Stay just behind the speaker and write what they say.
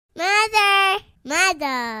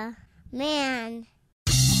Mother, man.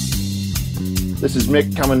 This is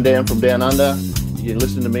Mick coming down from down under. You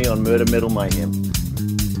listen to me on Murder Metal Mayhem.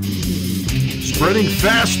 Spreading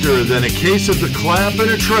faster than a case of the clap in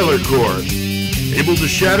a trailer court. Able to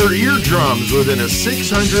shatter eardrums within a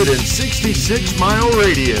 666-mile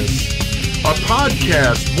radius. A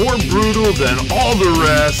podcast more brutal than all the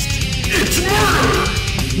rest. It's Murder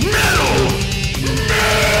Metal Mayhem!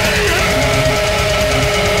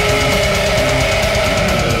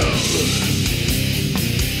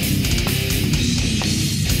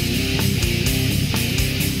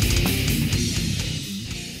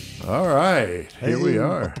 All right, here we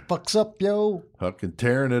are. What the fuck's up, yo? Fucking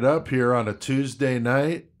tearing it up here on a Tuesday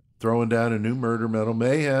night, throwing down a new Murder Metal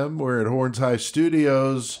Mayhem. We're at Horns High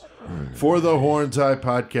Studios for the Horns High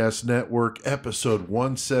Podcast Network, episode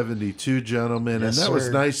 172, gentlemen. Yes, and that was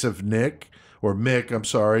nice of Mick, I'm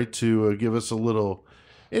sorry, to give us a little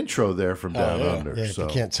intro there from down under. Yeah, if you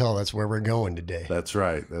can't tell, that's where we're going today. That's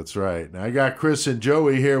right. Now, I got Chris and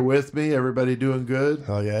Joey here with me. Everybody doing good?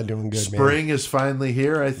 Oh, yeah, doing good, Spring is finally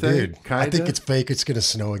here, I think. Dude, I think it's fake. It's going to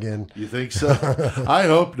snow again. You think so? I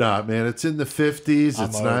hope not, man. It's in the 50s.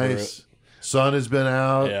 It's nice. Sun has been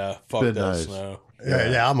out. Yeah, fuck been that nice. snow.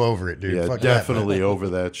 Yeah, I'm over it, dude. Yeah, Fuck definitely that. over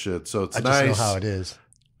that shit. So it's I nice. just know how it is.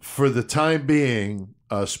 For the time being,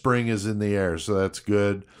 spring is in the air, so that's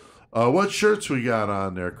good. What shirts we got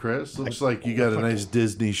on there, Chris? Looks like you got a nice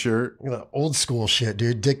Disney shirt. Old school shit,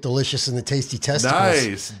 dude. Dick Delicious and the Tasty Testicles.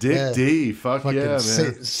 Nice. Dick D. Fuck yeah, man.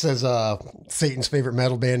 Says Satan's favorite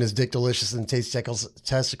metal band is Dick Delicious and the Tasty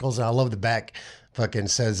Testicles. And I love the back. Fucking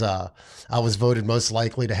says, I was voted most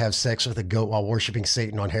likely to have sex with a goat while worshiping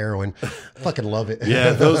Satan on heroin. Fucking love it.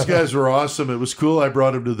 Yeah, those guys were awesome. It was cool. I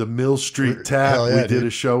brought them to the Mill Street Tap. Yeah, we did a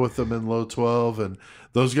show with them in Low 12, and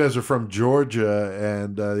those guys are from Georgia,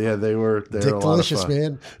 and they were Dick a lot Delicious, of fun.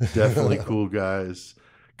 man. Definitely cool guys.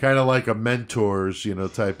 Kind of like a Mentors,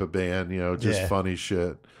 type of band, just funny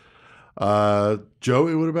shit.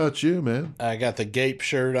 Joey, what about you, man? I got the Gape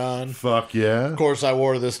shirt on. Fuck yeah. Of course, I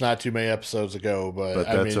wore this not too many episodes ago, but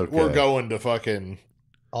I mean, okay. we're going to fucking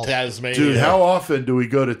Tasmania. Dude, how often do we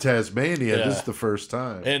go to Tasmania? Yeah. This is the first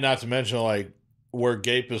time. And not to mention, like, where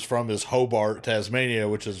Gape is from is Hobart, Tasmania,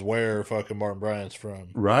 which is where fucking Martin Bryant's from.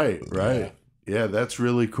 Right. Yeah, that's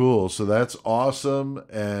really cool. So that's awesome.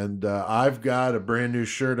 And I've got a brand new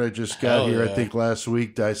shirt I just got here, I think last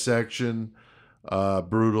week, Dissection.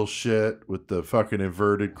 Brutal shit with the fucking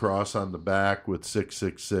inverted cross on the back with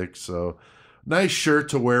 666. So nice shirt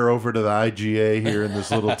to wear over to the IGA here in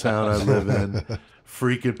this little town I live in.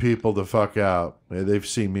 Freaking people the fuck out. They've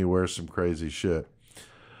seen me wear some crazy shit.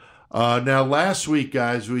 Now, last week,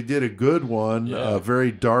 guys, we did a good one, a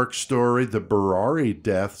very dark story, the Barari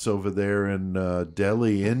deaths over there in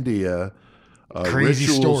Delhi, India. Crazy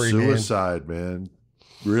ritual story, suicide, man.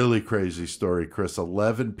 Really crazy story, Chris.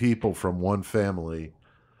 11 people from one family,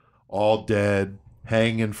 all dead,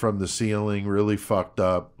 hanging from the ceiling, really fucked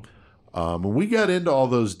up. And we got into all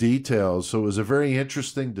those details, so it was a very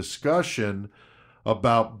interesting discussion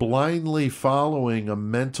about blindly following a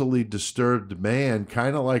mentally disturbed man,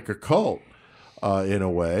 kind of like a cult, in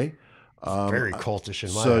a way. Very cultish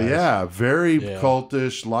in my So, eyes. yeah, very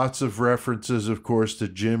cultish. Lots of references, of course, to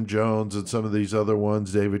Jim Jones and some of these other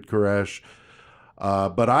ones, David Koresh.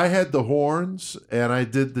 But I had the horns, and I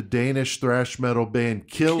did the Danish thrash metal band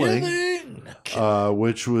Killing.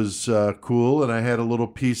 Which was cool. And I had a little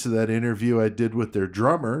piece of that interview I did with their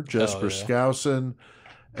drummer, Jesper Skousen.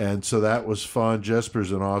 And so that was fun.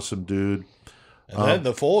 Jesper's an awesome dude. And then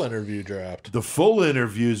the full interview dropped. The full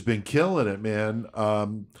interview's been killing it, man.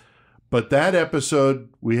 But that episode,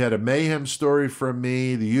 we had a Mayhem story from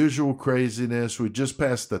me, the usual craziness. We just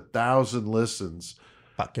passed 1,000 listens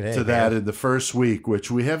to that in the first week,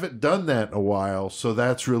 which we haven't done that in a while. So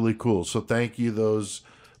that's really cool. So thank you, those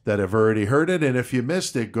that have already heard it. And if you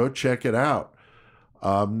missed it, go check it out.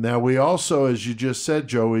 Now, we also, as you just said,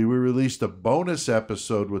 Joey, we released a bonus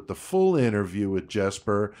episode with the full interview with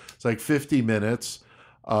Jesper. It's like 50 minutes.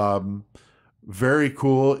 Very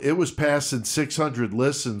cool. It was passing 600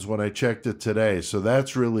 listens when I checked it today. So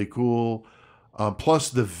that's really cool. Plus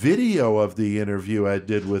the video of the interview I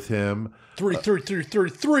did with him.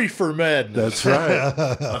 3 for Med. That's right.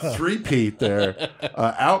 A three-peat there.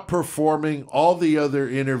 Outperforming all the other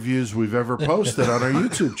interviews we've ever posted on our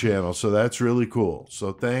YouTube channel. So that's really cool.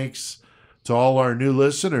 So thanks to all our new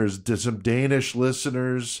listeners, to some Danish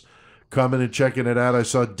listeners coming and checking it out. I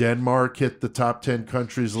saw Denmark hit the top 10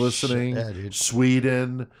 countries listening. Yeah, dude.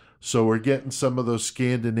 Sweden. So we're getting some of those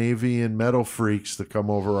Scandinavian metal freaks to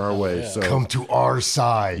come over our way. So Come to our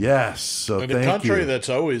side. yes. So And the country that's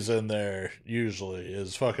always in there usually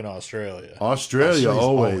is fucking Australia. Australia's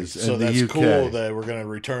always. So and the that's UK. cool that we're going to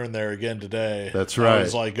return there again today. That's right. I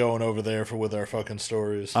was like going over there with our fucking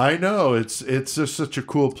stories. I know. It's just such a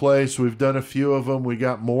cool place. We've done a few of them. We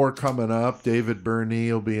got more coming up. David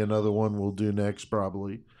Burney will be another one we'll do next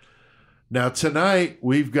probably. Now tonight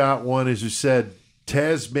we've got one, as you said,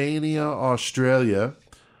 Tasmania, Australia.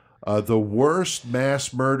 The worst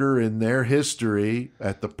mass murder in their history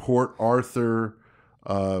at the Port Arthur,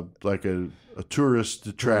 like a tourist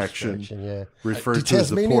attraction, Yeah. referred Do to as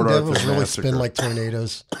the Tasmanian Port devils Arthur really Massacre. spin like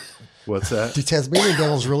tornadoes? What's that? Do Tasmanian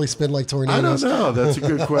devils really spin like I don't tornadoes? know. That's a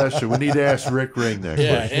good question. We need to ask Rick Ring that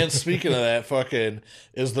Yeah, question. and speaking of that, fucking,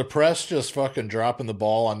 is the press just fucking dropping the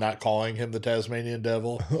ball on not calling him the Tasmanian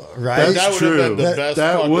Devil? Right? That's That would have true. been the best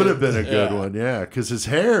That fucking- would have been a good yeah. one, yeah, because his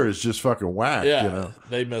hair is just fucking whack. Yeah, You know,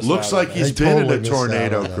 they missed looks out on like that. he's They been totally in a missed out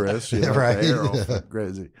tornado, on that. Chris. You know, Right. the hair all fucking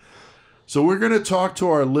crazy. So we're going to talk to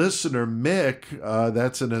our listener, Mick.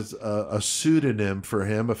 That's a pseudonym for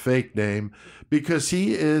him, a fake name, because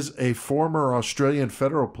he is a former Australian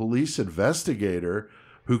Federal Police investigator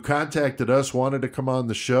who contacted us, wanted to come on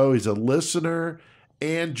the show. He's a listener,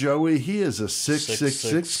 and Joey, he is a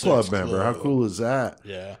 666 Club member. How cool is that?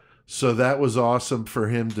 Yeah. So that was awesome for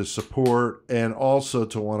him to support and also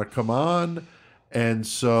to want to come on. And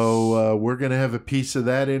so we're going to have a piece of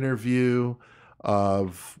that interview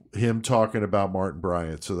of him talking about Martin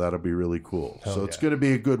Bryant. So that'll be really cool. So it's going to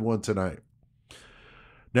be a good one tonight.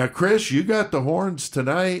 Now, Chris, you got the horns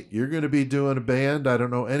tonight. You're going to be doing a band I don't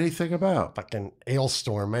know anything about. Fucking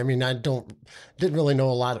Alestorm. I mean, didn't really know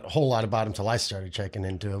a whole lot about him till I started checking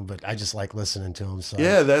into him, but I just like listening to him. So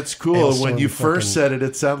Yeah, that's cool. Hailstorm When you fucking- first said it,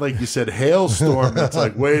 it sounded like you said hailstorm. It's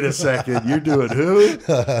like, wait a second, you're doing who?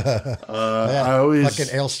 I always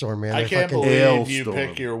fucking Alestorm, man. I They're can't fucking- believe you Hailstorm.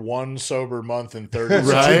 pick your one sober month in 30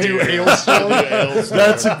 Right? to do Hailstorm.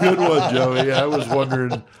 That's a good one, Joey. I was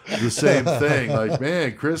wondering the same thing. Like,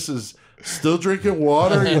 man, Chris is still drinking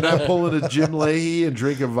water. You're not pulling a Jim Leahy and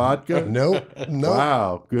drinking vodka. Nope.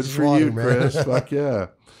 Wow, good Just for water, you, man. Chris. Fuck yeah.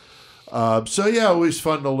 So yeah, always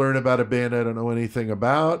fun to learn about a band I don't know anything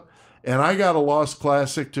about. And I got a Lost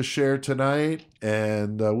Classic to share tonight,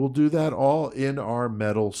 and we'll do that all in our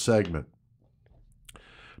metal segment.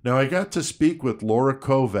 Now, I got to speak with Laura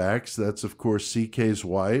Kovacs, that's of course CK's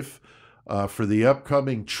wife, for the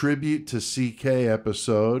upcoming Tribute to CK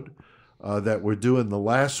episode that we're doing the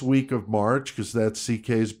last week of March, because that's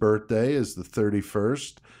CK's birthday is the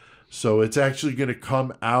 31st. So it's actually going to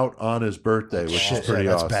come out on his birthday, which is pretty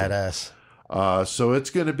that's awesome. badass. So it's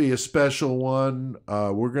going to be a special one.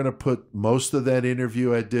 We're going to put most of that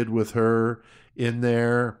interview I did with her in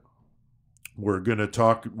there. We're going to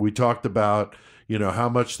talk. We talked about, how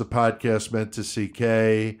much the podcast meant to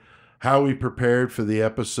CK, how we prepared for the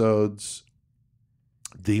episodes,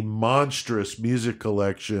 the monstrous music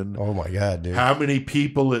collection. Oh my God, dude. How many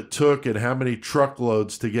people it took and how many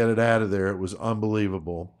truckloads to get it out of there. It was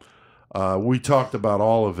unbelievable. We talked about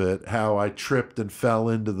all of it, how I tripped and fell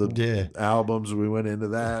into the albums. We went into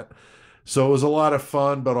that. So it was a lot of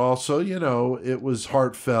fun, but also, it was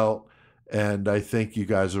heartfelt, and I think you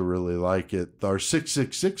guys will really like it. Our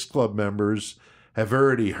 666 Club members have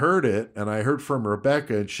already heard it, and I heard from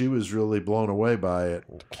Rebecca, and she was really blown away by it.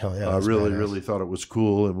 Hell yeah, that's Really, badass. really thought it was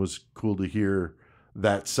cool, and was cool to hear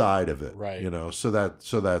that side of it. Right. So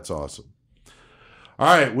that's awesome. All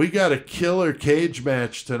right, we got a killer cage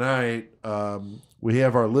match tonight. We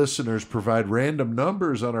have our listeners provide random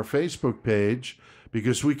numbers on our Facebook page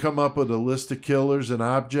because we come up with a list of killers and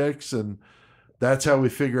objects, and that's how we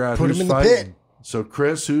figure out Put who's 'em in the fighting. pit. So,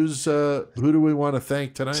 Chris, who do we want to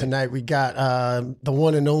thank tonight? Tonight we got the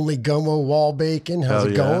one and only Gomo Wall Bacon. How's Hell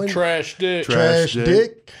it yeah. going? Trash dick. Trash Dick.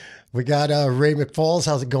 Dick. We got Ray McFalls.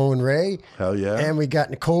 How's it going, Ray? Hell yeah. And we got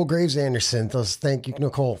Nicole Graves Anderson. Thank you,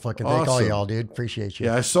 Nicole. Fucking thank all Awesome. y'all, dude. Appreciate you.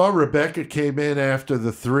 Yeah, I saw Rebecca came in after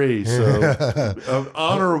the 3, so an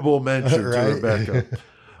honorable mention Right. to Rebecca.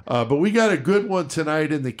 But we got a good one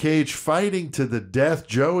tonight in the cage, fighting to the death.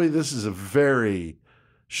 Joey, this is a very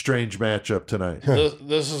strange matchup tonight.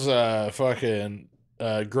 This is a fucking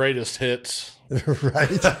greatest hits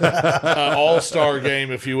Right. all-star game,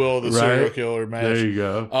 if you will, the serial Right. killer match. There you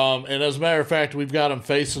go. And as a matter of fact, we've got them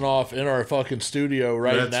facing off in our fucking studio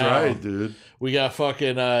right That's now. right, dude. We got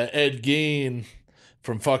fucking Ed Gein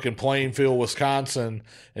from fucking Plainfield, Wisconsin,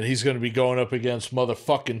 and he's going to be going up against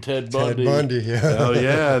motherfucking Ted Bundy. Ted Bundy, yeah. Hell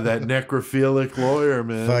yeah, that necrophilic lawyer,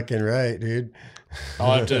 man. Fucking right, dude.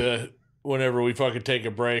 I'll have to whenever we fucking take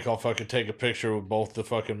a break, I'll fucking take a picture with both the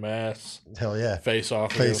fucking masks. Hell yeah. Face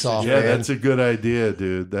off. Face off. Yeah, man. that's a good idea,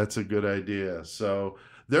 dude. That's a good idea. So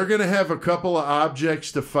they're going to have a couple of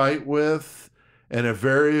objects to fight with and a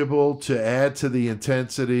variable to add to the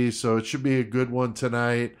intensity. So it should be a good one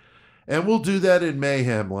tonight. And we'll do that in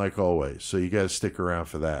Mayhem like always. So you got to stick around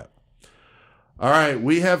for that. All right,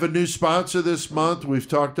 we have a new sponsor this month. We've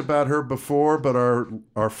talked about her before, but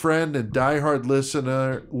our friend and diehard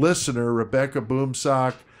listener Rebecca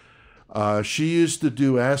Boomsock, she used to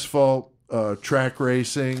do asphalt track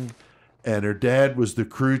racing, and her dad was the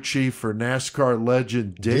crew chief for NASCAR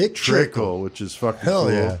legend Dick Trickle, which is fucking Hell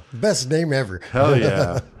cool. yeah. Best name ever. Hell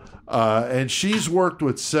yeah. And she's worked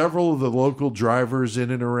with several of the local drivers in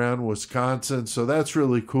and around Wisconsin, so that's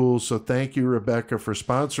really cool. So thank you, Rebecca, for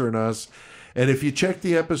sponsoring us. And if you check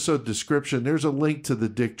the episode description, there's a link to the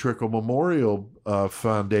Dick Trickle Memorial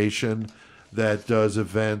Foundation that does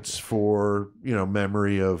events for,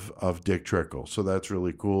 memory of Dick Trickle. So that's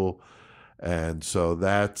really cool. And so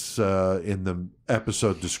that's in the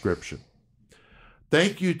episode description.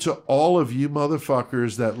 Thank you to all of you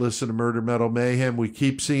motherfuckers that listen to Murder Metal Mayhem. We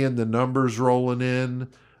keep seeing the numbers rolling in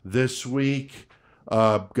this week.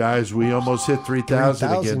 Guys, we almost hit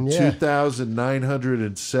 3,000 again. Yeah.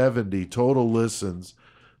 2,970 total listens.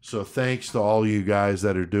 So thanks to all you guys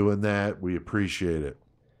that are doing that. We appreciate it.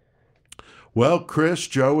 Well, Chris,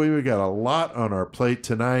 Joey, we got a lot on our plate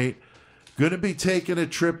tonight. Going to be taking a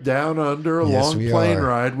trip down under a long plane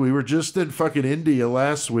ride. We were just in fucking India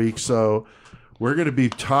last week, so we're going to be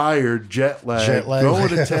tired, jet lagged, going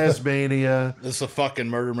to Tasmania. This is a fucking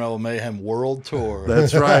Murder Metal Mayhem world tour.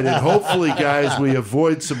 That's right. And hopefully, guys, we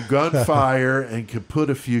avoid some gunfire and can put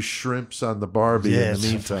a few shrimps on the barbie in the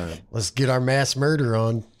meantime. Let's get our mass murder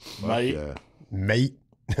on. Mate. Yeah. Mate.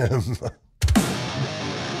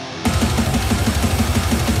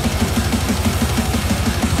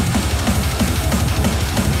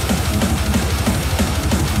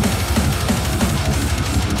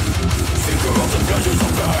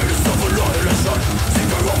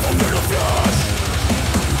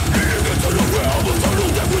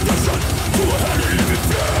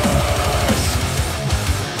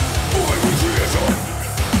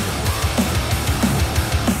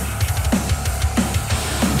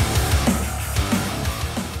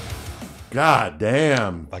 God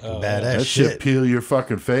damn. Fucking badass That shit. should peel your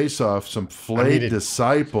fucking face off. Some flayed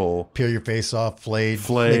disciple. Peel your face off, flayed.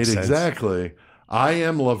 Flayed, Makes sense. exactly. I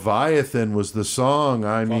Am Leviathan was the song.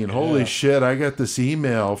 I mean, holy shit. I got this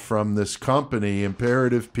email from this company,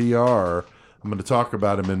 Imperative PR. I'm going to talk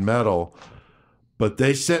about them in metal. But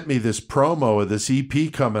they sent me this promo of this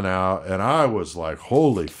EP coming out, and I was like,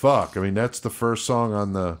 holy fuck. I mean, that's the first song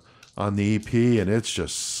on the EP, and it's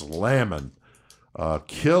just slamming.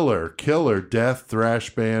 Killer death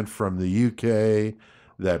thrash band from the UK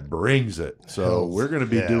that brings it. So we're going to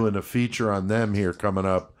be doing a feature on them here coming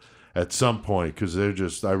up at some point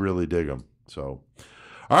because I really dig them. So,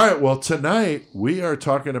 all right, well, tonight we are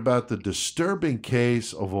talking about the disturbing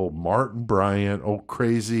case of old Martin Bryant, old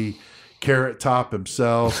crazy Carrot Top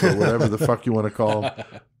himself, or whatever the fuck you want to call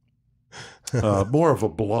him. More of a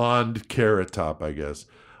blonde Carrot Top, I guess.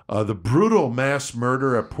 The brutal mass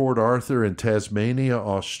murder at Port Arthur in Tasmania,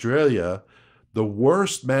 Australia, the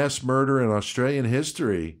worst mass murder in Australian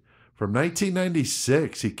history. From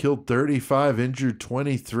 1996, he killed 35, injured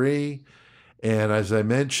 23. And as I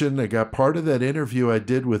mentioned, I got part of that interview I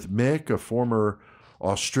did with Mick, a former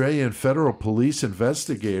Australian federal police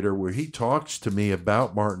investigator, where he talks to me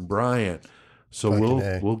about Martin Bryant. So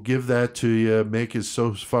we'll give that to you. Mick is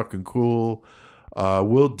so fucking cool.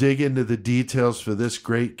 We'll dig into the details for this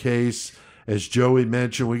great case. As Joey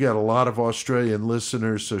mentioned, we got a lot of Australian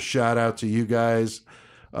listeners, so shout out to you guys.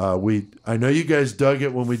 I know you guys dug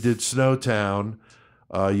it when we did Snowtown.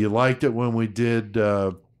 You liked it when we did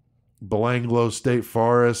Belanglo State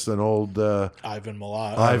Forest and old Ivan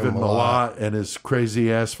Milat. Ivan Milat and his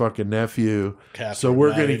crazy ass fucking nephew. Catherine So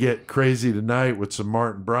we're going to Knight. get crazy tonight with some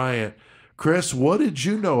Martin Bryant. Chris, what did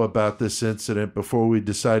you know about this incident before we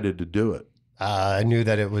decided to do it? I knew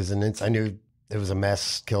that it was I knew it was a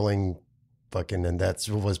mass killing, fucking, and that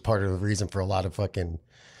was part of the reason for a lot of fucking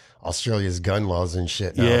Australia's gun laws and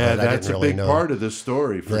shit. now, Yeah, but I that's didn't a really big know. part of this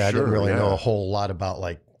story for sure. I didn't really know yeah. a whole lot about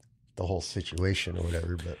like the whole situation or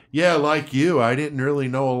whatever. But Yeah, like you, I didn't really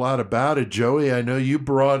know a lot about it. Joey, I know you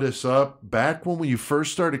brought us up back when you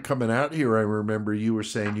first started coming out here. I remember you were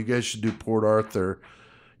saying you guys should do Port Arthur.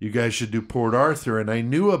 You guys should do Port Arthur. And I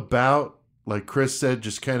knew about, like Chris said,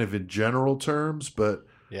 just kind of in general terms, but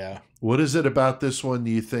Yeah. what is it about this one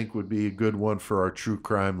you think would be a good one for our true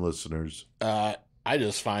crime listeners? I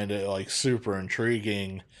just find it like super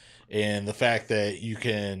intriguing And the fact that you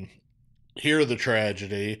can hear the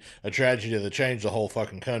tragedy, a tragedy that changed the whole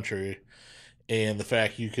fucking country, and the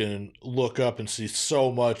fact you can look up and see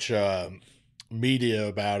so much media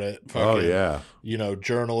about it. Fucking,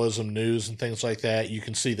 journalism, news, and things like that. You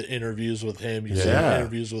can see the interviews with him. You see the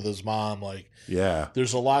interviews with his mom.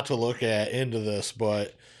 There's a lot to look at into this,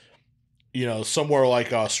 but somewhere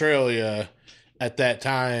like Australia at that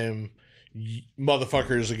time,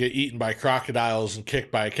 motherfuckers would get eaten by crocodiles and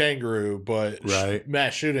kicked by a kangaroo, but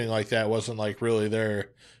mass shooting like that wasn't really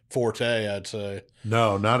their forte, I'd say.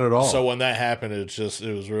 No, not at all. So when that happened, it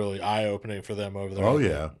was really eye-opening for them over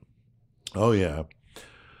there. Oh yeah.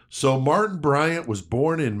 So Martin Bryant was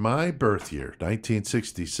born in my birth year,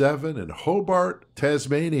 1967, in Hobart,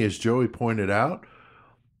 Tasmania, as Joey pointed out.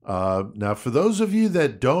 Now, for those of you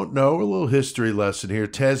that don't know, a little history lesson here.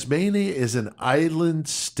 Tasmania is an island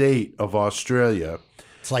state of Australia.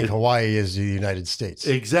 It's like Hawaii is the United States.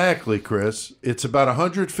 Exactly, Chris. It's about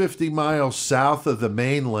 150 miles south of the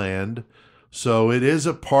mainland. So it is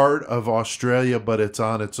a part of Australia, but it's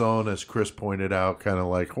on its own, as Chris pointed out, kind of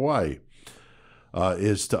like Hawaii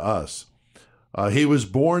is to us. He was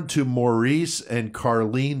born to Maurice and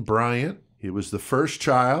Carlene Bryant. He was the first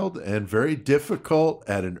child and very difficult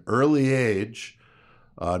at an early age,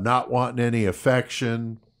 not wanting any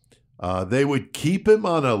affection. They would keep him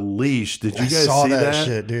on a leash. Did you guys see that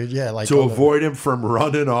shit, dude? Yeah, to avoid him from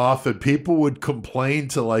running off, and people would complain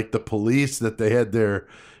to the police that they had their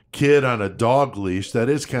kid on a dog leash. That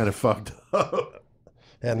is kind of fucked up.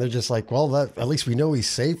 And they're just like, well, at least we know he's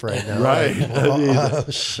safe right now. Right.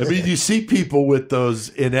 I mean, you see people with those,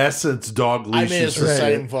 in essence, dog leashes. I mean, it's the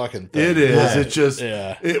same fucking thing. It is. Right. It's just,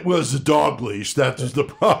 it was a dog leash. That was the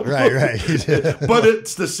problem. Right. But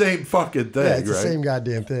it's the same fucking thing, yeah, it's the same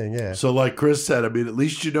goddamn thing, yeah. So like Chris said, I mean, at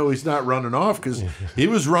least he's not running off, because he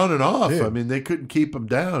was running off. Yeah. I mean, they couldn't keep him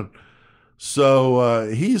down. So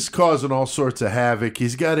he's causing all sorts of havoc.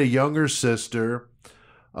 He's got a younger sister,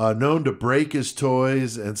 known to break his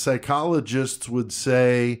toys, and psychologists would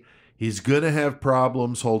say he's going to have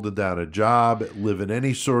problems holding down a job, living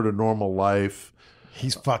any sort of normal life.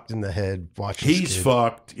 He's fucked in the head. He's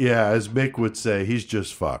fucked. Yeah, as Mick would say, he's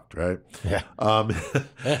just fucked, right? Yeah.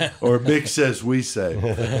 Or Mick says, we say.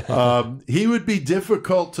 He would be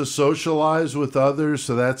difficult to socialize with others,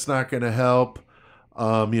 so that's not going to help.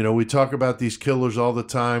 We talk about these killers all the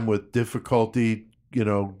time with difficulty,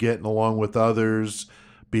 getting along with others,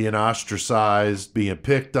 being ostracized, being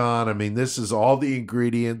picked on. I mean, this is all the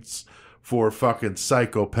ingredients for fucking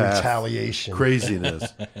psychopath retaliation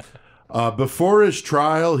craziness. Before his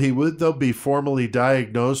trial, he would, though, be formally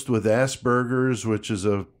diagnosed with Asperger's, which is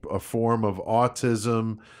a form of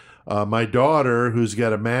autism. My daughter, who's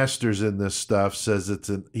got a master's in this stuff, says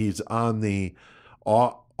he's on the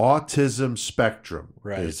autism spectrum,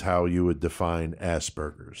 is how you would define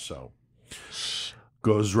Asperger's. So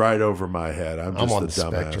goes right over my head. I'm just on a the dumbass.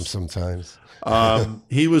 spectrum sometimes.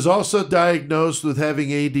 He was also diagnosed with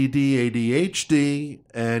having ADD, ADHD,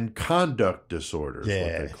 and conduct disorder, is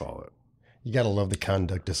what they call it. You got to love the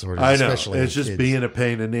conduct disorder. I know. Especially it's just kids. being a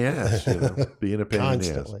pain in the ass. Being a pain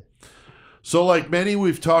Constantly. in the ass. So like many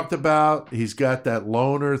we've talked about, he's got that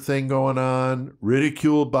loner thing going on,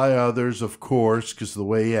 ridiculed by others, of course, because of the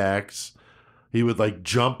way he acts. He would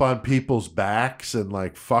jump on people's backs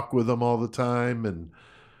and fuck with them all the time, and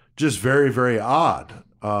just very, very odd.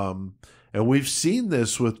 And we've seen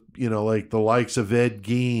this with, the likes of Ed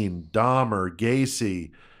Gein, Dahmer,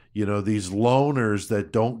 Gacy, these loners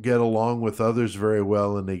that don't get along with others very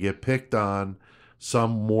well, and they get picked on,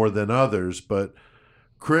 some more than others. But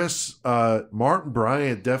Chris, Martin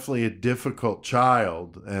Bryant, definitely a difficult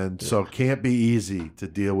child, and so can't be easy to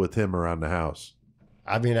deal with him around the house.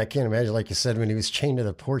 I mean, I can't imagine, like you said, when he was chained to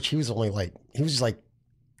the porch, he was only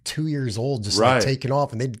 2 years old, just taking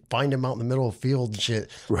off, and they'd find him out in the middle of the field and shit,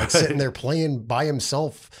 sitting there playing by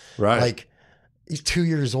himself. Right. He's 2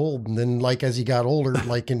 years old. And then as he got older,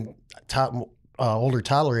 in older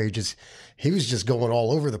toddler ages, he was just going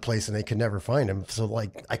all over the place and they could never find him. So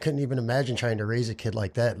I couldn't even imagine trying to raise a kid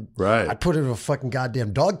like that. Right. I'd put him in a fucking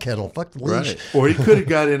goddamn dog kennel. Fuck the leash. Right. Or he could have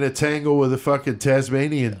got in a tangle with a fucking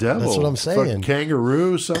Tasmanian devil. That's what I'm saying. Fucking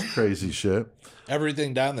kangaroo, some crazy shit.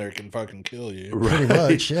 Everything down there can fucking kill you. Pretty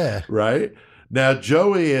much, yeah. Right. Now,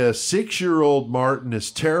 Joey, a 6-year-old Martin, is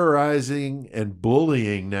terrorizing and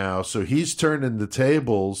bullying now. So he's turning the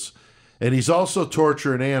tables, and he's also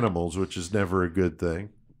torturing animals, which is never a good thing.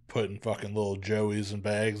 Putting fucking little Joeys in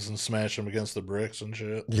bags and smash them against the bricks and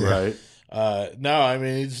shit. Yeah. Right. No, I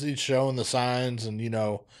mean, he's showing the signs, and,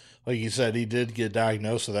 like you said, he did get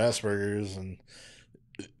diagnosed with Asperger's, and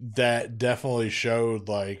that definitely showed,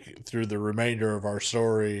 like, through the remainder of our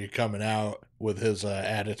story coming out with his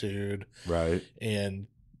attitude. Right. And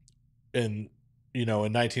in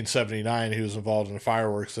 1979, he was involved in a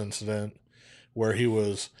fireworks incident where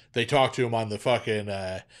they talked to him on the fucking,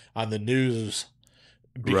 on the news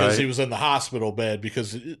because he was in the hospital bed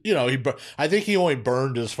because, I think he only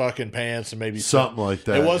burned his fucking pants and maybe something like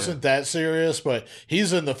that. It wasn't that serious, but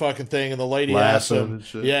he's in the fucking thing and the lady asked him,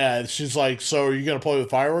 and she's like, so are you going to play with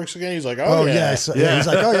fireworks again? He's like, oh yeah. He's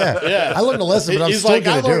like, oh yeah. I learned a lesson, but I'm he's still like,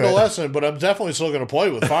 going to do it. I learned a lesson, but I'm definitely still going to play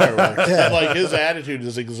with fireworks. And like his attitude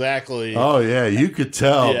is exactly. Oh yeah, you could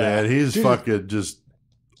tell, man. He's fucking just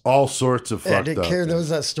all sorts of fucked up. I didn't care. There was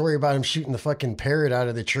that story about him shooting the fucking parrot out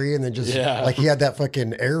of the tree, and then just like he had that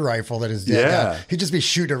fucking air rifle that his dad got. He'd just be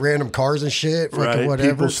shooting at random cars and shit, fucking whatever.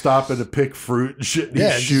 People stopping to pick fruit and shit. And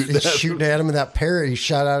he's shooting at him, and that parrot he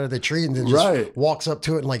shot out of the tree, and then just walks up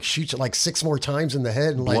to it and like shoots it like 6 more times in the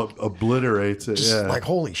head and like obliterates it. Just like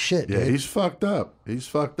holy shit. Yeah, dude. He's fucked up. He's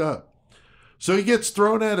fucked up. So he gets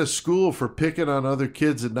thrown out of school for picking on other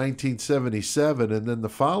kids in 1977, and then the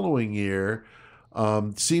following year.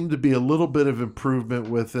 Seemed to be a little bit of improvement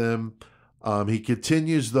with him. He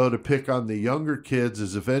continues, though, to pick on the younger kids,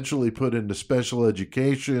 is eventually put into special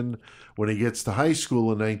education when he gets to high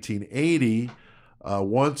school in 1980.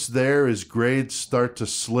 Once there, his grades start to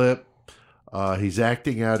slip. He's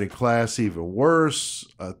acting out in class even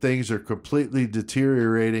worse. Things are completely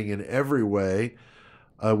deteriorating in every way.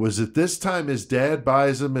 Was at this time his dad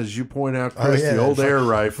buys him, as you point out, Chris, the old air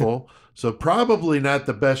rifle. So probably not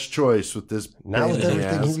the best choice with this. Not with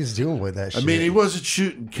everything he was doing with that shit. I mean, he wasn't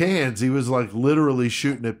shooting cans. He was like literally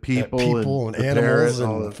shooting at people and animals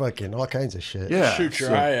and fucking all kinds of shit. Yeah, shoot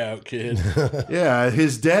your eye out, kid. Yeah,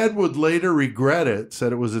 his dad would later regret it,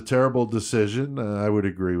 said it was a terrible decision. I would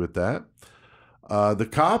agree with that. The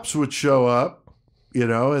cops would show up,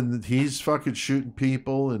 and he's fucking shooting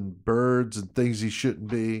people and birds and things he shouldn't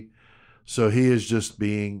be. So he is just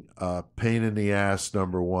being a pain in the ass,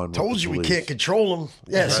 number one. Told you we can't control him.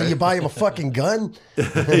 Yeah, so you buy him a fucking gun? Yeah,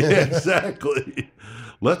 exactly.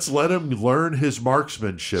 Let's let him learn his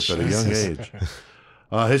marksmanship at a young age.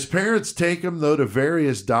 His parents take him, though, to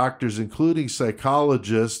various doctors, including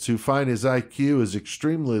psychologists, who find his IQ is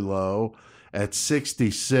extremely low at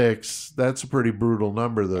 66. That's a pretty brutal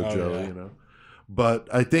number, though, Joe, But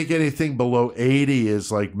I think anything below 80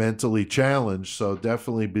 is like mentally challenged, so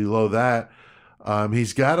definitely below that.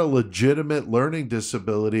 He's got a legitimate learning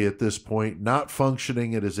disability at this point, not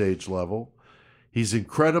functioning at his age level. He's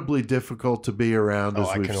incredibly difficult to be around, as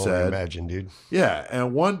we've said. I can only imagine, dude. Yeah,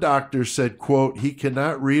 and one doctor said, quote, he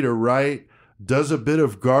cannot read or write, does a bit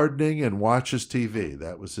of gardening, and watches TV.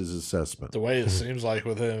 That was his assessment. The way it seems like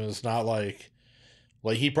with him is not like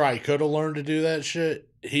he probably could have learned to do that shit.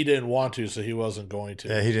 He didn't want to, so he wasn't going to.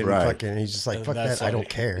 Yeah, he didn't fucking. He's just like, fuck that. I don't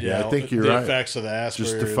care. Yeah, I think you're right. The effects of the Asperger's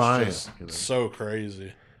just defiant. So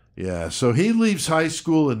crazy. Yeah, so he leaves high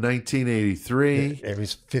school in 1983. Yeah,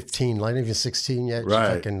 he's 15, not even 16 yet.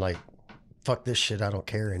 Right. Fucking like, fuck this shit. I don't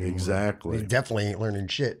care anymore. Exactly. He definitely ain't learning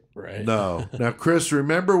shit. Right. No. Now, Chris,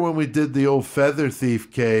 remember when we did the old feather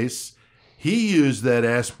thief case? He used that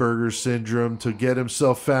Asperger's syndrome to get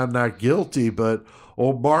himself found not guilty, but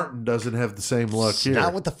old Martin doesn't have the same luck here.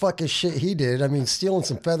 Not with the fucking shit he did. I mean, stealing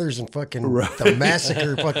some feathers and fucking the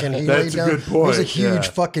massacre fucking he That's laid down. A good point. There's a huge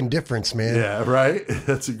fucking difference, man. Yeah, right?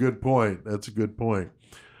 That's a good point. That's a good point.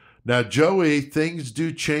 Now, Joey, things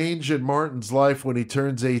do change in Martin's life when he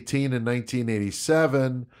turns 18 in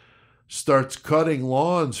 1987, starts cutting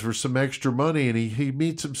lawns for some extra money, and he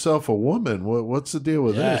meets himself a woman. What's the deal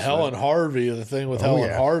with this? Yeah, Helen Harvey. The thing with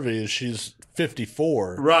Helen Harvey is she's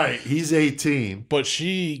 54. Right. He's 18. But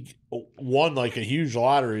she won like a huge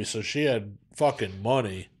lottery, so she had fucking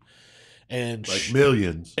money. And like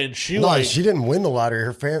millions. And she she didn't win the lottery.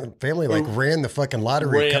 Her family ran the fucking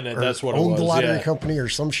lottery. That's what it was. Owned the lottery company or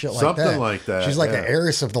some shit like that. Something like that. She's like an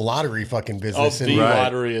heiress of the lottery fucking business. Of the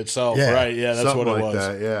lottery itself. Yeah. Right. Yeah, that's something what it like was.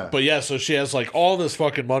 That, yeah. But yeah, so she has like all this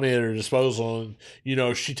fucking money at her disposal,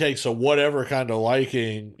 and she takes a whatever kind of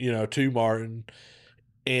liking, to Martin.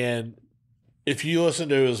 And if you listen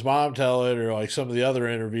to his mom tell it, or like some of the other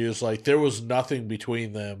interviews, like there was nothing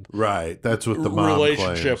between them. Right. That's what the mom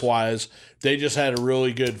relationship wise. They just had a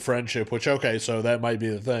really good friendship, which, okay, so that might be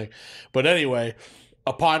the thing. But anyway,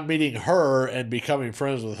 upon meeting her and becoming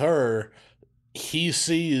friends with her, he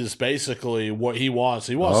sees basically what he wants.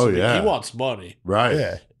 He wants he wants money. Right.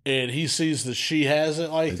 Yeah. And he sees that she has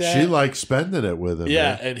it like that. She likes spending it with him.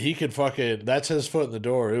 Yeah, man. and he could that's his foot in the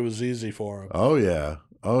door. It was easy for him. Oh, yeah.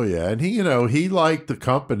 Oh, yeah. And he liked the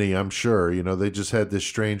company, I'm sure. They just had this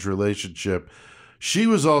strange relationship. She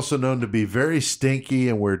was also known to be very stinky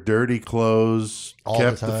and wear dirty clothes. All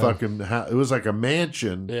kept the the time. fucking house. It was like a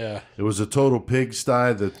mansion. Yeah. It was a total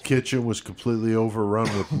pigsty. The kitchen was completely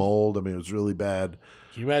overrun with mold. I mean, it was really bad.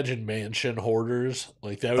 Can you imagine mansion hoarders?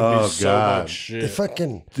 Like, that would be so God. much shit. They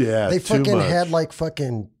fucking Yeah, they too fucking much. had like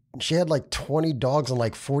fucking. She had like 20 dogs and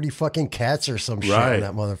like 40 fucking cats or some shit Right. in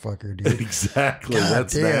that motherfucker, dude. Exactly. God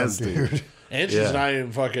That's damn, nasty. dude. And she's Yeah. not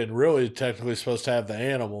even fucking really technically supposed to have the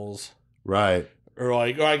animals. Right. Or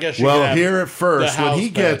like, I guess she could Well, have here at first, the when he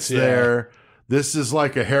house gets pets, yeah. there, this is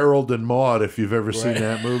like a Harold and Maude, if you've ever seen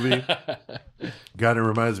that movie. Kind of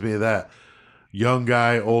reminds me of that. Young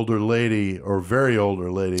guy, older lady, or very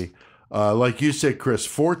older lady. Like you said, Chris,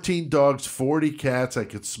 14 dogs, 40 cats. I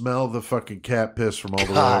could smell the fucking cat piss from all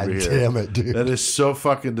the way God over here. damn it, dude. That is so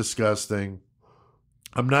fucking disgusting.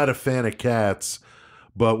 I'm not a fan of cats,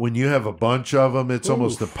 but when you have a bunch of them, it's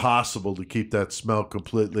almost impossible to keep that smell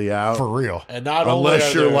completely out. For real. And not only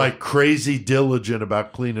Unless are you're there- like crazy diligent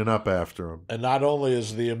about cleaning up after them. And not only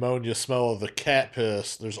is the ammonia smell of the cat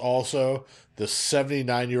piss, there's also the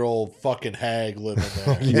 79-year-old fucking hag living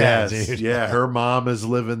there. Yeah, Yes, dude. yeah. Her mom is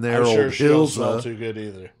living there. I'm sure Old she don't smell Hilza, too good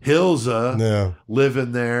either. Hilza No.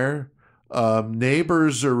 living there.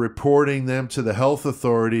 Neighbors are reporting them to the health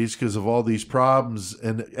authorities because of all these problems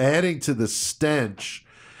and adding to the stench.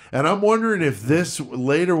 And I'm wondering if this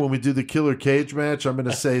later, when we do the killer cage match, I'm going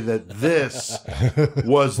to say that this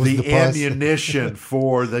was the the pus? ammunition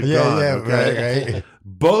for the Yeah, gun. yeah, okay? right, right.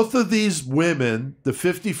 Both of these women, the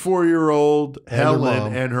 54-year-old her Helen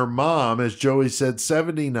mom. and her mom, as Joey said,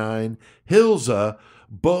 79, Hilza,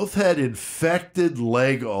 both had infected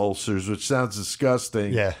leg ulcers, which sounds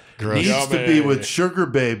disgusting. Yeah, gross. Needs to be with Sugar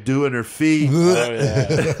Babe doing her feet. Oh,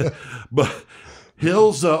 yeah. But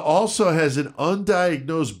Hilza also has an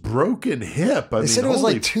undiagnosed broken hip. I They mean, said it was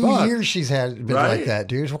holy like 2 fuck. years she's had been Right? like that,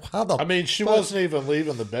 dude. How the I mean, she fuck? wasn't even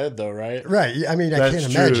leaving the bed, though, right? Right. I mean, I That's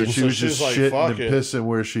can't true. imagine. She So was she's just like, shitting fuck and it. pissing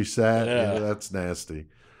where she sat. Yeah. Yeah, that's nasty.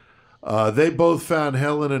 They both found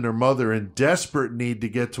Helen and her mother in desperate need to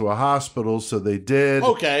get to a hospital, so they did.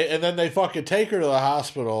 Okay, and then they fucking take her to the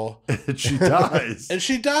hospital, And she dies and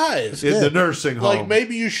she dies. in the nursing home. Like,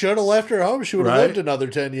 maybe you should have left her home. She would have Right? lived another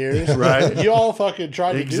 10 years. Right. You all fucking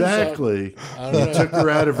tried to do something. Exactly. I don't know. Took her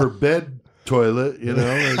out of her bed toilet, you know.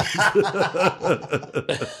 and-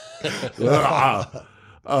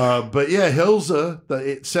 but yeah, Hilza,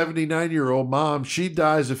 the 79-year-old mom, she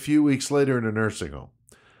dies a few weeks later in a nursing home.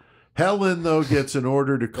 Helen, though, gets an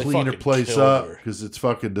order to clean her fucking place killed up her. because it's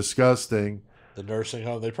fucking disgusting. The nursing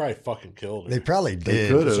home, they probably fucking killed her. They probably They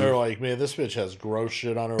did. could've. They're like, man, this bitch has gross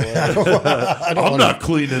shit on her leg. I'm not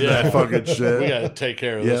cleaning that fucking shit. We gotta take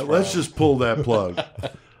care of this. Yeah, let's problem. just pull that plug.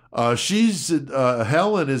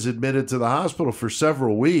 Helen is admitted to the hospital for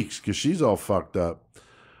several weeks because she's all fucked up.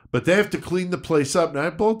 But they have to clean the place up. Now, I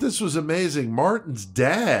thought this was amazing. Martin's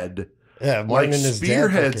dad, Yeah, like, Martin and his dad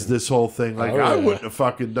spearheads fucking- this whole thing. Like, Oh, I yeah. wouldn't have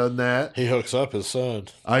fucking done that. He hooks up his son.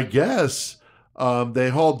 I guess. They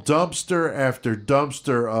hauled dumpster after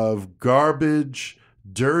dumpster of garbage,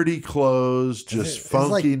 dirty clothes, just It was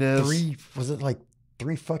like funkiness. was it like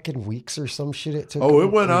 3 fucking weeks or some shit it took? Oh, them?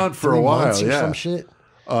 it went Or on for a 3 while, months or yeah. some shit.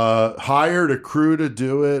 Hired a crew to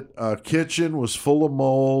do it. Kitchen was full of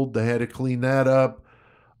mold. They had to clean that up.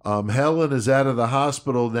 Helen is out of the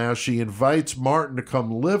hospital now. She invites Martin to come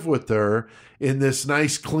live with her in this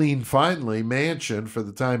nice, clean, finally mansion for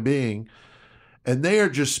the time being. And they are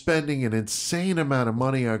just spending an insane amount of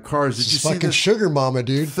money on cars. Did you Just see fucking this? sugar mama,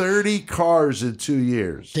 dude. 30 cars in 2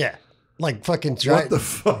 years. Yeah. Like fucking What the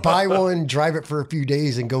fuck? buy one, drive it for a few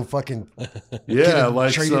days, and go fucking Yeah, it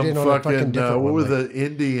like traded some in on a fucking fucking, different what one, was the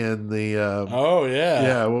Indian, Oh yeah,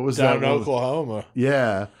 yeah, what was down that in one? Oklahoma?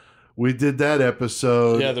 Yeah, we did that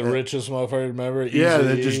episode. Yeah, the richest motherfucker. Remember? Yeah,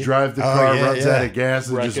 they Easy just E. drive the Oh, car, yeah, runs yeah. out of gas,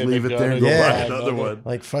 and Wreck just it leave it and there go and go to- buy Yeah. another one.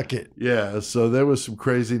 like fuck it. Yeah, so there was some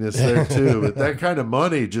craziness there too. But that kind of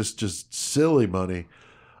money, just silly money.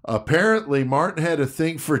 Apparently, Martin had a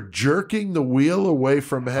thing for jerking the wheel away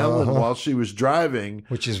from Helen while she was driving.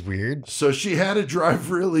 Which is weird. So she had to drive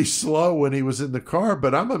really slow when he was in the car,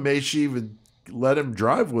 but I'm amazed she even let him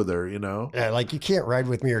drive with her, you know? Yeah, like you can't ride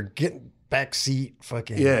with me or get back seat.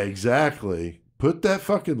 Fucking Yeah, exactly. Put that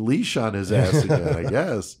fucking leash on his ass again, I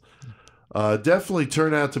guess. Definitely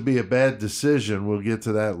turned out to be a bad decision. We'll get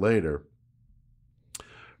to that later.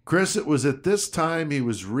 Chris, it was at this time he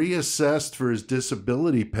was reassessed for his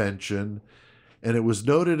disability pension, and it was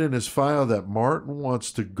noted in his file that Martin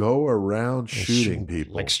wants to go around shooting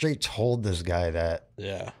people. Like straight told this guy that.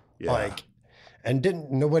 Yeah. Yeah. Like, and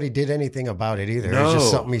nobody did anything about it either. It was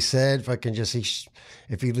just No. something he said. Fucking just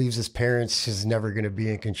if he leaves his parents, he's never going to be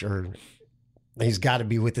in control. he's got to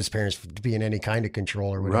be with his parents to be in any kind of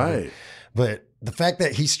control or whatever. Right. But the fact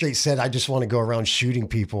that he straight said, I just want to go around shooting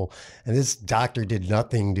people, and this doctor did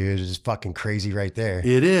nothing, dude, is fucking crazy right there.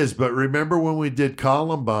 It is, but remember when we did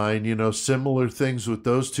Columbine, you know, similar things with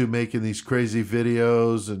those two making these crazy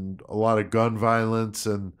videos and a lot of gun violence.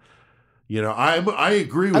 And, you know, I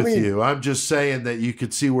agree with you. I'm just saying that you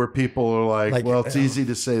could see where people are like well, it's easy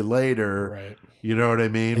to say later. Right. You know what I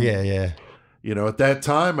mean? Yeah, yeah. You know, at that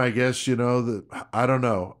time, I guess, you know, I don't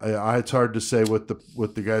know. It's hard to say what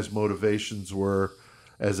the guy's motivations were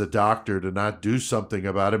as a doctor to not do something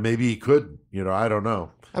about it. Maybe he couldn't, you know, I don't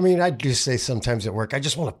know. I mean, I do say sometimes at work, I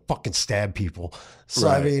just want to fucking stab people. So,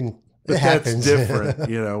 Right. I mean, But it that's happens. different,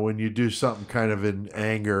 you know, when you do something kind of in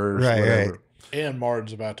anger or whatever. Right. And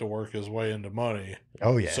Martin's about to work his way into money.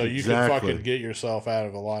 Oh, yeah. So you can fucking get yourself out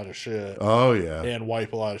of a lot of shit. Oh, yeah. And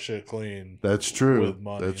wipe a lot of shit clean. That's true. With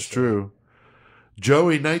money. That's true.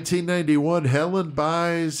 Joey, 1991, Helen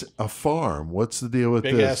buys a farm. What's the deal with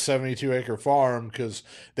Big this? ass 72-acre farm because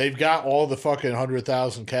they've got all the fucking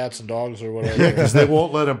 100,000 cats and dogs or whatever. Yeah, because they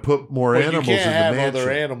won't let them put more Well, animals you in can't the have mansion.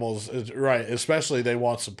 other animals, right? Especially they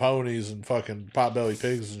want some ponies and fucking potbelly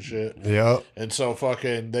pigs and shit. Yep. And so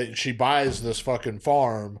fucking she buys this fucking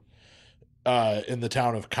farm in the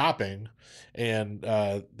town of Copping, and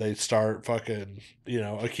they start fucking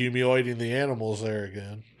accumulating the animals there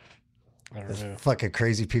again. I don't know. Fucking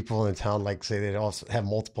crazy people in town, like, say they also have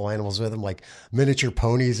multiple animals with them, like miniature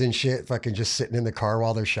ponies and shit, fucking just sitting in the car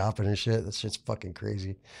while they're shopping and shit. That's just fucking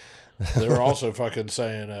crazy. They were also fucking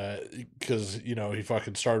saying, because, he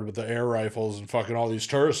fucking started with the air rifles and fucking all these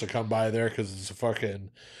tourists that come by there because it's a fucking,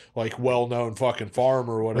 like, well-known fucking farm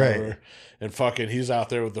or whatever. Right. And fucking he's out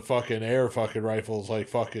there with the fucking air fucking rifles, like,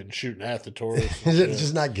 fucking shooting at the tourists.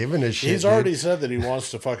 Just not giving a shit. He's dude. already said that he wants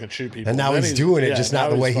to fucking shoot people. And now Then he's doing it, just not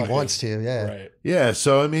the now way he's he fucking- wants to. Yeah. Right. Yeah,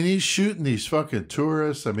 so, I mean, he's shooting these fucking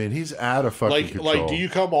tourists. I mean, he's out of fucking control. Like, do you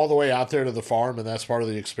come all the way out there to the farm and that's part of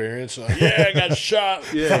the experience? Yeah, I got shot.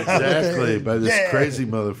 Yeah, exactly, by this crazy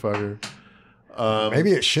motherfucker.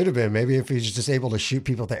 Maybe it should have been. Maybe if he's just able to shoot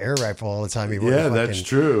people with the air rifle all the time, he would. Yeah, that's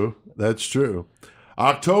true. That's true.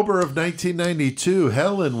 October of 1992,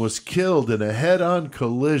 Helen was killed in a head-on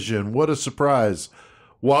collision. What a surprise.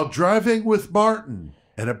 While driving with Martin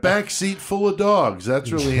and a back seat full of dogs.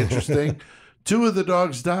 That's really interesting. 2 of the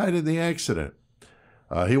dogs died in the accident.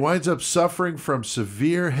 He winds up suffering from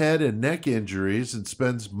severe head and neck injuries and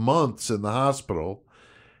spends months in the hospital.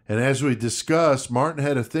 And as we discussed, Martin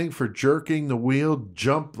had a thing for jerking the wheel,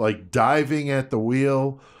 diving at the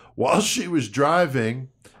wheel while she was driving.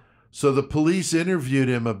 So the police interviewed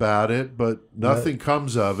him about it, but nothing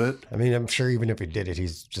comes of it. I mean, I'm sure even if he did it,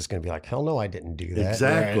 he's just going to be like, hell no, I didn't do that.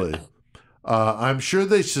 Exactly. Right. I'm sure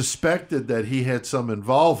they suspected that he had some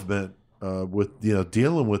involvement with,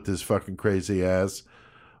 dealing with this fucking crazy ass,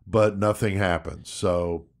 but nothing happened.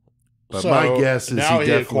 So, but my guess is now he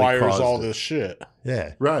he definitely acquires caused all it. this shit.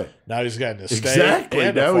 Yeah. Right. Now he's got an estate. Exactly.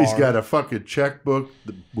 And a Now he's farm. got a fucking checkbook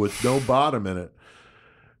with no bottom in it.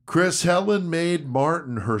 Chris, Helen made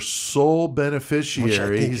Martin her sole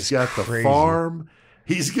beneficiary. think He's is got crazy. the farm,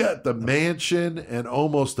 he's got the mansion, and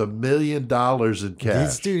almost $1 million in cash.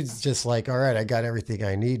 These dudes just like, all right, I got everything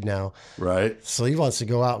I need now. Right. So he wants to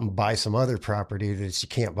go out and buy some other property that you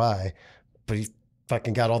can't buy, but he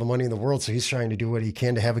fucking got all the money in the world. So he's trying to do what he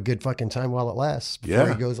can to have a good fucking time while it lasts before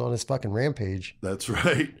Yeah. he goes on his fucking rampage. That's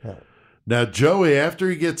right. Yeah. Now, Joey,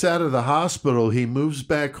 after he gets out of the hospital, he moves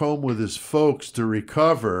back home with his folks to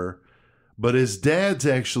recover, but his dad's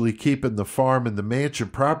actually keeping the farm and the mansion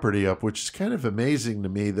property up, which is kind of amazing to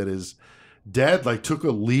me that his dad took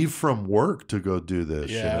a leave from work to go do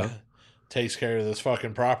this. Yeah. You know? Takes care of this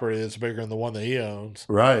fucking property that's bigger than the one that he owns.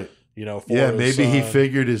 Right. For Yeah, his maybe he son.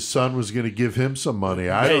 figured his son was going to give him some money.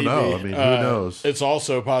 I don't know. I mean, who knows? It's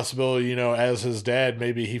also a possibility, as his dad,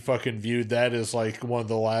 maybe he fucking viewed that as like one of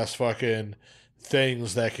the last fucking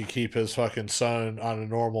things that could keep his fucking son on a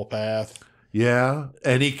normal path. Yeah,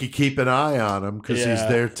 and he could keep an eye on him because he's Yeah.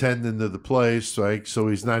 there tending to the place, so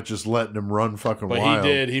he's not just letting him run fucking But wild.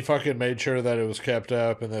 he did. He fucking made sure that it was kept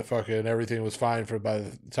up and that fucking everything was fine for by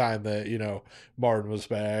the time that, Martin was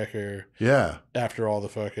back or Yeah. after all the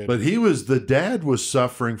fucking. But the dad was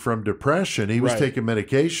suffering from depression. He was Right. taking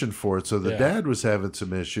medication for it. So the Yeah. dad was having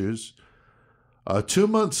some issues. 2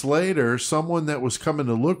 months later, someone that was coming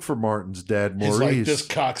to look for Martin's dad, He's like, Maurice. this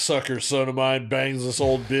cocksucker son of mine bangs this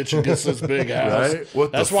old bitch and gets this big house. Right?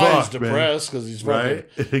 What the That's why he's fuck, man? depressed because he's fucking. Right?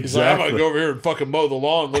 He's like, I'm Exactly. gonna go over here and fucking mow the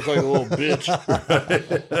lawn, look like a little bitch.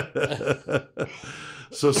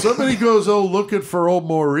 So somebody goes looking for old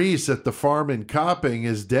Maurice at the farm in Copping.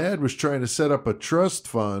 His dad was trying to set up a trust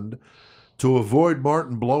fund to avoid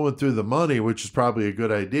Martin blowing through the money, which is probably a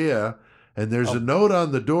good idea. And there's a note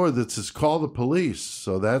on the door that says, call the police.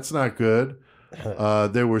 So that's not good.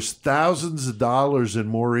 There was thousands of dollars in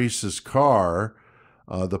Maurice's car.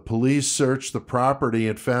 The police searched the property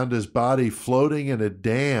and found his body floating in a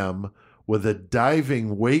dam with a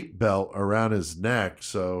diving weight belt around his neck.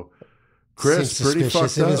 So, Chris, seems pretty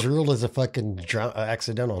suspicious. fucked It up. was ruled as a fucking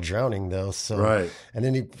accidental drowning, though. So, Right. And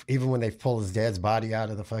then even when they pulled his dad's body out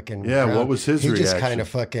of the fucking Yeah, what was his he just reaction? kind of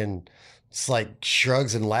fucking just like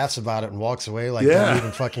shrugs and laughs about it and walks away like Yeah. don't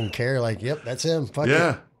even fucking care. Like, yep, that's him. Fuck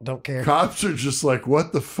Yeah. it. Don't care. Cops are just like,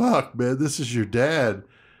 what the fuck, man? This is your dad.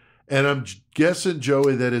 And I'm guessing,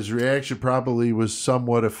 Joey, that his reaction probably was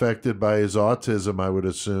somewhat affected by his autism, I would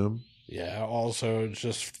assume. Yeah, also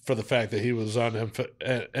just for the fact that he was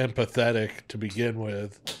unempathetic to begin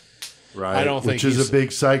with. Right. I don't think Which is he's- a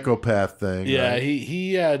big psychopath thing. Yeah, right?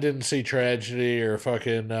 he didn't see tragedy or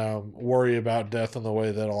fucking worry about death in the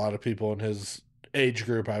way that a lot of people in his age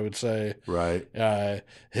group, I would say. Right.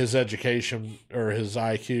 His education or his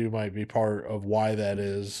IQ might be part of why that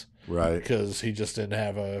is. Right. Because he just didn't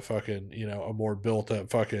have a fucking, a more built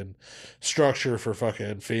up fucking structure for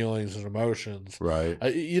fucking feelings and emotions. Right.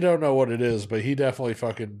 You don't know what it is, but he definitely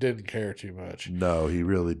fucking didn't care too much. No, he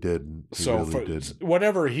really didn't. He So really didn't.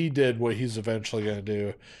 whenever he did what he's eventually going to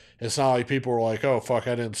do, it's not like people were like, oh, fuck,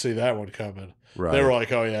 I didn't see that one coming. Right. They were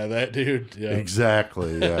like, oh, yeah, that dude. Yeah.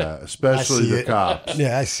 Exactly. Yeah. Especially see the it. cops.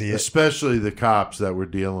 Yeah, I see it. Especially the cops that were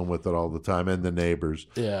dealing with it all the time and the neighbors.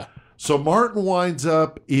 Yeah. So Martin winds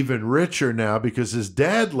up even richer now because his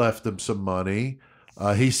dad left him some money.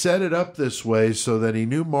 He set it up this way so that he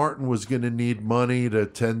knew Martin was going to need money to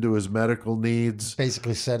tend to his medical needs.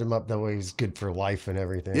 Basically set him up that way he's good for life and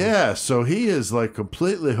everything. Yeah, so he is like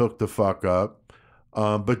completely hooked the fuck up.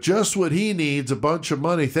 But just what he needs, a bunch of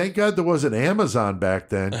money. Thank God there wasn't Amazon back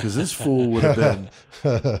then because this fool would have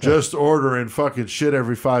been just ordering fucking shit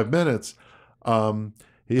every 5 minutes.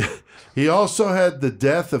 He also had the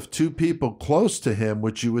death of two people close to him,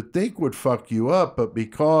 which you would think would fuck you up, but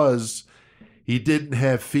because he didn't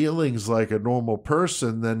have feelings like a normal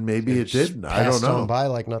person, then maybe it didn't. I don't Passed on know. by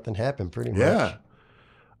like nothing happened, pretty much. Yeah.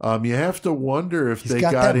 You have to wonder if He's they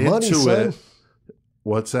got got that money, into son. it.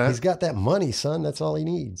 What's that? He's got that money, son. That's all he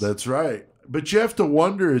needs. That's right. But you have to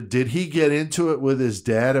wonder, did he get into it with his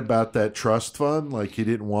dad about that trust fund? Like he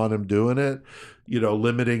didn't want him doing it,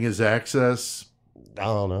 limiting his access? I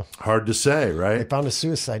don't know. Hard to say, They right? found a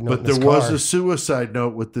suicide note But in his there was car. a suicide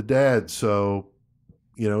note with the dad. So,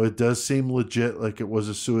 it does seem legit like it was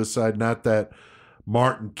a suicide. Not that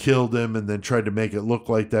Martin killed him and then tried to make it look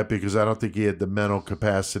like that, because I don't think he had the mental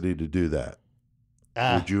capacity to do that.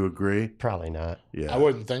 Would you agree? Probably not. Yeah. I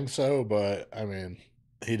wouldn't think so, but I mean,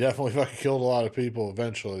 he definitely fucking killed a lot of people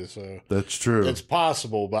eventually. So That's true. it's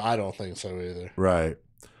possible, but I don't think so either. Right.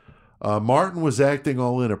 Martin was acting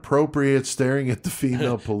all inappropriate, staring at the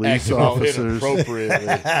female police Acting all officers. inappropriately.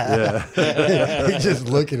 Yeah. He's just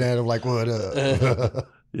looking at him like, what up?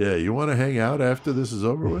 Yeah, you want to hang out after this is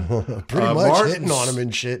over with? Pretty much Martin's- hitting on him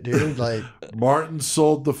and shit, dude. Like, Martin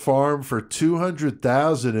sold the farm for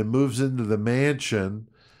 $200,000 and moves into the mansion.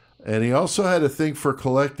 And he also had a thing for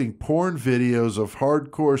collecting porn videos of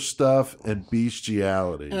hardcore stuff and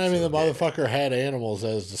bestiality. And I mean, the motherfucker had animals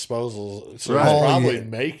at his disposal, so Right. he's Oh, probably yeah.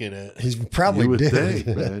 making it. he's probably You would did.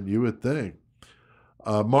 think, man. You would think.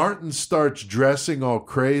 Martin starts dressing all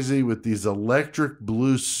crazy with these electric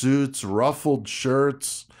blue suits, ruffled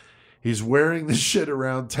shirts. He's wearing this shit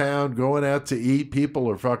around town, going out to eat. People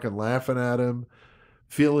are fucking laughing at him.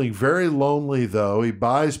 Feeling very lonely, though, he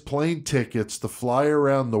buys plane tickets to fly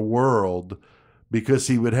around the world because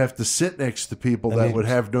he would have to sit next to people that would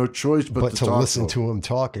have no choice but to talk listen to him. to him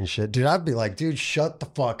talk and shit. Dude, I'd be like, dude, shut the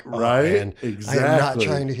fuck up, Right? man. I am not Exactly.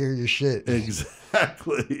 trying to hear your shit.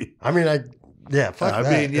 Exactly. I mean, fuck I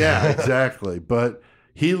that. mean, yeah, exactly. But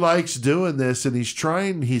he likes doing this, and he's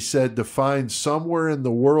trying, he said, to find somewhere in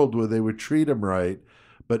the world where they would treat him right.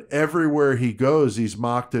 But everywhere he goes, he's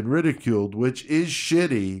mocked and ridiculed, which is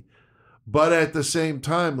shitty. But at the same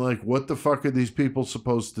time, like, what the fuck are these people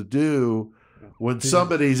supposed to do when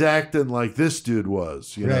somebody's acting like this dude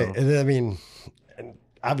was? You Right. know? And I mean,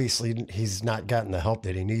 obviously, he's not gotten the help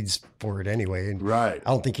that he needs for it anyway. And Right. I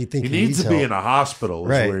don't think he thinks He needs to be in help. a hospital,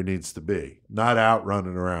 is Right. where he needs to be, not out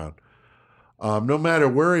running around. No matter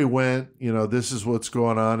where he went, this is what's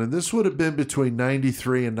going on. And this would have been between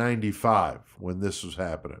 93 and 95 when this was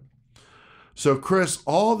happening. So, Chris,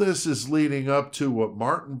 all this is leading up to what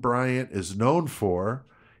Martin Bryant is known for.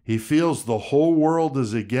 He feels the whole world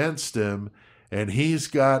is against him, and he's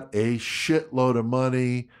got a shitload of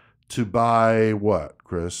money to buy what,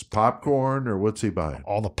 Chris? Popcorn, or what's he buying?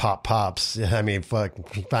 All the pops. Yeah, I mean, fuck,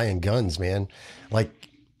 he's buying guns, man. Like,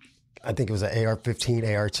 I think it was an AR-15,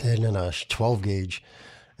 AR-10, and a 12 gauge.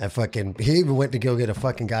 And fucking, he even went to go get a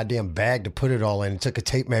fucking goddamn bag to put it all in. Took a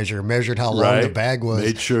tape measure, measured how long the bag was.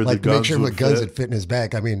 Made sure like, the guns make sure would what guns fit. would fit in his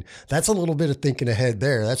bag. I mean, that's a little bit of thinking ahead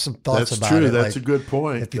there. That's some thoughts That's about true. it. That's like, a good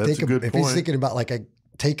point. If you That's think a good if point. he's thinking about like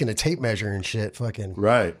taking a tape measure and shit, fucking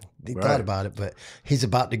Right. He thought about it, but he's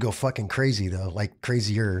about to go fucking crazy though, like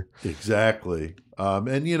crazier. Exactly.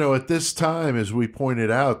 And you know, at this time, as we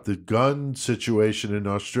pointed out, the gun situation in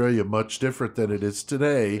Australia much different than it is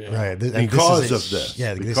today, Right. because of this.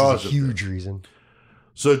 Yeah, this because is a huge reason.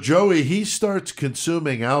 So Joey, he starts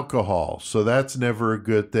consuming alcohol, so that's never a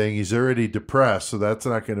good thing. He's already depressed, so that's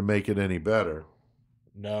not going to make it any better.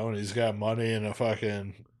 No, and he's got money and a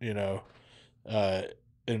fucking,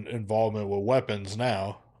 involvement with weapons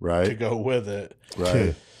now, Right. to go with it.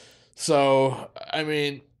 Right. So, I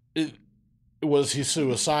mean, was he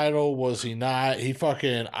suicidal? Was he not?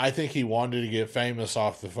 I think he wanted to get famous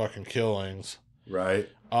off the fucking killings. Right.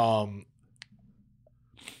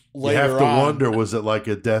 Later you have to on, wonder, was it like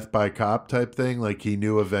a death by cop type thing? Like he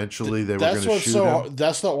knew eventually they were going to shoot him?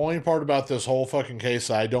 That's the only part about this whole fucking case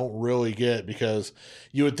that I don't really get, because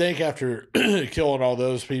you would think after killing all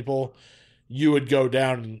those people, you would go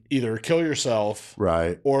down and either kill yourself,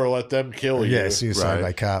 right, or let them kill you. Yeah, suicide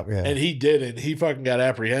by cop. Yeah, and he didn't. He fucking got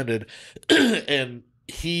apprehended, and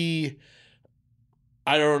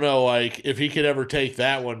I don't know, like, if he could ever take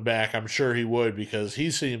that one back, I'm sure he would, because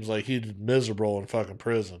he seems like he's miserable in fucking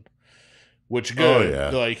prison. Which, good. Oh, yeah.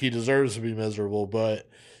 Like, he deserves to be miserable, but,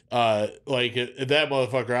 that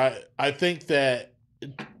motherfucker, I think that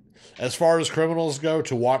as far as criminals go,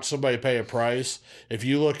 to watch somebody pay a price, if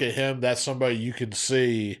you look at him, that's somebody you can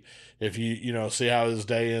see, if you see how his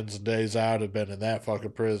day ins and days out have been in that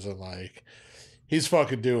fucking prison, like, he's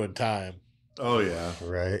fucking doing time. Oh, yeah.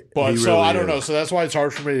 Right. But He so really I don't is. know. So that's why it's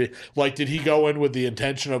hard for me to, like, did he go in with the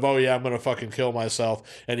intention of, oh yeah, I'm going to fucking kill myself,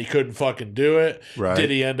 and he couldn't fucking do it? Right.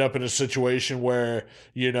 Did he end up in a situation where,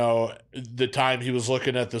 the time he was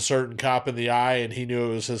looking at the certain cop in the eye and he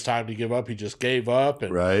knew it was his time to give up, he just gave up?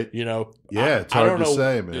 And, Right. Yeah, it's hard to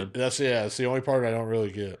say, man. It's the only part I don't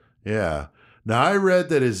really get. Yeah. Now, I read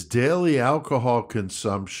that his daily alcohol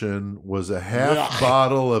consumption was a half Yuck.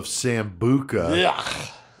 bottle of Sambuca. Yeah.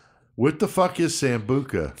 What the fuck is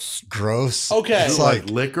Sambuca? It's gross. Okay. Is it like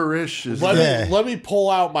licorice? Is it- Let me pull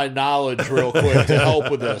out my knowledge real quick to help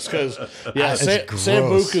with this, because gross.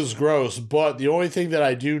 Sambuca's gross, but the only thing that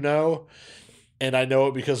I do know, and I know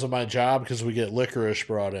it because of my job, because we get licorice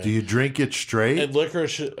brought in. Do you drink it straight? And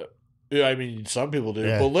licorice, I mean, some people do,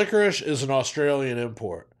 Yeah. but licorice is an Australian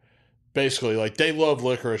import. Basically, like, they love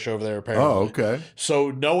licorice over there, apparently. Oh, okay.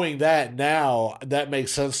 So knowing that now, that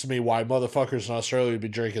makes sense to me why motherfuckers in Australia would be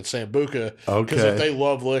drinking Sambuca. Because Okay. if they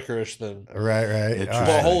love licorice, then... Right. Interesting. All But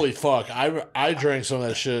right. holy fuck, I drank some of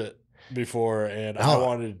that shit before, and I Oh,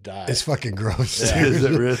 wanted to die. It's fucking gross. Yeah.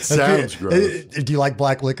 It sounds gross. Do you like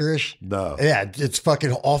black licorice? No. Yeah, it's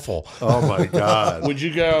fucking awful. Oh, my God. Would you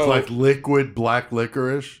It's go? like liquid black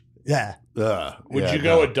licorice? Yeah. Would you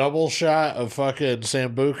go a double shot of fucking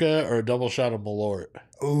Sambuca or a double shot of Malort?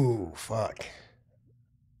 Ooh, fuck.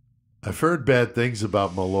 I've heard bad things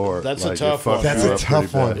about Malort. That's a Like, it tough one. fucked That's you a up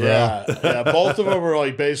tough pretty one, bad. bro. Yeah, both of them are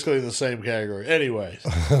like basically in the same category. Anyways,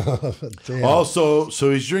 Damn. Also, so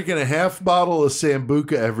he's drinking a half bottle of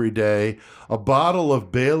Sambuca every day, a bottle of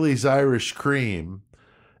Bailey's Irish Cream,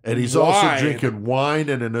 and he's also Wine. drinking wine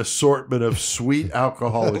and an assortment of sweet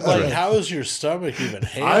alcoholic like, drinks. how is your stomach even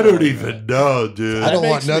handling I don't that? even know, dude. I don't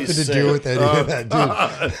want makes me nothing to sick. do with any Oh, of that,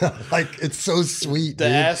 dude. Like, it's so sweet, The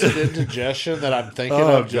dude. acid indigestion that I'm thinking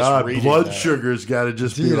Oh of just God, reading blood that. sugar's got to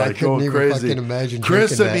just be Dude, I like couldn't going even crazy. fucking imagine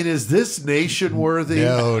Chris, drinking I mean, that. is this nation worthy?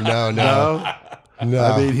 No. No. No,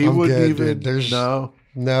 I mean, he I'm wouldn't good, even. dude. There's No.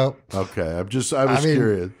 no. Okay, I was mean,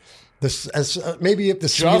 curious. Maybe if the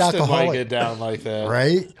sweet Justin might alcoholic, get down like that,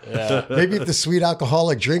 right? Yeah. Maybe if the sweet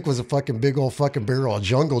alcoholic drink was a fucking big old fucking barrel of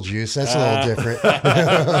jungle juice, that's a little different.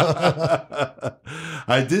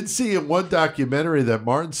 I did see in one documentary that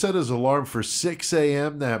Martin set his alarm for 6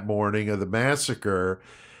 a.m. that morning of the massacre,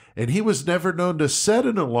 and he was never known to set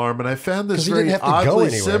an alarm. And I found this 'Cause he very didn't have to go oddly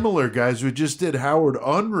anywhere. similar, guys. We just did Howard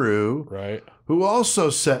Unruh, Right. who also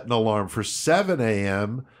set an alarm for 7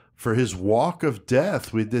 a.m. for his walk of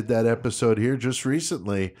death. We did that episode here just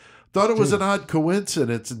recently. Thought it was an odd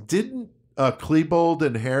coincidence. Didn't Klebold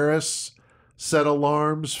and Harris set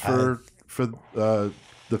alarms for the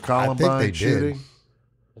Columbine they did. shooting?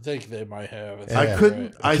 I think they might have. I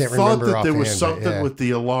couldn't. I I can't thought remember that there was offhand, but something yeah. with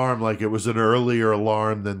the alarm, like it was an earlier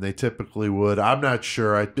alarm than they typically would. I'm not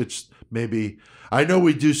sure. It's maybe. I know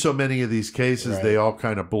we do so many of these cases, they all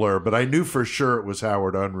kind of blur, but I knew for sure it was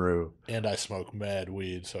Howard Unruh. And I smoke mad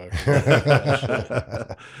weed, so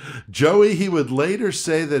I Joey, he would later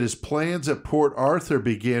say that his plans at Port Arthur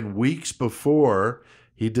began weeks before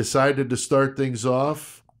he decided to start things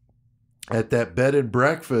off at that bed and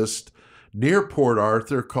breakfast near Port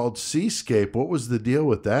Arthur called Seascape. What was the deal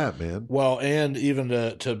with that, man? Well, and even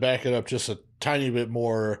to back it up just a tiny bit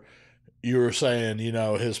more, you were saying,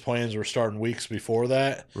 his plans were starting weeks before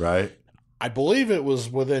that. Right. I believe it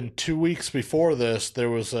was within 2 weeks before this,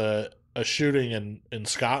 there was a shooting in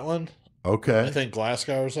Scotland. Okay. I think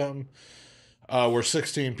Glasgow or something, where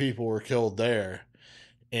 16 people were killed there.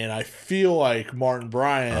 And I feel like Martin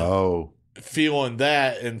Bryant feeling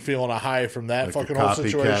that and feeling a high from that Like fucking a whole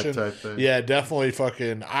copycat situation. type thing. Yeah, definitely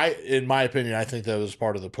fucking in my opinion, I think that was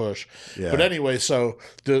part of the push. Yeah. But anyway, so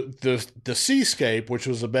the Seascape, which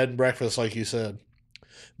was a bed and breakfast, like you said,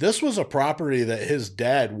 this was a property that his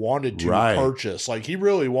dad wanted to purchase. Like he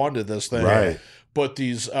really wanted this thing. Right. But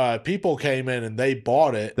these people came in and they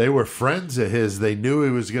bought it. They were friends of his. They knew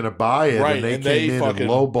he was going to buy it, Right, and they came in and fucking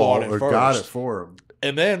bought lowball it or got first. it for him.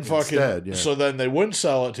 And then fucking, Instead, yeah. so then they wouldn't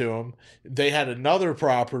sell it to him. They had another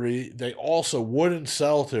property they also wouldn't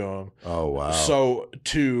sell to him. Oh, wow. So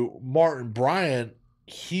to Martin Bryant,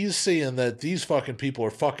 he's seeing that these fucking people are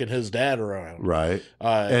fucking his dad around. Right.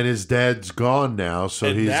 And his dad's gone now, so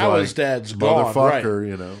and he's now like, his dad's gone,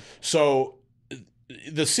 motherfucker, So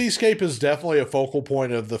the Seascape is definitely a focal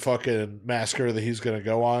point of the fucking massacre that he's going to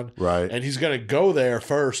go on. Right. And he's going to go there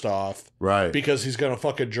first off. Right. Because he's going to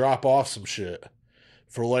fucking drop off some shit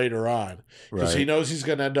for later on. Because he knows he's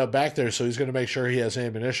going to end up back there, so he's going to make sure he has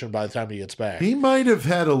ammunition by the time he gets back. He might have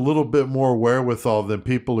had a little bit more wherewithal than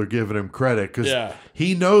people are giving him credit, because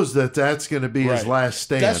he knows that that's going to be his last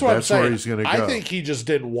stand. That's what I'm saying. Where he's going to go. I think he just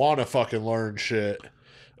didn't want to fucking learn shit.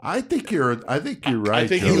 I think you're right. I think Joe.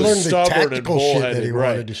 he learned was the stubborn and tactical shit that he bullheaded,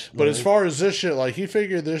 right? wanted to But as far as this shit, like he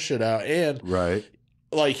figured this shit out, and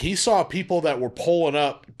like he saw people that were pulling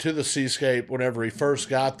up to the Seascape whenever he first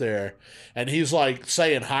got there, and he's like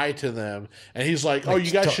saying hi to them, and he's like, "Oh, you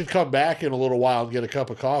guys should come back in a little while and get a cup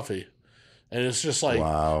of coffee." And it's just like,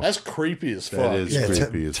 that's creepy as fuck. That is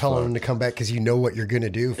creepy as fuck. Telling them to come back because you know what you're going to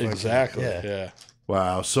do. Exactly. Yeah.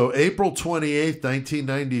 Wow. So April 28th,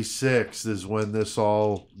 1996 is when this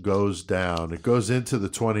all goes down. It goes into the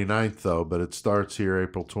 29th, though, but it starts here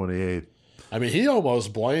April 28th. I mean, he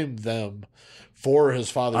almost blamed them for his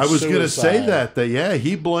father's I was going to say suicide. that,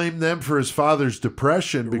 he blamed them for his father's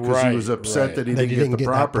depression because he was upset that he didn't get the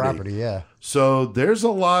property. Yeah. So there's a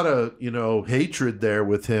lot of, hatred there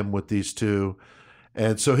with him with these two.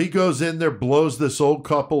 And so he goes in there, blows this old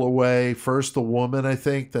couple away. First the woman, I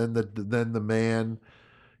think, then the man,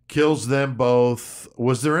 kills them both.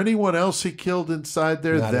 Was there anyone else he killed inside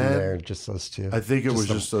there Not then? in there, just those two. I think it was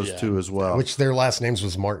just those two as well. Which their last names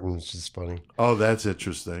was Martin, which is funny. Oh, that's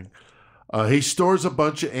interesting. He stores a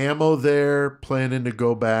bunch of ammo there, planning to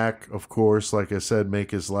go back, of course, like I said,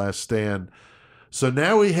 make his last stand. So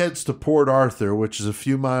now he heads to Port Arthur, which is a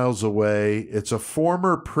few miles away. It's a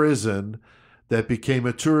former prison that became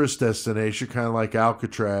a tourist destination, kind of like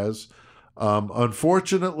Alcatraz.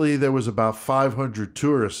 Unfortunately, there was about 500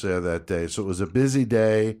 tourists there that day, so it was a busy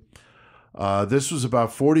day. This was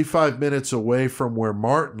about 45 minutes away from where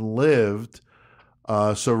Martin lived.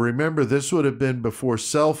 So remember, this would have been before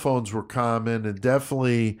cell phones were common and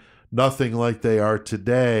definitely nothing like they are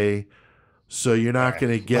today. So you're not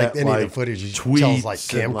going to get any of the footage. tweets like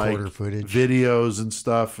and camcorder footage, videos and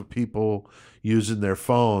stuff of people using their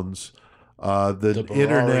phones. The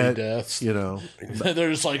internet, deaths. They're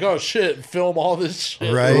just like, oh shit, film all this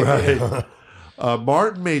shit. Right.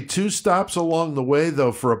 Martin made 2 stops along the way,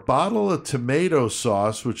 though, for a bottle of tomato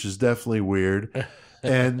sauce, which is definitely weird.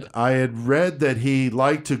 And I had read that he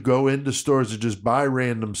liked to go into stores and just buy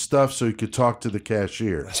random stuff so he could talk to the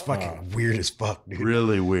cashier. That's fucking weird as fuck, dude.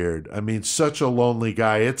 Really weird. I mean, such a lonely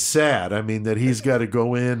guy. It's sad. I mean, that he's got to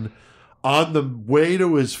go in on the way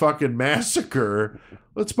to his fucking massacre.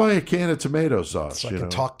 Let's buy a can of tomato sauce. So I can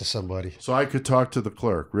talk to somebody. So I could talk to the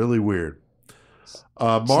clerk. Really weird.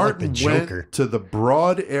 Martin went to the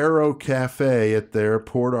Broad Arrow Cafe at their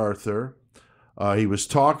Port Arthur. He was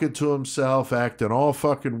talking to himself, acting all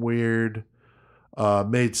fucking weird.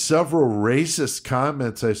 Made several racist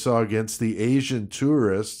comments I saw against the Asian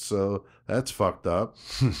tourists, so that's fucked up.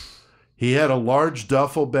 He had a large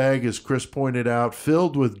duffel bag, as Chris pointed out,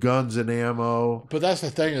 filled with guns and ammo. But that's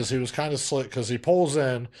the thing, is he was kind of slick because he pulls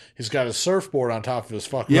in, he's got his surfboard on top of his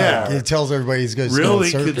fucking car. He tells everybody he's going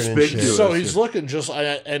Really surfing conspicuous. and shit. So he's looking just,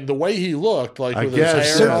 and the way he looked, like I with guess,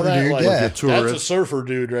 his hair and all that, dude, like, yeah. that's a surfer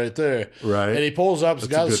dude right there. Right. And he pulls up, he's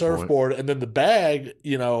That's a got a good surfboard, and then the bag,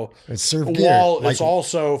 you know, It's surf gear. while Like- it's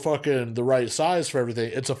also fucking the right size for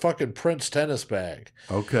everything, it's a fucking Prince tennis bag.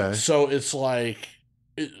 Okay. So it's like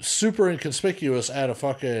super inconspicuous at a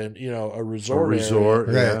fucking, you know, a resort. Area.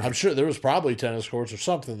 Right. Yeah. I'm sure there was probably tennis courts or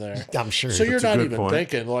something there. I'm sure. So you're That's a not good even point.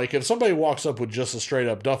 thinking, like, if somebody walks up with just a straight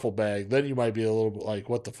up duffel bag, then you might be a little bit like,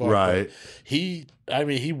 what the fuck? Right. But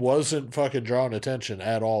he wasn't fucking drawing attention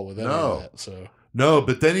at all with any No. of that. So No,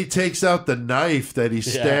 but then he takes out the knife that he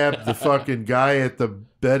stabbed the fucking guy at the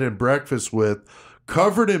bed and breakfast with,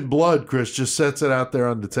 covered in blood. Chris just sets it out there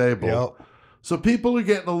on the table. Yep. So people are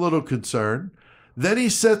getting a little concerned. Then he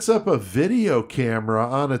sets up a video camera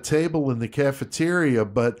on a table in the cafeteria,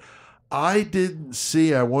 but I didn't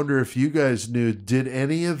see. I wonder if you guys knew. Did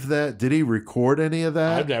any of that? Did he record any of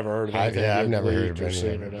that? I've never heard of anything. I've never heard leaked of or any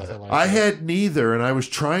seen of or it. nothing like I that. had neither, and I was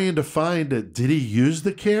trying to find it. Did he use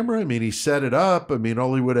the camera? I mean, he set it up. I mean,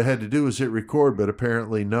 all he would have had to do was hit record, but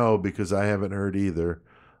apparently no, because I haven't heard either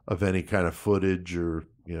of any kind of footage or,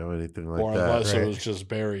 you know, anything like Or that. unless it Right. was just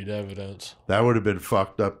buried evidence. That would have been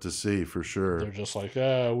fucked up to see for sure. They're just like,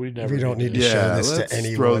 we never. We don't did need to this. show Yeah, this to let's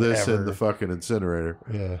anyone throw this ever. in the fucking incinerator.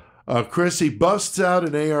 Yeah. Chris, he busts out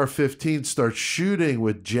an AR-15, starts shooting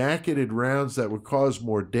with jacketed rounds that would cause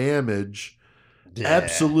more damage. Yeah.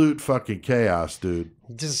 Absolute fucking chaos, dude.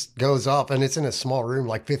 He just goes off, and it's in a small room.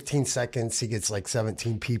 Like 15 seconds, he gets like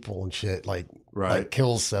 17 people and shit. Like, Right. like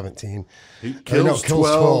kills 17. He Or kills, kills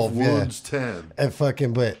 12, 12, yeah. wounds 10. And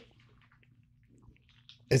fucking, but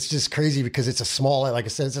it's just crazy because it's a small, like I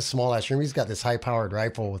said, it's a small ass room. He's got this high powered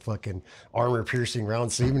rifle with fucking armor piercing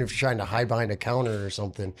rounds. So even if you're trying to hide behind a counter or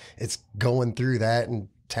something, it's going through that and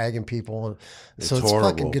tagging people. So it's horrible.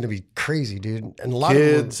 fucking going to be crazy, dude. And a lot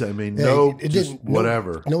Kids, of I mean, yeah, no, it just didn't,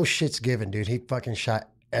 whatever. No shit's given, dude. He fucking shot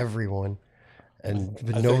everyone and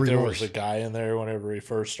with I no think there remorse. was a guy in there whenever he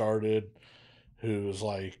first started who was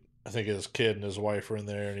like, I think his kid and his wife were in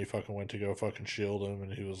there, and he fucking went to go fucking shield him,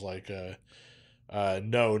 and he was like,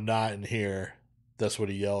 no, not in here. That's what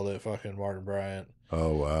he yelled at fucking Martin Bryant.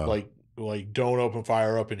 Oh, wow. Like don't open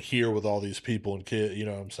fire up in here with all these people and kids. You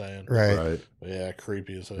know what I'm saying? Right. Right. But yeah,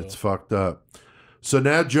 creepy as hell. It's fucked up. So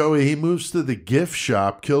now Joey, he moves to the gift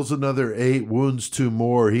shop, kills another 8, wounds 2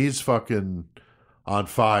 more. He's fucking on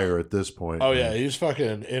fire at this point. Oh man. yeah, he's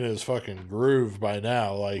fucking in his fucking groove by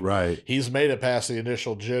now. Like, Right. he's made it past the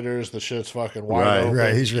initial jitters. The shit's fucking wide Right. open.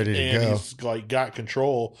 Right, he's ready to and go. He's like got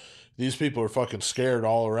control. These people are fucking scared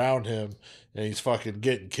all around him, and he's fucking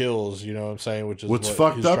getting kills. You know what I'm saying? Which is What's what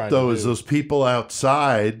fucked he's up trying though to is do. those people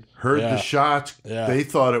outside heard Yeah. the shots. Yeah. They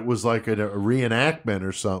thought it was like a reenactment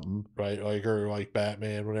or something. right, like or like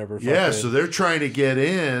Batman, whatever. Yeah, fucking- so they're trying to get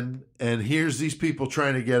in, and here's these people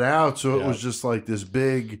trying to get out. So it Yeah. was just like this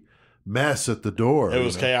big mess at the door. it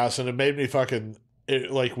was you know? chaos, and it made me fucking.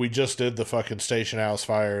 Like we just did the fucking Station House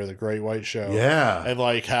fire, the Great White Show. Yeah. And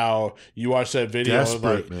like how you watch that video and Desperate,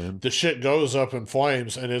 like man. the shit goes up in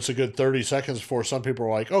flames, and it's a good 30 seconds before some people are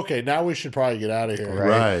like, okay, now we should probably get out of here.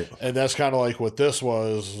 Right. And that's kind of like what this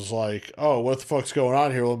was like, oh, what the fuck's going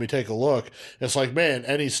on here? Let me take a look. It's like, man,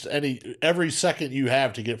 every second you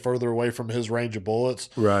have to get further away from his range of bullets,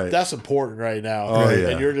 Right. that's important right now. Oh, yeah.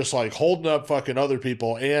 And you're just like holding up fucking other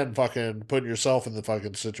people and fucking putting yourself in the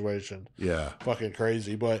fucking situation. Yeah. Fucking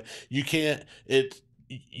crazy. But you can't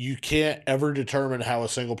ever determine how a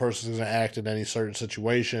single person is going to act in any certain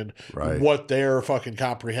situation, Right. what their fucking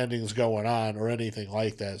comprehending is going on or anything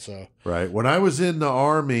like that. So Right. When I was in the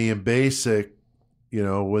Army in basic, you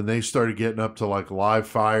know, when they started getting up to like live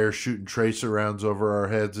fire, shooting tracer rounds over our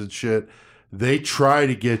heads and shit, they try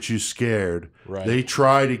to get you scared. Right. They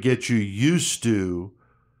try to get you used to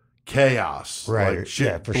chaos. Right. Like shit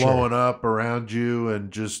Yeah, for blowing up around you,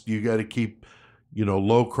 and just you got to keep, you know,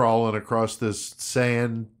 low crawling across this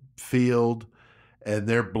sand field, and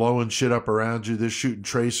they're blowing shit up around you. They're shooting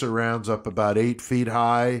tracer rounds up about 8 feet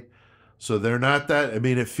high. So they're not that. I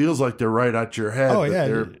mean, it feels like they're right at your head. Oh, but yeah,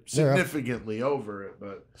 they're they're up. significantly over it.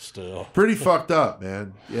 But still. pretty fucked up,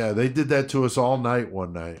 man. Yeah, they did that to us all night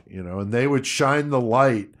one night, you know, and they would shine the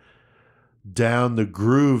light down the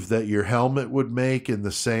groove that your helmet would make in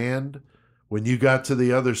the sand. When you got to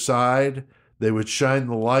the other side, they would shine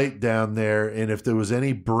the light down there, and if there was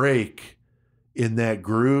any break in that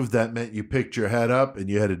groove, that meant you picked your head up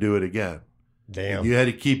and you had to do it again. Damn. You had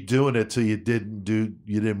to keep doing it till you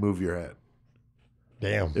didn't move your head.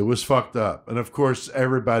 Damn. It was fucked up. And of course,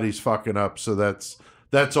 everybody's fucking up, so that's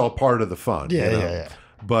all part of the fun. Yeah, you know? yeah.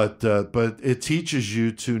 But it teaches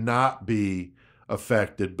you to not be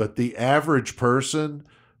affected. But the average person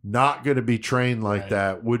not going to be trained like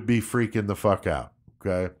that would be freaking the fuck out.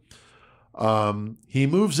 Okay. He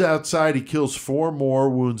moves outside. He kills 4 more,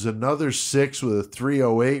 wounds another 6 with a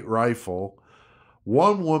 .308 rifle.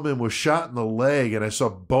 One woman was shot in the leg, and I saw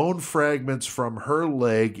bone fragments from her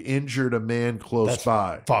leg injured a man close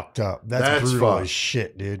by. Fucked up. That's brutal as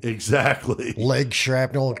shit, dude. Exactly. Leg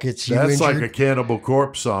shrapnel gets you That's injured. like a Cannibal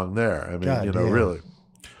Corpse song there. I mean, God you know, damn. really.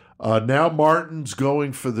 Now Martin's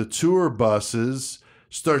going for the tour buses,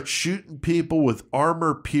 starts shooting people with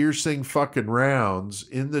armor-piercing fucking rounds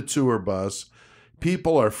in the tour bus.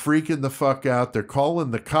 People are freaking the fuck out. They're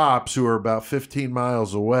calling the cops, who are about 15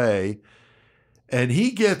 miles away. And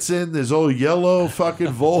he gets in this old yellow fucking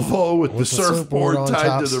Volvo with the surfboard on tied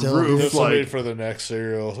top to the still. roof. This will be for the next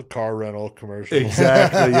serial car rental commercial.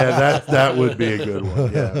 Exactly. Yeah, that would be a good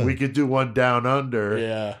one. Yeah, we could do one down under.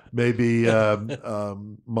 Yeah. Maybe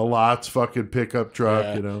Malot's fucking pickup truck.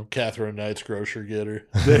 Yeah. You know, Catherine Knight's grocer getter.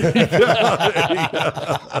 there you go. There you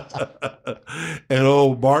go. And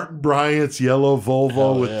old Martin Bryant's yellow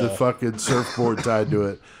Volvo with the fucking surfboard tied to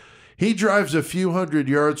it. He drives a few hundred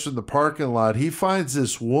yards from the parking lot. He finds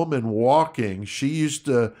this woman walking. She used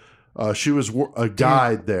to, she was a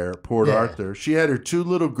guide there at Port Arthur. She had her 2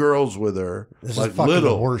 little girls with her. This like is fucking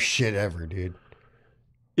little. the worst shit ever, dude.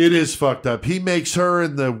 It is fucked up. He makes her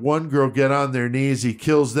and the one girl get on their knees. He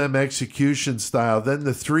kills them execution style. Then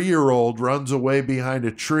the 3-year-old runs away behind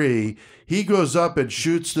a tree. He goes up and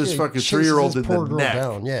shoots this fucking 3-year-old in the neck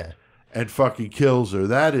down, and fucking kills her.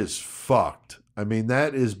 That is fucked. I mean,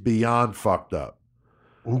 that is beyond fucked up.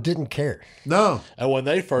 And didn't care. No. And when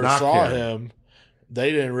they first saw him,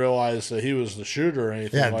 they didn't realize that he was the shooter or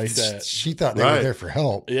anything like that. She thought they were there for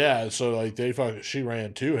help. Yeah, so like she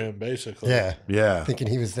ran to him basically. Yeah. Thinking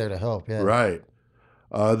he was there to help. Yeah. Right.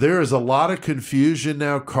 There is a lot of confusion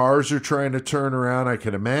now. Cars are trying to turn around, I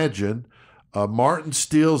can imagine. Martin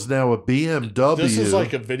steals now a BMW. This is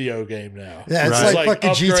like a video game now. Yeah, it's like fucking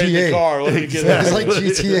upgrade GTA. The car. Let me get it. It's like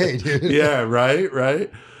GTA, dude. Yeah,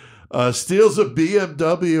 right. Steals a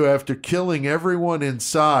BMW after killing everyone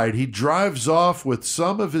inside. He drives off with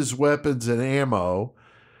some of his weapons and ammo.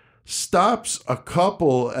 Stops a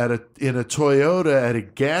couple in a Toyota at a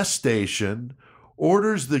gas station.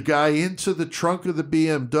 Orders the guy into the trunk of the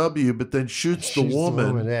BMW, but then shoots the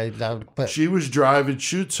woman. Yeah, She was driving,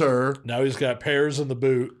 shoots her. Now he's got pears in the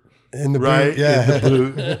boot. In the Right, boot, yeah. in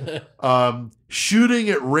the boot.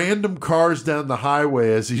 Shooting at random cars down the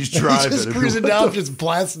highway as he's driving. He's just cruising down, just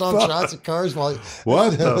blasting off shots at cars while.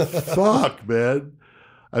 What the fuck, man?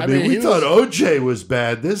 I mean, we thought OJ was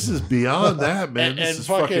bad. This is beyond that, man. This is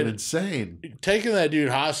fucking insane. Taking that dude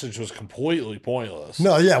hostage was completely pointless.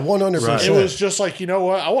 No, yeah, 100%. It was just like, you know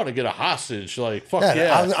what? I want to get a hostage. Like, fuck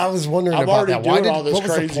yeah. I was wondering I'm about already that. doing all this what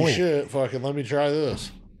was the crazy point? shit. Fucking let me try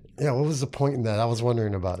this. Yeah, what was the point in that? I was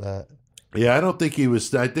wondering about that. Yeah, I don't think he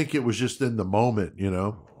was. I think it was just in the moment, you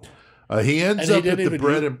know. He ends up at the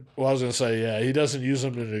bread and. Well, I was going to say, yeah, he doesn't use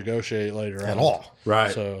them to negotiate later on. At all.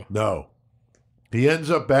 Right. So. No. He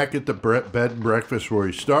ends up back at the bed and breakfast where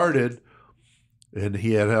he started, and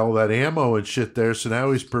he had all that ammo and shit there. So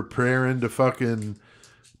now he's preparing to fucking,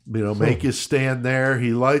 make his stand there.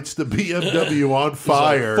 He lights the BMW on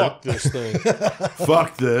fire. Like, fuck this thing.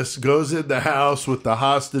 Fuck this. Goes in the house with the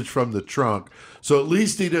hostage from the trunk. So at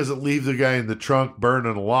least he doesn't leave the guy in the trunk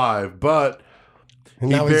burning alive, but he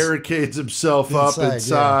barricades himself up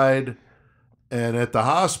inside. Yeah. And at the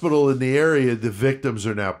hospital in the area, the victims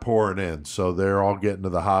are now pouring in. So they're all getting to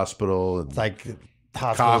the hospital. And it's like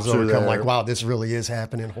hospitals overcome like, wow, this really is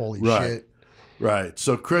happening. Holy shit. Right.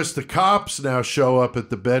 So, Chris, the cops now show up at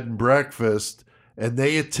the bed and breakfast, and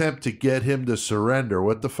they attempt to get him to surrender.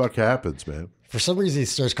 What the fuck happens, man? For some reason, he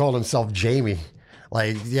starts calling himself Jamie.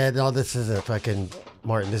 Like, yeah, no, this isn't fucking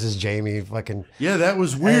Martin. This is Jamie. Fucking. Yeah, that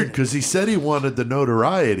was weird because he said he wanted the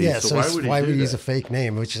notoriety. Yeah, so why would he use a fake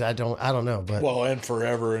name? Which is, I don't know. But well, and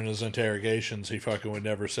forever in his interrogations, he fucking would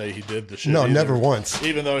never say he did the shit. No, either. never once.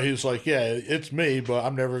 Even though he was like, "Yeah, it's me," but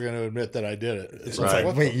I'm never going to admit that I did it. It's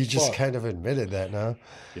like, wait, you just kind of admitted that now.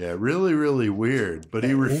 Yeah, really, really weird. But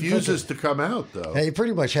he refuses to come out, though. He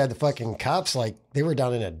pretty much had the fucking cops, like, they were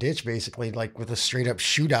down in a ditch, basically, like, with a straight-up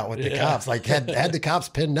shootout with the cops. Like, had the cops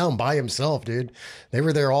pinned down by himself, dude. They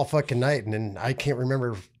were there all fucking night, and then I can't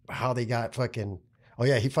remember how they got fucking... Oh,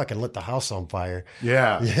 yeah, he fucking lit the house on fire.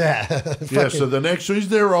 Yeah. Yeah. Yeah, so the next... So he's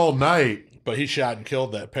there all night. But he shot and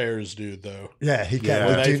killed that Pears dude, though. Yeah, he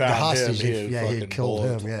got the hostage. He had killed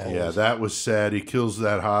him. Yeah, that was sad. He kills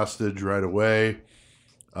that hostage right away.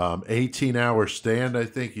 18-hour stand. I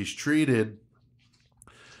think he's treated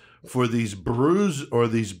for these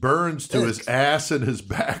these burns to his ass and his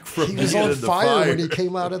back from He was being on in the fire when he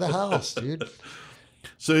came out of the house, dude.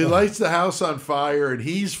 So he lights the house on fire, and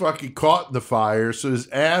he's fucking caught in the fire. So his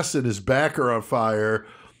ass and his back are on fire.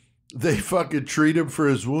 They fucking treat him for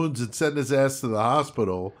his wounds and send his ass to the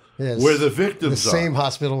hospital where the victims are. The same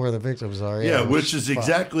hospital where the victims are. Yeah, which is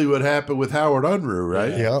exactly what happened with Howard Unruh,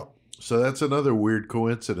 right? Yeah. So that's another weird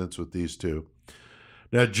coincidence with these two.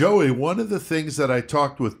 Now, Joey, one of the things that I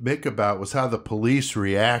talked with Mick about was how the police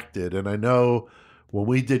reacted. And I know when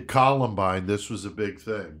we did Columbine, this was a big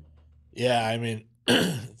thing. Yeah, I mean,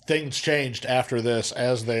 things changed after this,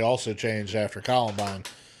 as they also changed after Columbine.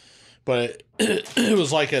 But it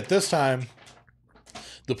was like at this time,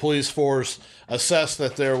 the police force assessed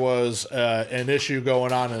that there was an issue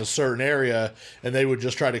going on in a certain area, and they would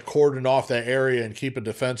just try to cordon off that area and keep it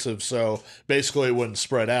defensive, so basically it wouldn't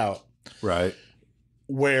spread out. Right.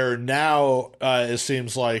 Where now it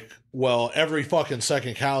seems like, well, every fucking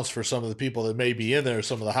second counts for some of the people that may be in there,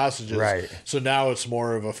 some of the hostages. Right. So now it's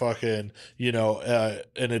more of a fucking, an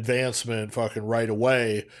advancement fucking right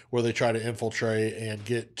away where they try to infiltrate and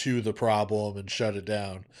get to the problem and shut it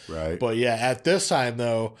down. Right. But yeah, at this time,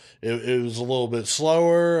 though, it was a little bit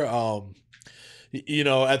slower.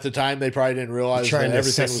 At the time, they probably didn't realize that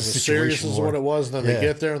everything was as serious as what it was. And then they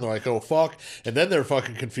get there and they're like, oh, fuck. And then they're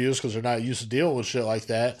fucking confused because they're not used to dealing with shit like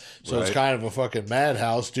that. So it's kind of a fucking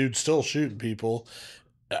madhouse. Dude's still shooting people.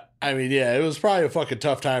 I mean, yeah, it was probably a fucking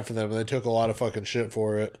tough time for them. And they took a lot of fucking shit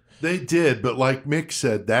for it. They did. But like Mick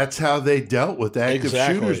said, that's how they dealt with active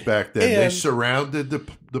shooters back then. They surrounded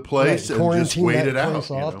the place and just waited out.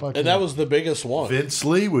 And that was the biggest one. Vince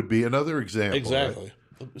Lee would be another example. Exactly. Right?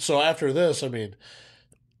 So after this, I mean,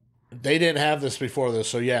 they didn't have this before this.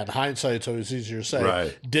 So yeah, in hindsight, it's always easier to say.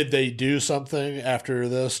 Right. Did they do something after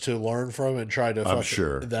this to learn from it and try to? I'm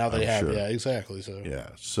sure. Now they have. Sure. Yeah, exactly. So yeah.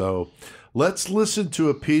 So let's listen to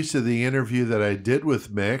a piece of the interview that I did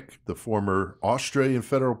with Mick, the former Australian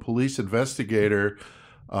Federal Police investigator.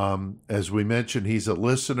 As we mentioned, he's a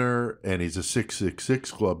listener and he's a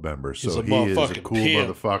 666 Club member. So he is a cool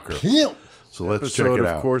motherfucker. Pimp. So let's check it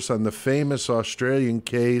out. Of course, on the famous Australian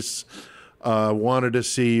case. Wanted to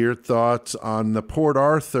see your thoughts on the Port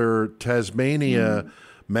Arthur, Tasmania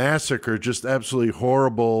massacre. Just absolutely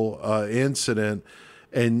horrible incident.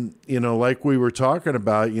 And, like we were talking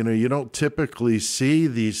about, you don't typically see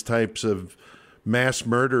these types of mass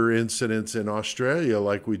murder incidents in Australia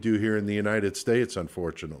like we do here in the United States,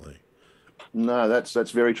 unfortunately. No, that's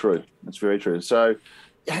very true. That's very true. So,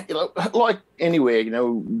 like anywhere,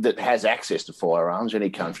 that has access to firearms, any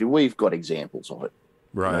country, we've got examples of it.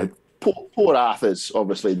 Right. Port Arthur's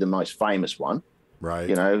obviously the most famous one.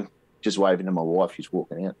 Right. Just waving to my wife, she's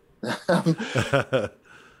walking out.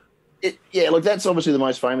 Look, that's obviously the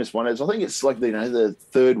most famous one. I think it's like the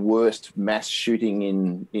third worst mass shooting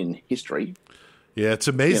in history. Yeah, it's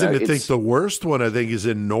amazing to think the worst one, I think, is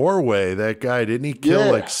in Norway. That guy, didn't he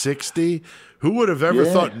kill like 60? Who would have ever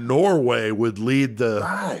thought Norway would lead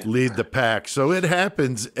the pack? So it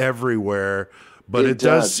happens everywhere, but it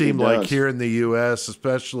does seem like here in the U.S.,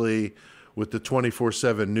 especially with the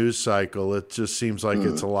 24/7 news cycle, it just seems like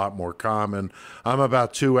it's a lot more common. I'm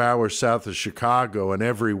about 2 hours south of Chicago, and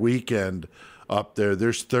every weekend up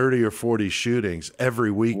there's 30 or 40 shootings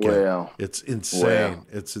every weekend. Wow. It's insane. Wow.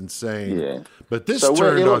 It's insane. Yeah. But this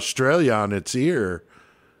turned Australia on its ear.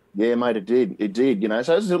 Yeah, mate, it did. It did.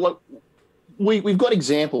 So look, we've got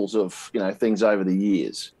examples of things over the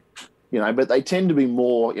years, but they tend to be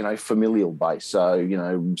more familial based.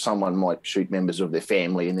 So someone might shoot members of their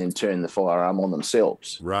family and then turn the firearm on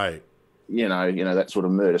themselves. Right. That sort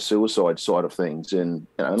of murder suicide side of things, and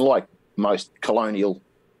and like most colonial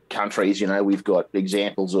countries, we've got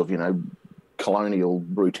examples of colonial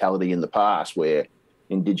brutality in the past where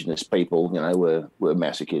Indigenous people were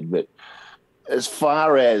massacred. But as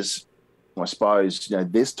far as I suppose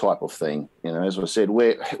this type of thing, as I said,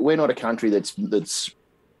 we're not a country that's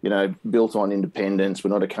built on independence.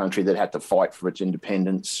 We're not a country that had to fight for its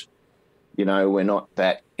independence. We're not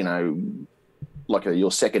that like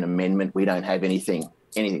your Second Amendment. We don't have anything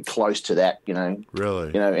close to that.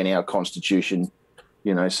 Really, in our Constitution.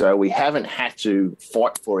 So we haven't had to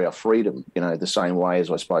fight for our freedom, the same way as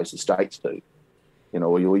I suppose the states do,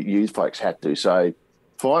 or you folks had to. So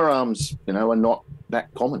firearms, are not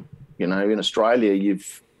that common. In Australia,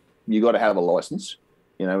 you got to have a license,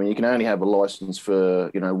 and you can only have a license for,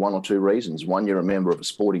 one or two reasons. One, you're a member of a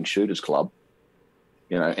sporting shooters club,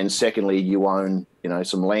 and secondly, you own,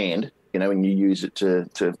 some land, and you use it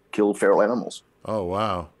to kill feral animals. Oh,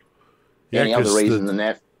 wow. Any other reason than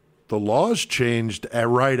that? the laws changed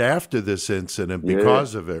right after this incident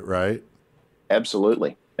because of it, right?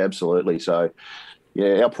 Absolutely. So,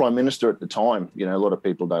 yeah, our Prime Minister at the time, a lot of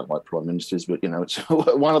people don't like Prime Ministers, but, it's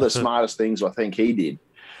one of the smartest things I think he did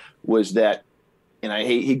was that,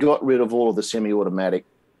 he got rid of all of the semi-automatic,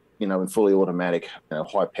 and fully automatic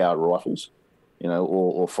high-powered rifles,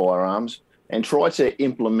 or firearms, and tried to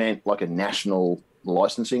implement like a national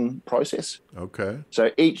licensing process. Okay. So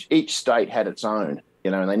each state had its own,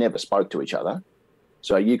 and they never spoke to each other.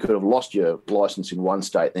 So you could have lost your license in one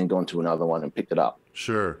state, then gone to another one and picked it up.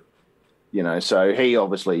 Sure. So he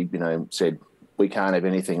obviously, said, we can't have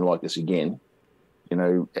anything like this again.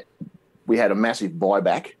 We had a massive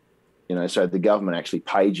buyback, so the government actually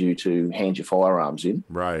paid you to hand your firearms in.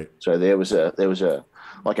 Right. So there was a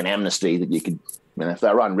like an amnesty that you could, if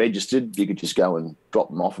they were unregistered, you could just go and drop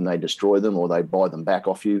them off and they destroy them or they buy them back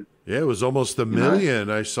off you. Yeah, it was almost a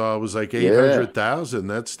million. I saw it was like 800,000.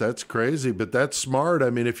 That's crazy, but that's smart.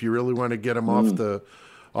 I mean, if you really want to get them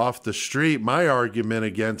off the street, my argument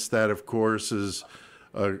against that, of course, is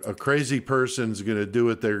a crazy person's going to do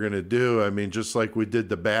what they're going to do. I mean, just like we did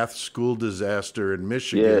the Bath school disaster in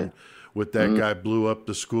Michigan with that guy blew up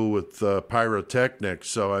the school with pyrotechnics.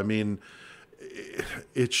 So, I mean,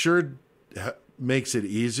 it sure makes it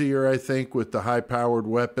easier, I think, with the high-powered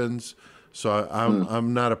weapons. So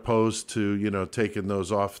I'm not opposed to, taking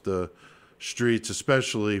those off the streets,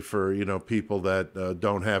 especially for, people that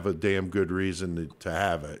don't have a damn good reason to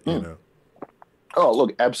have it, Oh,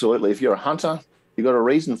 look, absolutely. If you're a hunter, you got a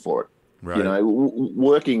reason for it. Right.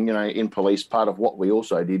 Working, in police, part of what we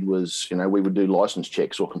also did was, we would do license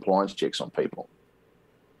checks or compliance checks on people.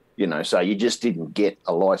 So you just didn't get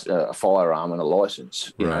a firearm and a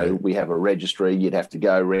license. We have a registry. You'd have to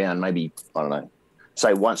go around maybe, I don't know,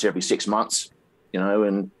 say once every 6 months,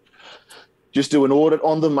 and just do an audit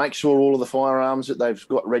on them, make sure all of the firearms that they've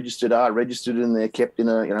got registered are registered and they're kept in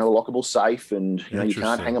a, a lockable safe and, you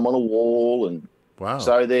can't hang them on a wall. And wow.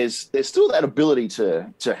 So there's still that ability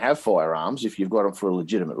to have firearms if you've got them for a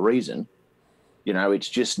legitimate reason. It's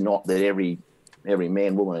just not that every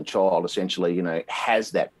man, woman and child essentially,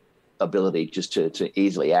 has that ability just to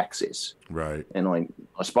easily access. Right. And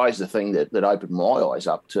I suppose the thing that opened my eyes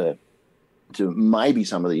up to maybe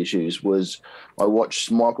some of the issues was I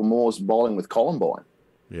watched Michael Moore's Bowling with Columbine.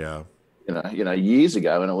 Yeah. Years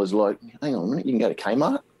ago, and it was like, hang on a minute, you can go to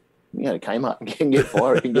Kmart. You can go to Kmart and get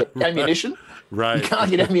fire, you can get ammunition. Right. You can't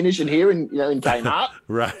get ammunition here in Kmart.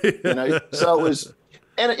 Right. So it was,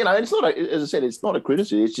 and it's not as I said, it's not a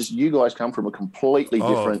criticism. It's just you guys come from a completely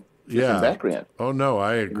different background. Oh no,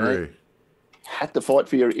 I agree. Had to fight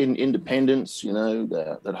for your independence.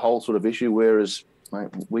 That whole sort of issue. Whereas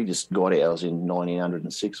we just got ours in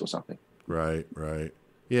 1906 or something. Right.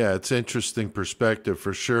 Yeah, it's interesting perspective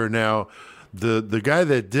for sure. Now, the guy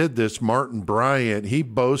that did this, Martin Bryant, he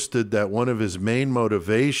boasted that one of his main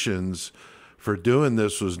motivations for doing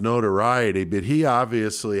this was notoriety, but he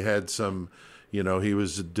obviously had some, he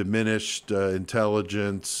was diminished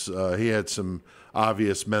intelligence. He had some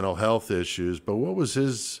obvious mental health issues. But what was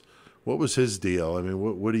his deal? I mean,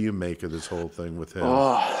 what do you make of this whole thing with him?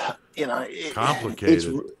 Oh,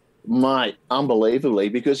 complicated. Mate, unbelievably,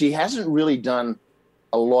 because he hasn't really done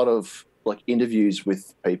a lot of interviews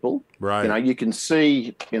with people. Right. You can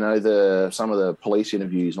see, some of the police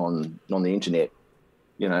interviews on the internet,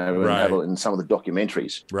 and some of the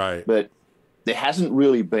documentaries. Right. But there hasn't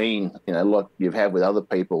really been, like you've had with other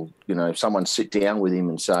people, someone sit down with him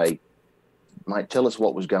and say, mate, tell us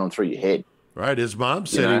what was going through your head. Right. His mom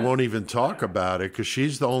said he won't even talk about it because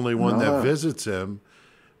she's the only one that visits him.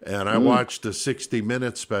 And I watched a 60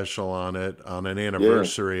 Minutes special on it on an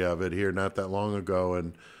anniversary of it here not that long ago.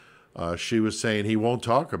 And she was saying he won't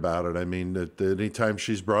talk about it. I mean, that anytime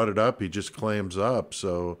she's brought it up, he just clams up.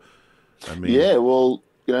 So, I mean. Yeah, well,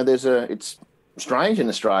 it's strange in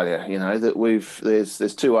Australia, that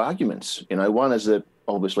there's two arguments. One is that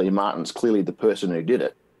obviously Martin's clearly the person who did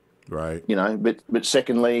it. Right. But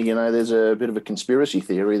secondly, there's a bit of a conspiracy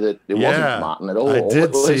theory that it wasn't Martin at all. I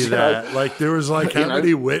did see that. There was how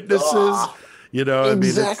many witnesses? Exactly. I mean,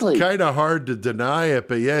 it's kind of hard to deny it,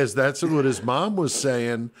 but yes, that's what his mom was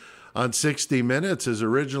saying on 60 Minutes. Is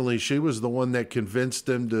originally she was the one that convinced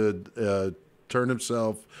him to turn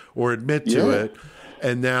himself or admit to it.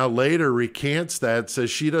 and now later recants that, says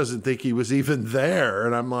she doesn't think he was even there.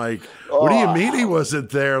 And I'm like, what do you mean he wasn't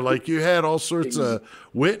there? Like, you had all sorts of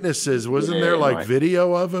witnesses. Wasn't there like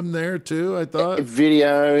video of him there too, I thought?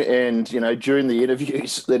 Video, and, you know, during the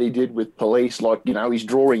interviews that he did with police, like, you know, he's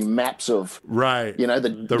drawing maps of, right, you know,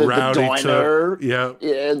 the rowdy diner. Yeah,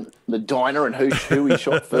 the diner and who he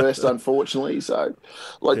shot first, unfortunately. So,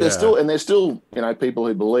 like, there's still, you know, people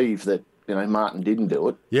who believe that, you know, Martin didn't do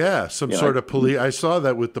it. Yeah, some sort of police. I saw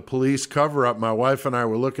that with the police cover-up. My wife and I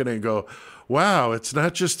were looking at it and go, wow, it's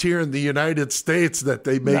not just here in the United States that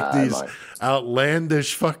they make these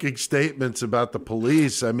outlandish fucking statements about the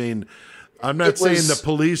police. I mean, I'm not saying the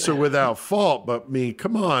police are without fault, but I mean,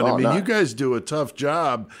 come on. You guys do a tough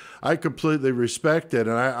job. I completely respect it.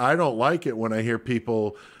 And I don't like it when I hear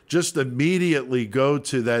people just immediately go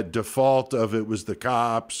to that default of it was the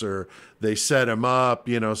cops or they set him up,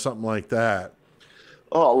 you know, something like that.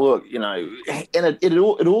 Oh, look, you know, and it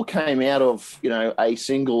all came out of, you know, a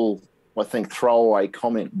single, I think, throwaway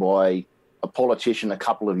comment by a politician a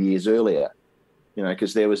couple of years earlier, you know,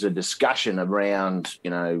 because there was a discussion around, you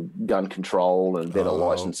know, gun control and better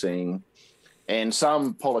licensing. And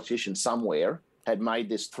some politician somewhere had made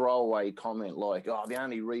this throwaway comment like, oh, the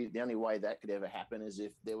only way that could ever happen is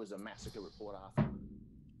if there was a massacre report after.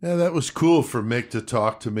 Yeah, that was cool for Mick to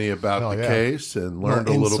talk to me about the case and learned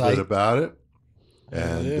a little bit about it.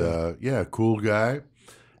 And cool guy.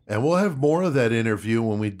 And we'll have more of that interview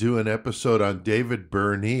when we do an episode on David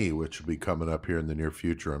Burney, which will be coming up here in the near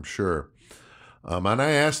future, I'm sure. And I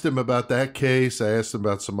asked him about that case. I asked him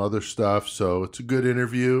about some other stuff. So it's a good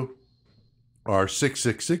interview. Our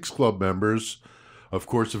 666 Club members, of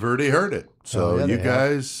course, have already heard it. So you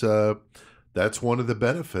guys, that's one of the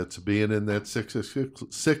benefits of being in that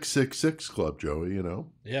 666 Club, Joey, you know?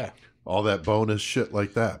 Yeah. All that bonus shit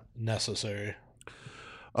like that. Necessary.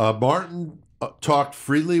 Martin talked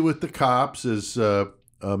freely with the cops, as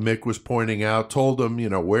Mick was pointing out, told them, you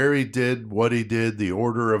know, where he did, what he did, the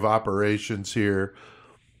order of operations here.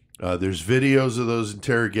 There's videos of those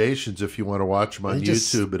interrogations if you want to watch them on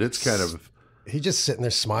YouTube, but it's kind of... He's just sitting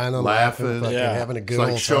there smiling, laughing, having a good old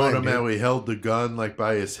time. It's like showing him how he held the gun like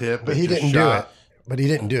by his hip. But he didn't do it. But he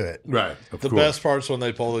didn't do it. Right. The best part's when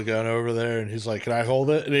they pull the gun over there and he's like, can I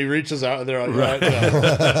hold it? And he reaches out and they're like,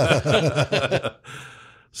 right.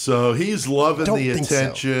 So he's loving the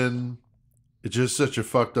attention. So. It's just such a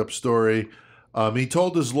fucked up story. He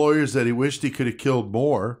told his lawyers that he wished he could have killed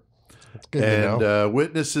more. That's good to know.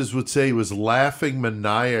 Witnesses would say he was laughing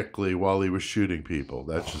maniacally while he was shooting people.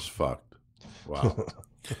 That's just fucked. Wow.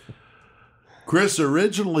 Chris,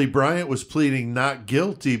 originally Bryant was pleading not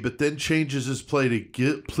guilty, but then changes his plea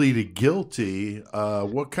to guilty.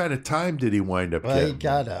 What kind of time did he wind up getting?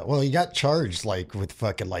 He got charged like with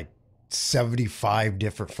fucking like 75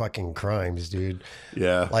 different fucking crimes, dude.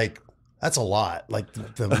 Yeah. Like, that's a lot. Like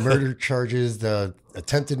the murder charges, the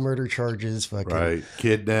attempted murder charges, fucking right,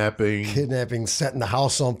 kidnapping, setting the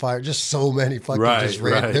house on fire. Just so many fucking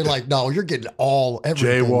They're like, no, you're getting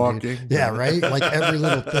everything. Jaywalking. Dude. Yeah, right. Like every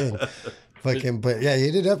little thing. Fucking, but yeah, he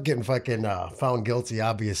ended up getting fucking found guilty,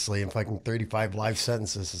 obviously, and fucking 35 life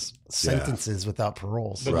sentences without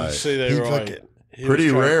paroles. But you see, they were like,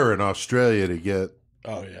 pretty rare in Australia to get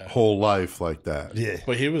whole life like that. Yeah,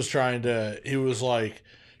 but he was trying to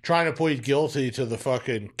plead guilty to the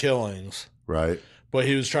fucking killings. Right. But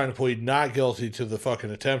he was trying to plead not guilty to the fucking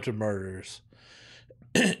attempted murders.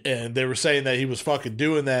 And they were saying that he was fucking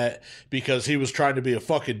doing that because he was trying to be a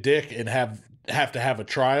fucking dick and have to have a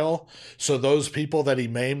trial. So those people that he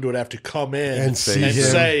maimed would have to come in and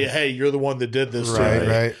say, hey, you're the one that did this to me.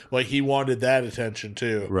 Right. Like, he wanted that attention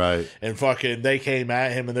too. Right. And fucking they came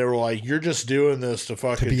at him and they were like, you're just doing this to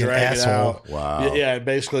fucking drag it out. Wow. Yeah, and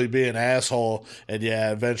basically be an asshole. And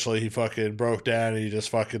yeah, eventually he fucking broke down and he just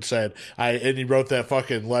fucking said, and he wrote that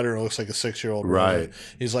fucking letter. It looks like a 6-year-old. Right.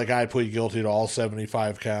 He's like, I plead guilty to all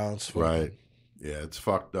 75 counts. Right. Yeah, it's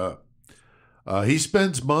fucked up. He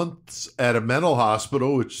spends months at a mental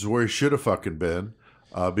hospital, which is where he should have fucking been.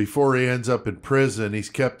 Before he ends up in prison, he's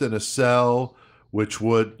kept in a cell, which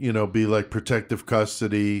would, be like protective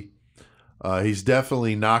custody. He's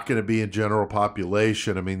definitely not going to be in general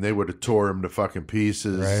population. I mean, they would have tore him to fucking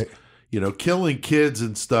pieces. Right. Killing kids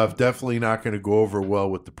and stuff, definitely not going to go over well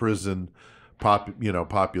with the prison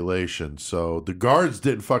population. So the guards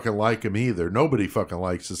didn't fucking like him either. Nobody fucking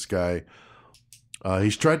likes this guy.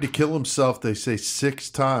 He's tried to kill himself, they say,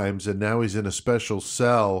 6 times, and now he's in a special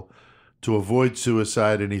cell to avoid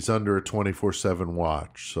suicide, and he's under a 24/7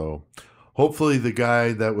 watch. So Hopefully the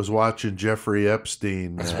guy that was watching Jeffrey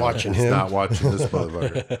Epstein is watching him. Not watching this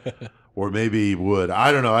motherfucker. Or maybe he would.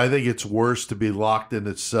 I don't know. I think it's worse to be locked in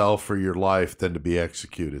a cell for your life than to be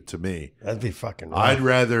executed, to me. That'd be fucking rough. I'd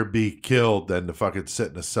rather be killed than to fucking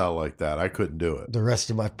sit in a cell like that. I couldn't do it. The rest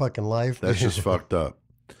of my fucking life. That's just fucked up.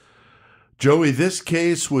 Joey, this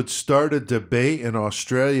case would start a debate in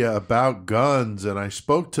Australia about guns, and I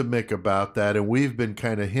spoke to Mick about that, and we've been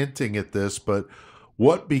kind of hinting at this, but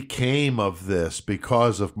what became of this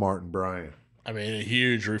because of Martin Bryant? I mean, a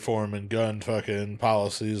huge reform in gun fucking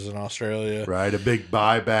policies in Australia. Right, a big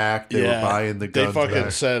buyback. They were buying the guns They fucking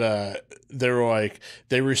back. said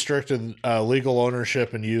they restricted legal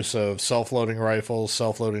ownership and use of self-loading rifles,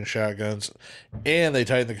 self-loading shotguns, and they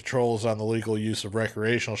tightened the controls on the legal use of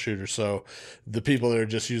recreational shooters. So the people that are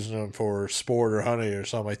just using them for sport or hunting or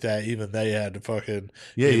something like that, even they had to fucking...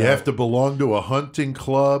 Yeah, you have to belong to a hunting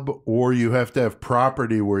club, or you have to have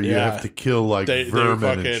property where you have to kill like vermin they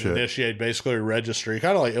fucking and shit. initiate basically a registry,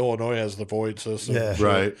 kind of like Illinois has the void system. Yeah.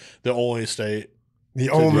 Right. The only state. The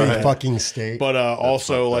only fucking state. But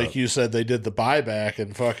also, like you said, they did the buyback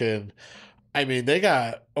and fucking... I mean, they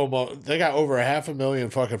got over 500,000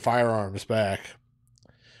 fucking firearms back.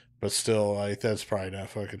 But still, like, that's probably not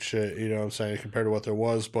fucking shit, you know what I'm saying, compared to what there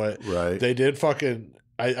was. But they did fucking...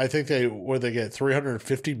 I think they get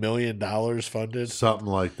 $350 million funded. Something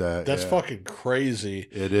like that. That's fucking crazy.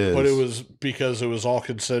 It is. But it was because it was all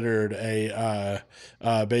considered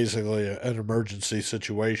basically an emergency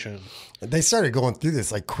situation. They started going through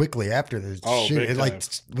this like quickly after the shoot. Like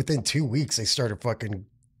within 2 weeks, they started fucking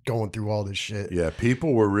going through all this shit. Yeah,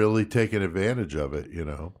 people were really taking advantage of it, you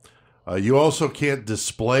know. You also can't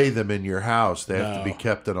display them in your house. They have to be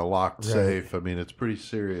kept in a locked safe. I mean, it's pretty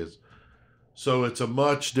serious. So it's a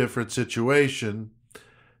much different situation.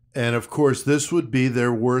 And of course, this would be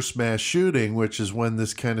their worst mass shooting, which is when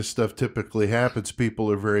this kind of stuff typically happens.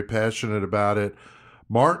 People are very passionate about it.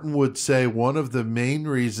 Martin would say one of the main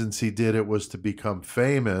reasons he did it was to become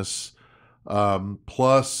famous,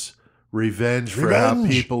 plus revenge for how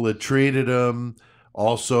people had treated him.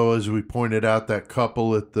 Also, as we pointed out, that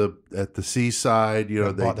couple at the seaside, you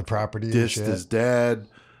know, they bought the property, dissed his dad.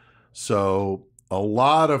 So a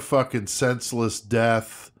lot of fucking senseless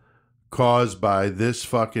death caused by this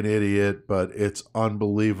fucking idiot, but it's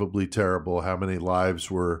unbelievably terrible how many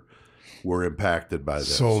lives were impacted by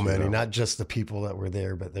this. So many, not just the people that were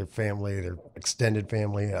there, but their family, their extended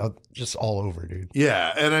family, just all over, dude.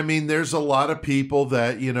 Yeah, and I mean, there's a lot of people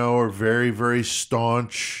that, you know, are very, very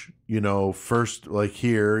staunch, you know, first, like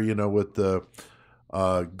here, you know, with the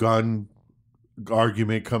gun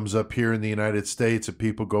argument comes up here in the United States and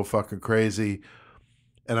people go fucking crazy.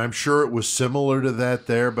 And I'm sure it was similar to that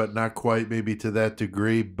there, but not quite maybe to that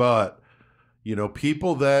degree. But, you know,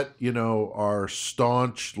 people that, you know, are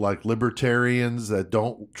staunch, like libertarians that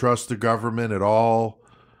don't trust the government at all,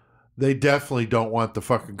 they definitely don't want the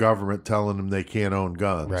fucking government telling them they can't own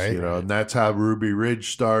guns. Right. You know, and that's how Ruby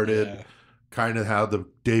Ridge started, kind of how the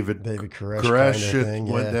David Koresh shit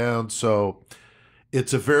went down. So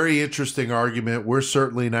it's a very interesting argument. We're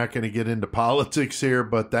certainly not going to get into politics here,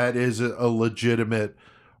 but that is a legitimate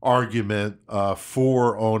argument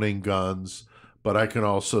for owning guns. But I can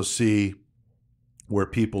also see where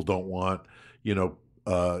people don't want, you know,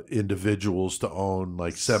 individuals to own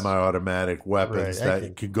like semi-automatic weapons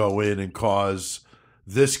that can go in and cause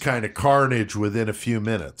this kind of carnage within a few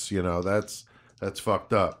minutes. You know, that's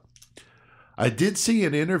fucked up. I did see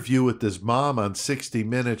an interview with his mom on 60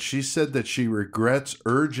 Minutes. She said that she regrets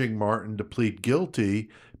urging Martin to plead guilty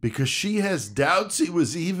because she has doubts he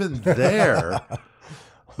was even there.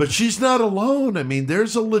 But she's not alone. I mean,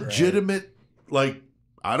 there's a legitimate, like,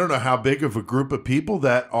 I don't know how big of a group of people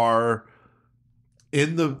that are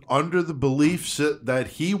under the belief that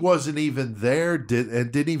he wasn't even there and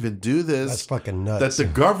didn't even do this. That's fucking nuts. That the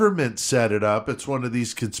government set it up. It's one of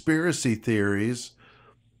these conspiracy theories.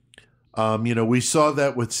 You know, we saw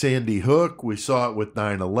that with Sandy Hook. We saw it with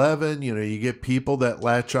 9/11. You know, you get people that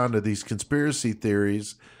latch onto these conspiracy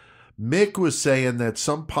theories. Mick was saying that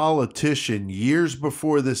some politician years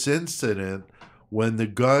before this incident, when the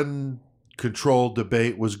gun control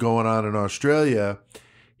debate was going on in Australia,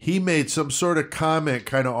 he made some sort of comment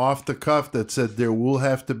kind of off the cuff that said there will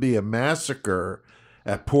have to be a massacre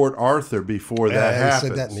at Port Arthur before that happens. He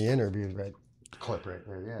said that in the interview, right? Clip right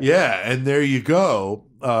there, yeah, and there you go.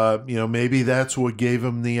 You know, maybe that's what gave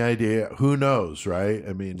him the idea. Who knows, right?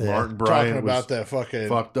 I mean, Martin Bryant talking about that fucking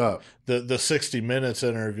fucked up. The 60 Minutes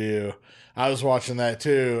interview. I was watching that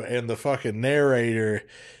too, and the fucking narrator,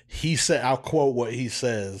 he said, I'll quote what he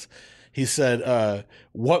says. He said,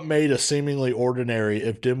 what made a seemingly ordinary,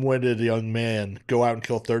 if dim-witted young man go out and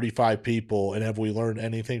kill 35 people, and have we learned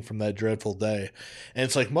anything from that dreadful day? And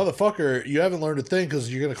it's like, motherfucker, you haven't learned a thing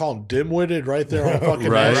because you're going to call him dim-witted right there on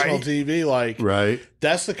fucking national TV. Like,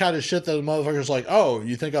 that's the kind of shit that the motherfucker's like, oh,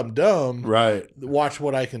 you think I'm dumb? Right. Watch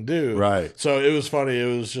what I can do. Right. So it was funny.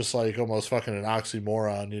 It was just like almost fucking an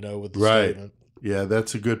oxymoron, with the statement. Yeah,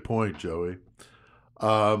 that's a good point, Joey.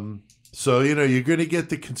 So, you're going to get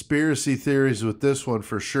the conspiracy theories with this one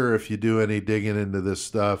for sure if you do any digging into this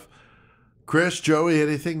stuff. Chris, Joey,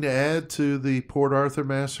 anything to add to the Port Arthur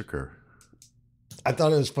massacre? I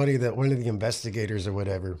thought it was funny that one of the investigators or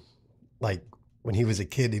whatever, like when he was a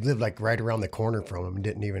kid, he lived like right around the corner from him and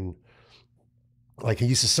didn't even, like he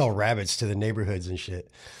used to sell rabbits to the neighborhoods and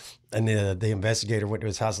shit. And the investigator went to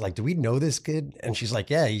his house like, do we know this kid? And she's like,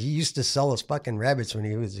 yeah, he used to sell us fucking rabbits when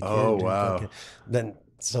he was a kid. Oh, wow.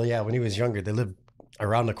 So yeah, when he was younger, they lived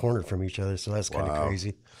around the corner from each other. So that's kind of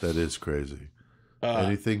crazy. That is crazy.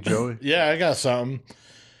 Anything, Joey? Yeah, I got something.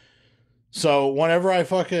 So whenever I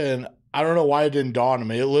don't know why it didn't dawn on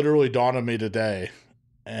me. It literally dawned on me today.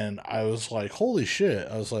 And I was like, holy shit.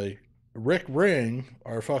 I was like, Rick Ring,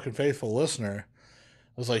 our fucking faithful listener,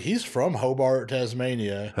 I was like, he's from Hobart,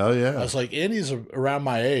 Tasmania. Hell yeah. I was like, and he's around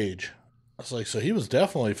my age. I was like, so he was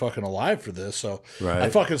definitely fucking alive for this. So I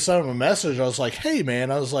fucking sent him a message. I was like, hey,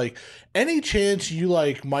 man, I was like, any chance you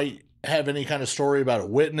like might have any kind of story about a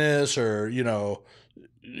witness or,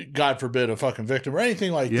 God forbid, a fucking victim or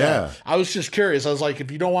anything like that. I was just curious. I was like,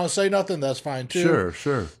 if you don't want to say nothing, that's fine too.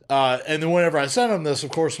 Sure. And then whenever I sent him this, of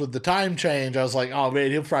course, with the time change, I was like, oh,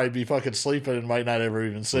 man, he'll probably be fucking sleeping and might not ever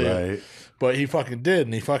even see it. But he fucking did,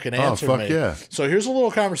 and he fucking answered me. Yeah. So here's a little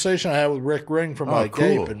conversation I had with Rick Ring from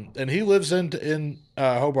Gape, and he lives in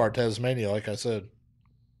Hobart, Tasmania, like I said.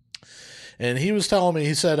 And he was telling me,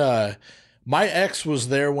 he said, my ex was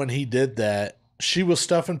there when he did that. She was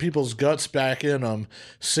stuffing people's guts back in them,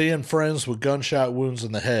 seeing friends with gunshot wounds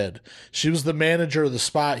in the head. She was the manager of the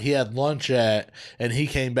spot he had lunch at, and he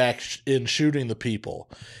came back in shooting the people.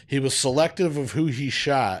 He was selective of who he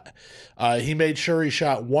shot. He made sure he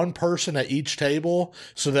shot one person at each table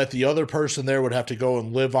so that the other person there would have to go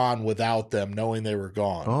and live on without them, knowing they were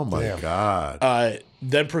gone. Oh, my God.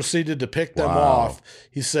 Then proceeded to pick them off.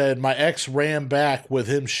 He said, my ex ran back with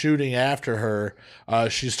him shooting after her.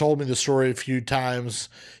 She's told me the story a few times.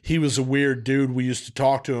 He was a weird dude. We used to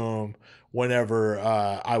talk to him whenever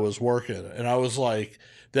I was working. And I was like,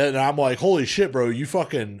 then I'm like, holy shit, bro, you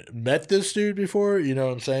fucking met this dude before? You know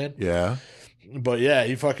what I'm saying? Yeah. But yeah,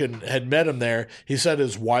 he fucking had met him there. He said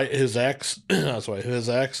his ex,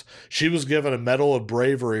 she was given a Medal of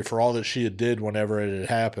Bravery for all that she had did whenever it had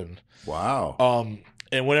happened. Wow.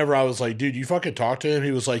 And whenever I was like, dude, you fucking talked to him?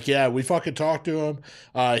 He was like, yeah, we fucking talked to him.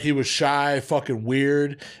 He was shy, fucking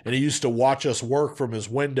weird, and he used to watch us work from his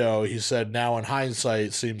window. He said, now in hindsight,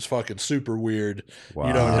 it seems fucking super weird,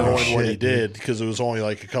 knowing what he did, because it was only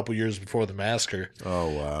like a couple years before the massacre. Oh,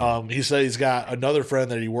 wow. He said he's got another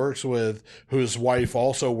friend that he works with whose wife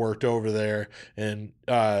also worked over there, and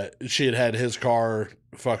she had his car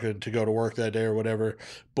fucking to go to work that day or whatever,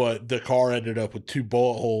 but the car ended up with 2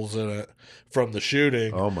 bullet holes in it from the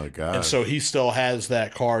shooting. Oh my God. And so he still has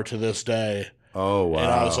that car to this day. Oh wow.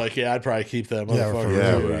 And I was like, yeah, I'd probably keep that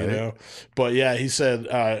motherfucker too, right. But yeah, he said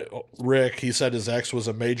Rick, he said his ex was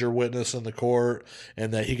a major witness in the court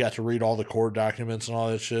and that he got to read all the court documents and all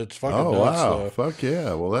that shit. It's fucking nuts. Wow. Though. Fuck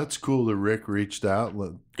yeah. Well, that's cool that Rick reached out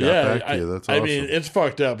and got back to you. That's awesome. I mean, it's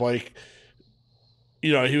fucked up. Like,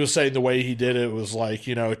 he was saying the way he did it was like,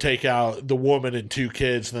 take out the woman and 2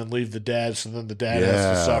 kids and then leave the dad, so then the dad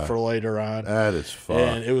has to suffer later on. That is fucked.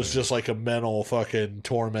 And it was just like a mental fucking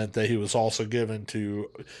torment that he was also given to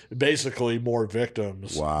basically more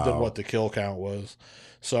victims than what the kill count was.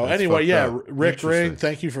 So that's anyway, Rick Ring,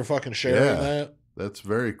 thank you for fucking sharing that. That's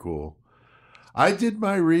very cool. I did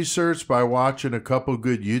my research by watching a couple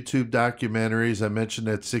good YouTube documentaries. I mentioned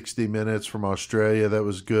that 60 Minutes from Australia. That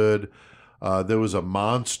was good. There was a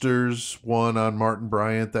Monsters one on Martin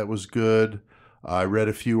Bryant that was good. I read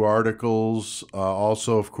a few articles.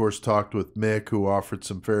 Also, of course, talked with Mick, who offered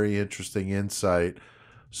some very interesting insight.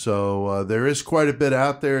 So there is quite a bit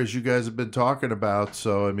out there, as you guys have been talking about.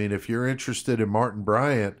 So, I mean, if you're interested in Martin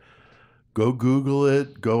Bryant, go Google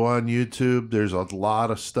it. Go on YouTube. There's a lot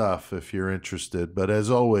of stuff if you're interested. But as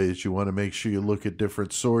always, you want to make sure you look at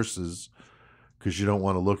different sources, because you don't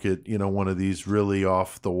want to look at, one of these really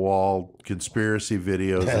off-the-wall conspiracy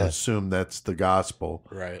videos and assume that's the gospel.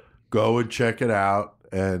 Right. Go and check it out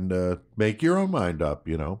and make your own mind up,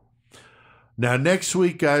 Now, next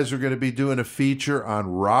week, guys, we're going to be doing a feature on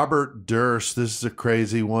Robert Durst. This is a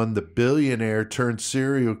crazy one. The billionaire turned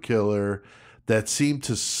serial killer that seemed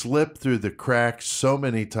to slip through the cracks so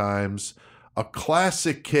many times. A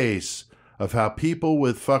classic case of how people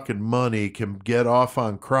with fucking money can get off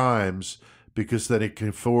on crimes because then it can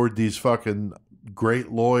afford these fucking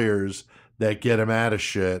great lawyers that get him out of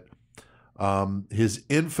shit. His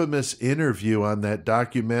infamous interview on that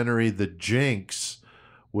documentary, The Jinx,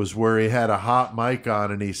 was where he had a hot mic on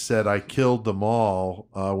and he said, I killed them all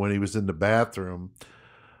when he was in the bathroom.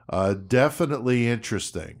 Definitely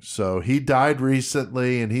interesting. So he died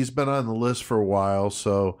recently and he's been on the list for a while.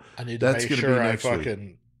 So I need to make sure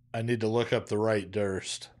I need to look up the right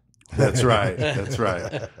Durst. That's right. That's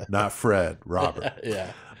right. Not Fred, Robert.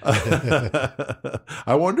 Yeah.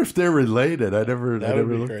 I wonder if they're related. I never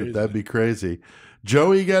looked at that. That'd be crazy.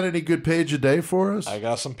 Joey, you got any good page a day for us? I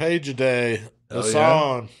got some page a day. The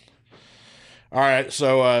song. All right,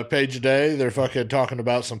 so page a day, they're fucking talking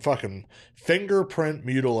about some fucking fingerprint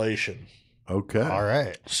mutilation. Okay. All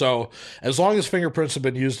right. So as long as fingerprints have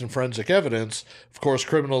been used in forensic evidence, of course,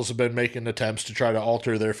 criminals have been making attempts to try to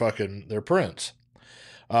alter their prints.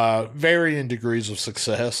 Varying degrees of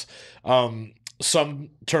success.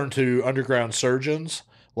 Some turn to underground surgeons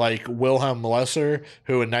like Wilhelm Lesser,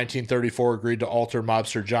 who in 1934 agreed to alter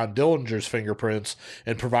mobster John Dillinger's fingerprints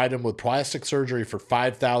and provide him with plastic surgery for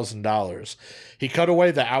 $5,000. He cut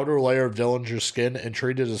away the outer layer of Dillinger's skin and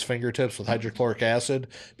treated his fingertips with hydrochloric acid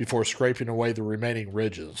before scraping away the remaining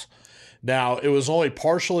ridges. Now, it was only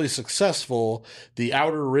partially successful. The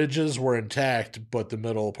outer ridges were intact, but the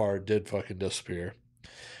middle part did fucking disappear.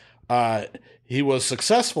 He was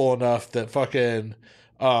successful enough that fucking...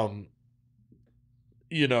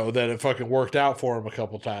 that it fucking worked out for him a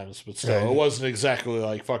couple times, but still, it wasn't exactly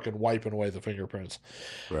like fucking wiping away the fingerprints.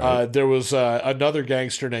 Right. There was another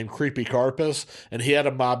gangster named Creepy Carpus, and he had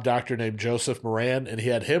a mob doctor named Joseph Moran, and he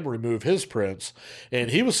had him remove his prints,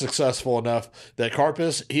 and he was successful enough that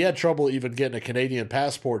Carpus, he had trouble even getting a Canadian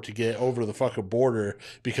passport to get over the fucking border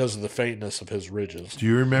because of the faintness of his ridges. Do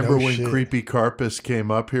you remember when Creepy Carpus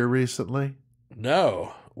came up here recently?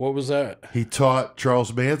 No. What was that? He taught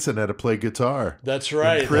Charles Manson how to play guitar. That's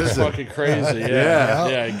right. That's fucking crazy.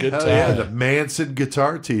 Yeah. Good time. Yeah, the Manson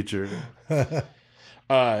guitar teacher. In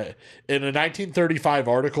a 1935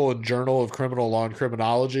 article in Journal of Criminal Law and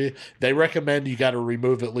Criminology, they recommend you got to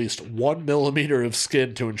remove at least 1 millimeter of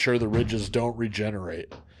skin to ensure the ridges don't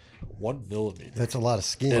regenerate. 1 millimeter. That's a lot of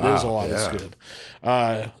skin. It is a lot of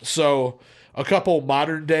skin. So a couple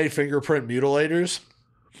modern day fingerprint mutilators.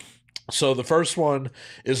 So the first one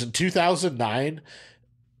is in 2009.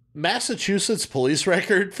 Massachusetts police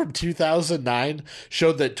record from 2009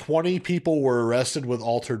 showed that 20 people were arrested with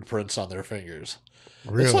altered prints on their fingers.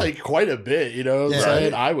 Really? It's like quite a bit, you know what I'm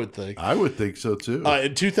saying? I would think. I would think so, too.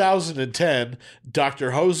 In 2010,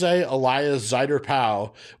 Dr. Jose Elias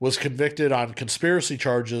Zider-Pau was convicted on conspiracy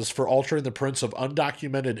charges for altering the prints of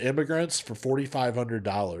undocumented immigrants for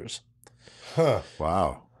 $4,500. Huh.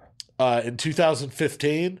 Wow. In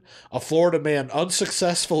 2015, a Florida man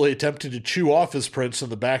unsuccessfully attempted to chew off his prints in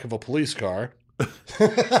the back of a police car.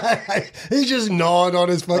 He's just gnawing on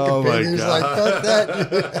his fucking fingers like, fuck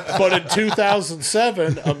that. But in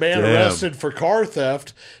 2007, a man arrested for car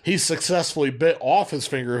theft, he successfully bit off his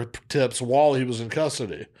fingertips while he was in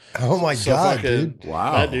custody. Oh my God, dude.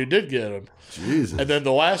 Wow. That dude did get him. Jesus. And then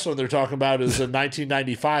the last one they're talking about is in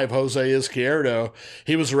 1995, Jose Izquierdo.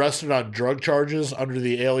 He was arrested on drug charges under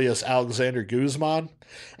the alias Alexander Guzman,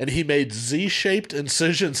 and he made Z-shaped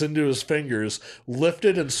incisions into his fingers,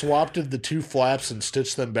 lifted and swapped the two flaps, and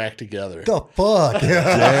stitched them back together. The fuck?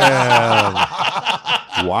 Damn.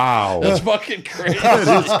 Wow. That's fucking crazy.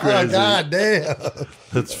 That is crazy. God damn.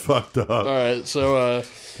 That's fucked up. All right, so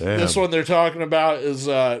this one they're talking about is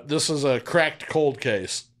this is a cracked cold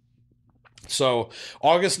case. So,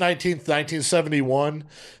 August 19th, 1971,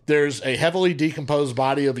 there's a heavily decomposed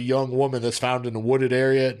body of a young woman that's found in a wooded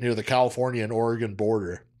area near the California and Oregon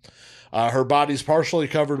border. Her body's partially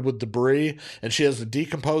covered with debris, and she has a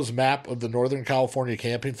decomposed map of the Northern California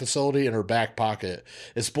camping facility in her back pocket.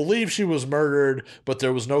 It's believed she was murdered, but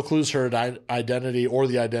there was no clues to her identity or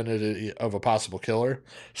the identity of a possible killer.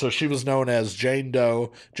 So she was known as Jane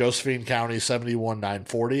Doe, Josephine County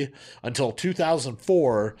 71940, until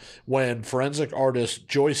 2004, when forensic artist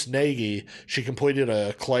Joyce Nagy, she completed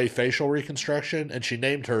a clay facial reconstruction, and she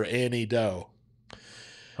named her Annie Doe.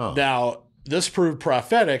 Huh. Now, this proved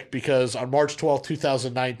prophetic because on March 12,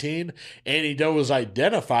 2019, Annie Doe was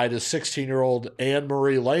identified as 16-year-old Anne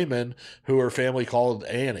Marie Lehman, who her family called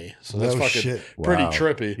Annie. So that's pretty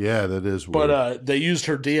trippy. Yeah, that is weird. But they used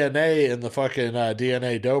her DNA in the fucking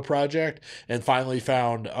DNA Doe project and finally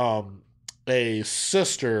found a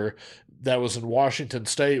sister that was in Washington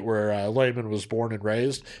State where Lehman was born and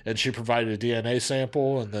raised, and she provided a DNA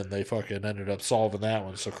sample, and then they fucking ended up solving that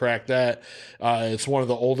one. So crack that. It's one of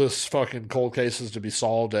the oldest fucking cold cases to be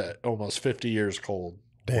solved at almost 50 years cold.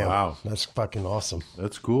 Damn. Wow. That's fucking awesome.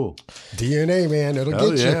 That's cool. DNA, man. It'll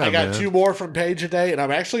get you. I got 2 more from Page a Day, and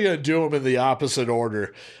I'm actually going to do them in the opposite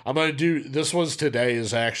order. I'm going to do, this one's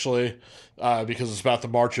today's actually, because it's about the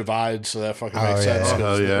March of Ides, so that fucking makes sense.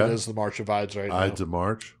 It is the March of Ides right now. Ides of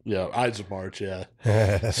March? Yeah, Ides of March, yeah.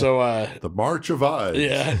 So, the March of Ides.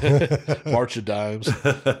 Yeah. March of Dimes.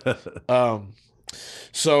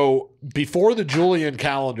 So, before the Julian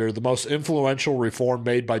calendar, the most influential reform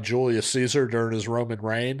made by Julius Caesar during his Roman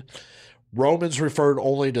reign, Romans referred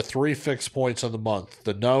only to 3 fixed points of the month,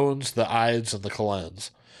 the nones, the ides, and the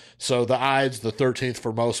calends. So the ides, the 13th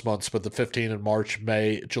for most months, but the 15th in March,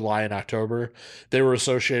 May, July, and October, they were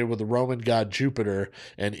associated with the Roman god Jupiter,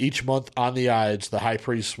 and each month on the ides, the high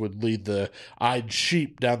priest would lead the Ide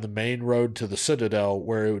sheep down the main road to the citadel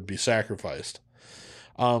where it would be sacrificed.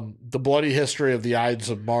 The bloody history of the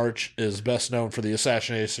Ides of March is best known for the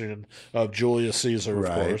assassination of Julius Caesar,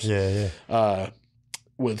 of course. Yeah.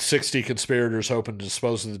 With 60 conspirators hoping to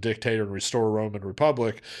dispose of the dictator and restore a Roman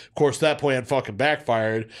Republic. Of course, that plan fucking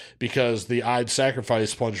backfired because the Ide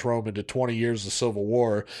sacrifice plunged Rome into 20 years of civil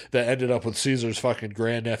war that ended up with Caesar's fucking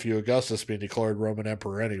grandnephew Augustus being declared Roman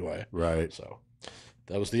emperor anyway. Right. So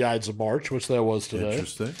that was the Ides of March, which that was today.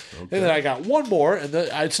 Interesting. Okay. And then I got one more, and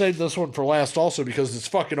I'd save this one for last also because it's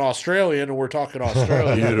fucking Australian, and we're talking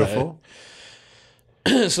Australia. Beautiful.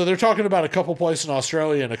 So they're talking about a couple places in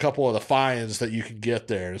Australia and a couple of the fines that you can get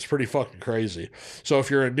there. It's pretty fucking crazy. So if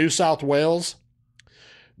you're in New South Wales,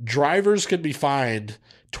 drivers can be fined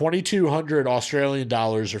 2,200 Australian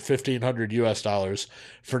dollars or 1,500 US dollars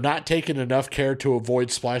for not taking enough care to avoid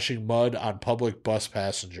splashing mud on public bus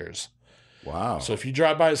passengers. Wow. So if you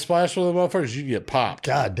drive by and splash with the motherfuckers, you can get popped.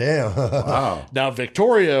 God damn. Wow. Now,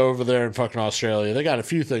 Victoria over there in fucking Australia, they got a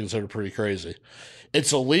few things that are pretty crazy.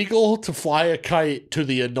 It's illegal to fly a kite to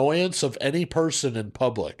the annoyance of any person in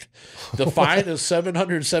public. The fine is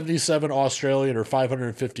 777 Australian or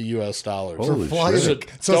 550 US dollars. Holy shit.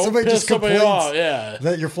 So don't somebody piss just somebody complains off. Yeah.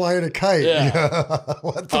 that you're flying a kite. Yeah.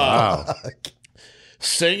 What the fuck?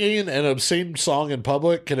 Singing an obscene song in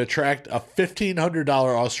public can attract a $1,500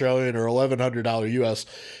 Australian or $1,100 US,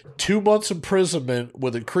 2 months imprisonment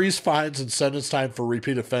with increased fines and sentence time for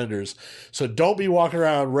repeat offenders. So don't be walking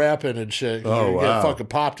around rapping and shit. Oh, you wow. get fucking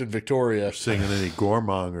popped in Victoria. Singing any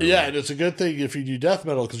gormong or Yeah, and it's a good thing if you do death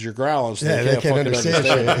metal because you're growling. So Yeah, they can't understand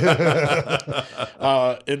shit.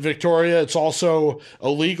 In Victoria, it's also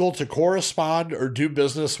illegal to correspond or do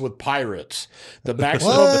business with pirates. The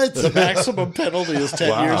maximum penalty is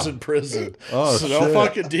 10 years in prison. Oh, so don't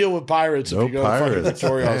fucking deal with pirates if you go to fucking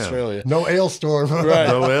Victoria, Damn. Australia. No Alestorm. Right.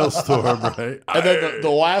 No Alestorm, right? And then the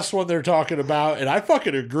last one they're talking about, and I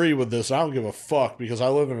fucking agree with this. I don't give a fuck because I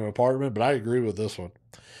live in an apartment, but I agree with this one.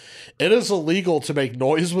 It is illegal to make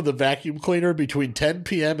noise with a vacuum cleaner between 10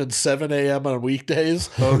 p.m. and 7 a.m. on weekdays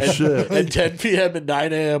and 10 p.m. and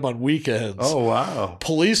 9 a.m. on weekends. Oh, wow.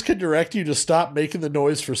 Police can direct you to stop making the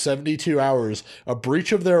noise for 72 hours. A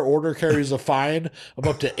breach of their order carries a fine of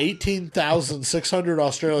up to 18,600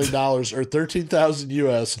 Australian dollars or 13,000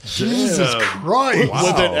 US. Jesus Christ.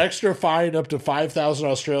 With an extra fine up to 5,000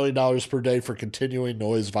 Australian dollars per day for continuing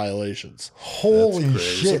noise violations. Holy So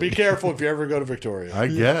shit. be careful if you ever go to Victoria. I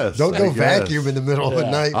guess. Don't go I guess. vacuum in the middle of the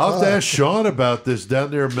night. I'll have to ask Sean about this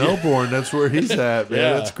down there in Melbourne. That's where he's at, man.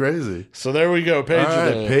 Yeah. That's crazy. So there we go. Page All a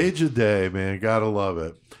right, day. page a day, man. Gotta love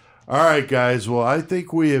it. All right, guys. Well, I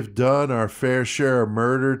think we have done our fair share of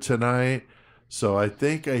murder tonight. So I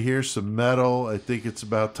think I hear some metal. I think it's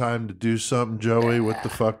about time to do something, Joey. What the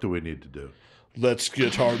fuck do we need to do? Let's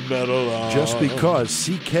get hard metal on. Just because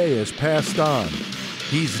CK has passed on,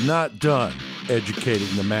 he's not done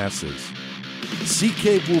educating the masses.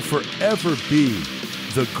 CK will forever be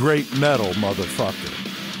the great metal motherfucker.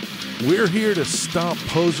 We're here to stomp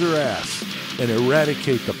poser ass and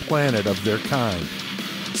eradicate the planet of their kind.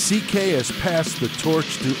 CK has passed the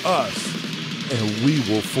torch to us, and we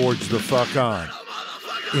will forge the fuck on.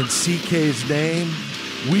 In CK's name,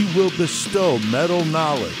 we will bestow metal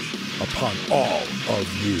knowledge upon all of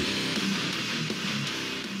you.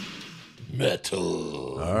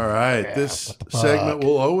 Metal. All right. This segment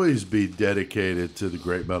will always be dedicated to the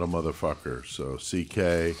great metal motherfucker. So,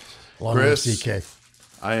 CK, Long Chris, CK.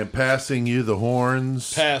 I am passing you the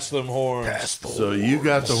horns. Pass them horns. So you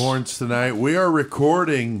got the horns tonight. We are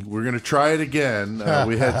recording. We're going to try it again.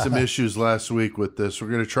 We had some issues last week with this. We're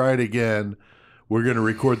going to try it again. We're going to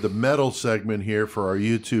record the metal segment here for our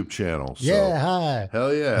YouTube channel. So, Yeah, hi.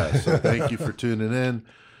 Hell yeah. So thank you for tuning in.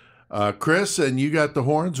 Chris, and you got the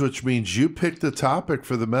horns, which means you picked the topic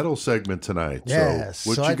for the metal segment tonight. Yeah,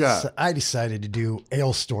 So what you got? I decided to do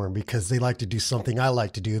Alestorm because they like to do something I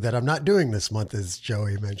like to do that I'm not doing this month, as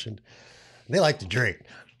Joey mentioned. They like to drink.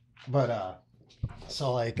 But,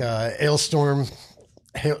 Alestorm,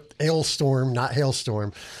 not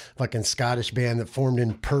Hailstorm, fucking Scottish band that formed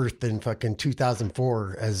in Perth in fucking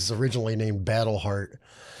 2004 as originally named Battleheart.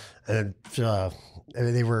 And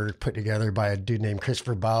they were put together by a dude named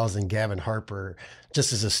Christopher Biles and Gavin Harper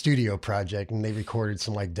just as a studio project, and they recorded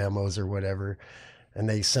some like demos or whatever, and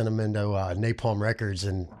they sent them into Napalm Records,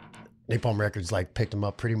 and Napalm Records like picked them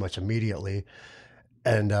up pretty much immediately,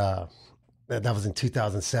 and that was in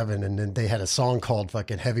 2007, and then they had a song called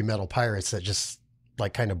fucking Heavy Metal Pirates that just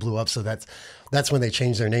like kind of blew up, so that's when they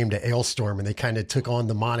changed their name to Alestorm, and they kind of took on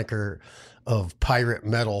the moniker of pirate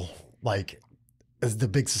metal, like as the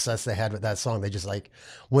big success they had with that song. They just like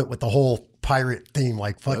went with the whole pirate theme.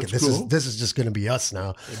 Like, fuck That's it. cool. This is just going to be us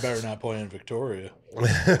now. They better not play in Victoria. right?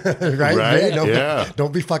 Right? Man,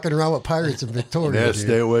 don't be fucking around with pirates in Victoria. Yeah, dude.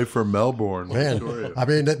 stay away from Melbourne. Man, Victoria. I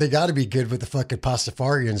mean, they got to be good with the fucking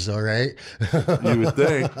Pastafarians, though, right? You would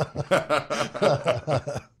think.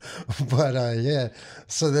 But yeah,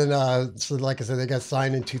 so then, so like I said, they got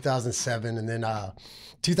signed in 2007, and then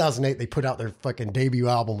 2008 they put out their fucking debut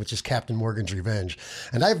album, which is Captain Morgan's Revenge.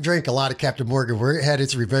 And I've drank a lot of Captain Morgan where it had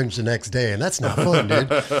its revenge the next day, and that's not fun, dude.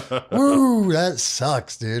 Woo, that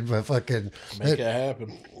sucks, dude. But fucking Make it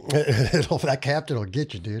happen. that captain will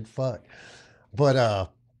get you, dude. Fuck. But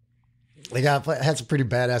they had some pretty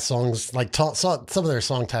badass songs. Like some of their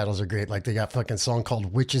song titles are great. Like they got fucking song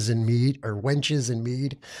called Witches in Mead or Wenches in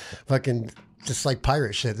Mead. Fucking just like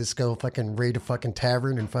pirate shit. Let's go fucking raid a fucking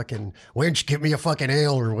tavern and fucking wench, give me a fucking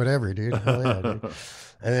ale or whatever, dude. Hell yeah, dude.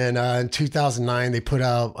 And then in 2009 they put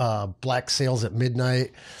out Black Sails at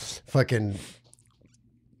Midnight. Fucking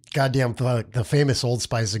goddamn, the famous Old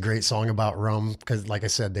Spice is a great song about rum because, like I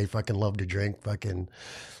said, they fucking love to drink. Fucking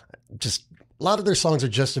just a lot of their songs are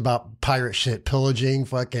just about pirate shit, pillaging,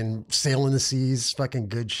 fucking sailing the seas, fucking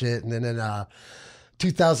good shit. And then in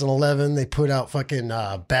 2011 they put out fucking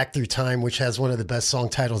Back Through Time, which has one of the best song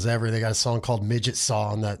titles ever. They got a song called Midget Saw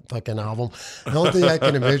on that fucking album. The only thing I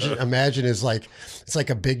can imagine is like it's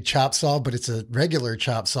like a big chop saw, but it's a regular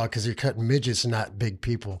chop saw because you're cutting midgets and not big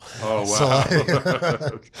people. Oh, wow.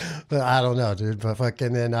 So, but I don't know, dude. But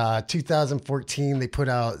fucking in 2014 they put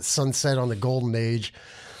out Sunset on the Golden Age,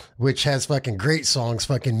 which has fucking great songs,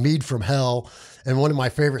 fucking Mead from Hell. And one of my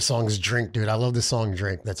favorite songs, Drink, dude. I love the song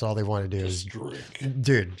Drink. That's all they want to do is Drink.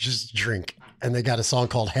 Dude, just drink. And they got a song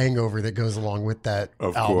called Hangover that goes along with that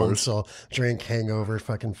Of album. course. So Drink, Hangover,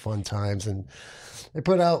 fucking fun times. And they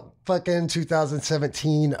put out fucking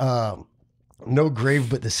 2017, No Grave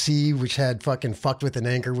But the Sea, which had fucking Fucked with an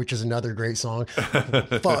Anchor, which is another great song.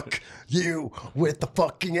 Fuck you with the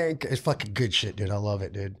fucking anchor. It's fucking good shit, dude. I love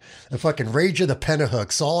it, dude. And fucking Rage of the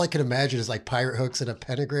Pentahooks. All I can imagine is like pirate hooks and a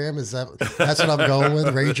pentagram. That's what I'm going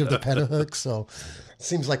with? Rage of the Pentahooks. So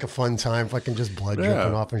seems like a fun time. Fucking just blood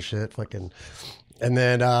dripping off and shit. Fucking. And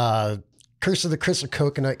then Curse of the Crystal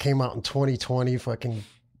Coconut came out in 2020. Fucking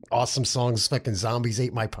awesome songs. Fucking Zombies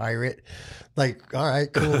Ate My Pirate. Like, all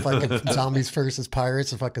right, cool. Fucking zombies versus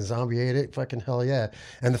pirates. The fucking zombie ate it. Fucking hell yeah.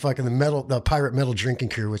 And the fucking the pirate metal drinking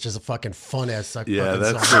crew, which is a fucking fun ass. Yeah,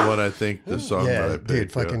 that's song. the one I think the song that I picked.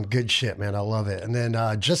 Dude, fucking good shit, man. I love it. And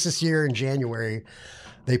then just this year in January,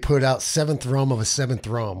 they put out Seventh Rum of a Seventh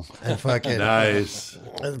Rum, and fucking Nice.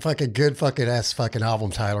 fucking good fucking ass fucking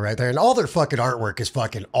album title right there. And all their fucking artwork is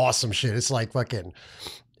fucking awesome shit. It's like fucking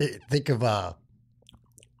think of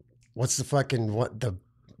what's the fucking what the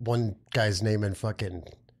one guy's name in fucking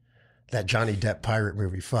that Johnny Depp pirate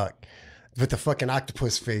movie, fuck, with the fucking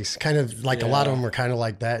octopus face, kind of like a lot of them are kind of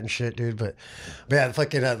like that and shit, dude. But yeah,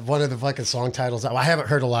 fucking one of the fucking song titles. I haven't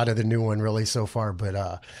heard a lot of the new one really so far,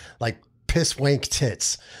 but like Piss Wank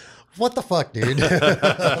Tits. What the fuck, dude?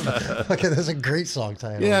 Okay, that's a great song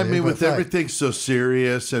title. Yeah, I dude, mean, but with fuck. everything so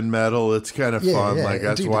serious and metal, it's kind of fun. yeah, Like,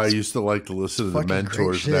 that's dude, why I it's used to like to listen to the fucking great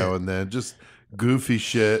Mentors shit. now and then. Just goofy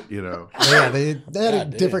shit, you know. Yeah, they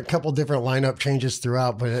had a couple different lineup changes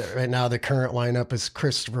throughout, but right now the current lineup is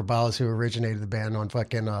Christopher Biles, who originated the band, on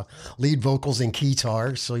fucking lead vocals and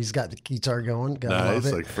guitar, so he's got the guitar going. Gotta love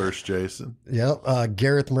Nice, it. like First Jason. Yep.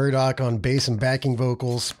 Gareth Murdoch on bass and backing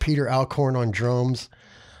vocals, Peter Alcorn on drums,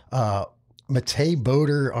 Matei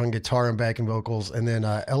Boder on guitar and backing vocals, and then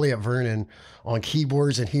Elliot Vernon on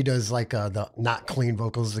keyboards, and he does like the not clean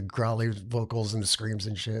vocals, the growly vocals and the screams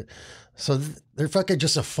and shit. So they're fucking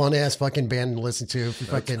just a fun ass fucking band to listen to. If you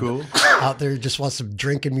fucking cool. out there just want some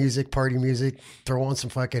drinking music, party music, throw on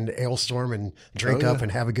some fucking Alestorm and drink up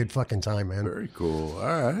and have a good fucking time, man. Very cool.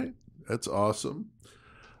 All right. That's awesome.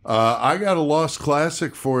 I got a lost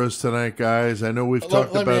classic for us tonight, guys. I know we've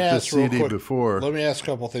talked about this CD before. Let me ask a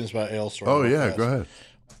couple things about Alestorm. Oh, yeah. Go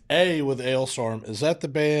ahead. With Alestorm, is that the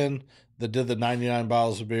band that did the 99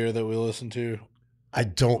 bottles of beer that we listened to? I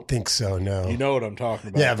don't think so, no. You know what I'm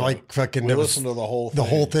talking about. Yeah, like fucking... We listened to the whole thing. The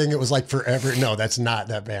whole thing, it was like forever. No, that's not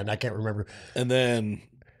that band. I can't remember. And then,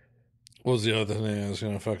 what was the other thing I was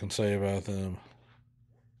going to fucking say about them?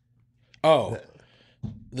 Oh,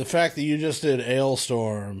 the fact that you just did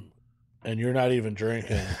Alestorm and you're not even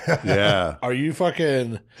drinking. Yeah. Are you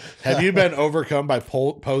fucking... Have you been overcome by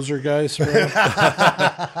poser guys, bro?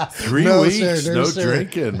 3 weeks, no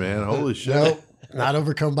drinking, man. Holy shit. Nope. Not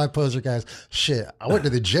overcome by poser guys. Shit. I went to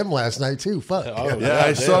the gym last night too. Fuck. Oh, yeah,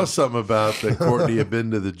 I saw something about that Courtney had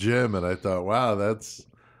been to the gym, and I thought, wow, that's...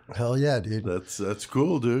 Hell yeah, dude. That's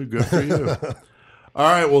cool, dude. Good for you. All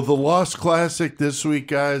right, well, the Lost Classic this week,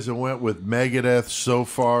 guys, I went with Megadeth. So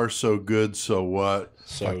far, so good, so what?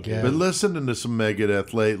 So good. Yeah. Been listening to some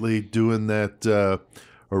Megadeth lately, doing that,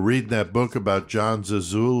 or reading that book about John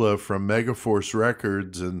Zazula from Megaforce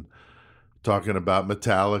Records, and talking about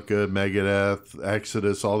Metallica, Megadeth,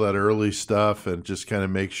 Exodus, all that early stuff, and just kind of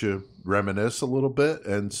makes you reminisce a little bit.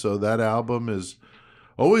 And so that album is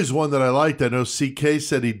always one that I liked. I know CK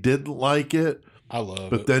said he didn't like it. I love it.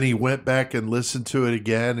 But then he went back and listened to it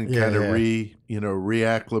again and kind of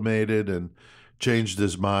reacclimated and changed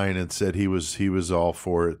his mind and said he was all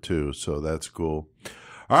for it too. So that's cool.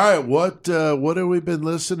 All right, what have we been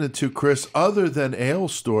listening to, Chris, other than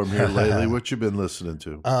Alestorm here lately? What you been listening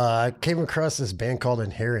to? I came across this band called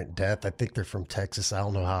Inherent Death. I think they're from Texas. I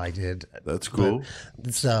don't know how I did. That's cool. But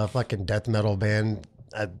it's a fucking death metal band.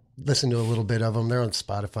 I listened to a little bit of them. They're on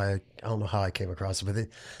Spotify. I don't know how I came across it, but they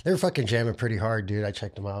were fucking jamming pretty hard, dude. I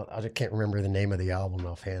checked them out. I can't remember the name of the album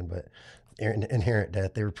offhand, but Inherent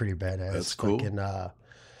Death, they were pretty badass. That's cool. Fucking,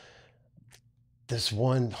 this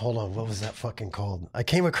one, hold on, what was that fucking called? I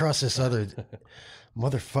came across this other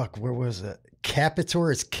motherfucker. Where was it?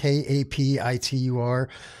 Capitur. It's Kapitur.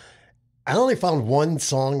 I only found one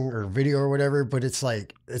song or video or whatever, but it's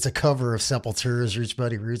like, it's a cover of Sepultura's Roots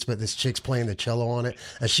Buddy Roots, but this chick's playing the cello on it,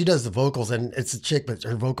 and she does the vocals, and it's a chick, but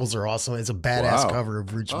her vocals are awesome. It's a badass cover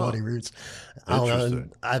of Roots Buddy Roots. I don't know.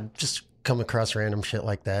 I just come across random shit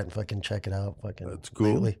like that and fucking check it out. Fucking that's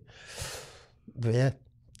cool. Lately. But yeah,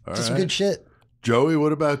 just some good shit. Joey,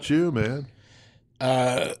 what about you, man?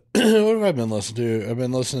 What have I been listening to? I've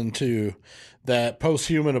been listening to that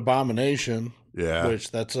Posthuman Abomination. Yeah. Which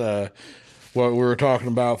that's what we were talking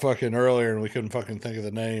about fucking earlier, and we couldn't fucking think of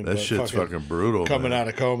the name. That shit's fucking brutal. Coming man. out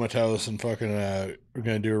of Comatose, and fucking we're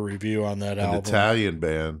gonna do a review on that album. Italian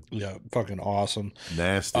band. Yeah, fucking awesome.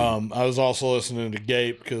 Nasty. I was also listening to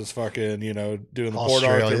Gape because fucking doing the Port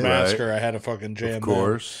Australia, Arthur Massacre. right. I had a fucking jam. Of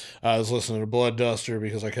course. I was listening to Blood Duster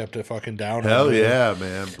because I kept it fucking down. Hell yeah,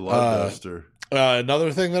 man. Blood Duster.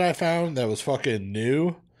 Another thing that I found that was fucking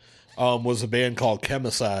new was a band called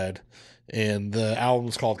Chemicide. And the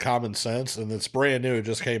album's called Common Sense, and it's brand new. It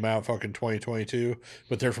just came out fucking 2022,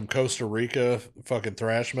 but they're from Costa Rica, fucking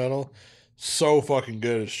thrash metal. So fucking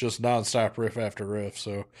good. It's just nonstop riff after riff.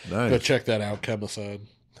 So go check that out, Chemicide.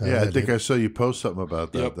 Yeah, I think I saw you post something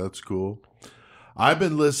about that. Yep. That's cool. I've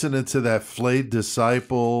been listening to that Flayed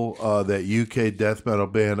Disciple, that UK death metal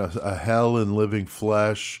band, A Hell in Living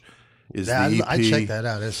Flesh. Is the EP. I checked that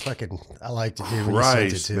out. It's fucking, I liked it.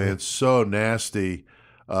 Christ, man, so nasty.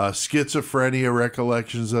 Schizophrenia,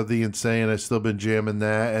 Recollections of the Insane. I've still been jamming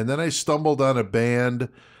that. And then I stumbled on a band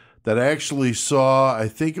that I actually saw, I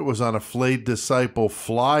think it was on a Flayed Disciple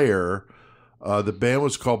flyer. The band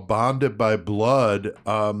was called Bonded by Blood.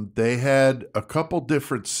 They had a couple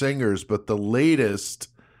different singers, but the latest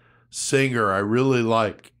singer I really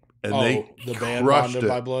like. And the band Bonded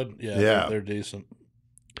by Blood? Yeah. They're decent.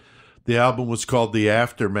 The album was called The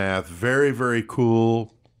Aftermath. Very, very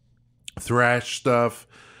cool thrash stuff.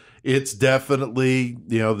 It's definitely,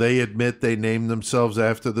 they admit they named themselves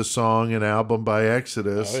after the song and album by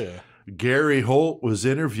Exodus. Oh, yeah. Gary Holt was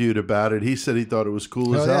interviewed about it. He said he thought it was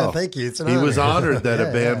cool as hell. Yeah, thank you. It's an he honor. was honored that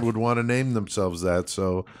a band would want to name themselves that,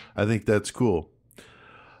 so I think that's cool.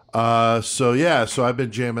 So I've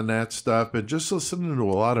been jamming that stuff and just listening to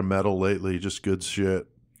a lot of metal lately, just good shit.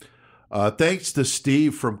 Thanks to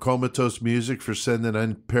Steve from Comatose Music for sending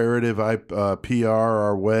Imperative PR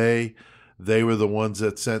our way. They were the ones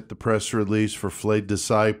that sent the press release for Flayed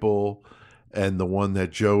Disciple, and the one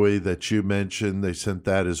that Joey, that you mentioned, they sent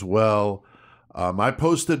that as well. I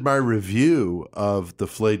posted my review of the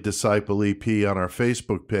Flayed Disciple EP on our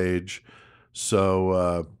Facebook page.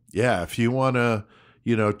 So, yeah, if you want to,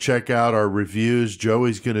 check out our reviews,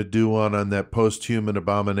 Joey's going to do one on that Post-Human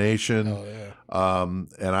Abomination. Oh, yeah.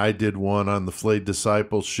 And I did one on the Flayed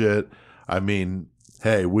Disciple shit. I mean,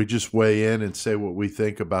 hey, we just weigh in and say what we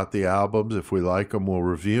think about the albums. If we like them, we'll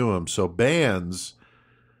review them. So bands,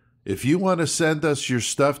 if you want to send us your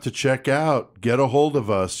stuff to check out, get a hold of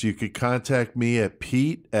us. You could contact me at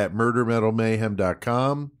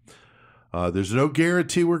pete@murdermetalmayhem.com. There's no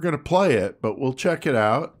guarantee we're going to play it, but we'll check it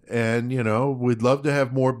out. And, we'd love to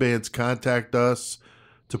have more bands contact us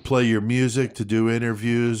to play your music, to do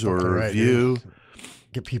interviews or a review.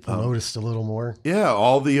 Get people noticed a little more. Yeah,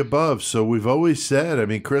 all the above. So we've always said, I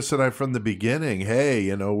mean, Chris and I from the beginning,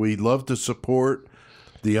 hey, we love to support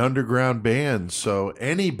the underground bands. So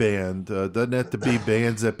any band, doesn't have to be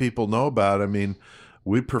bands that people know about. I mean,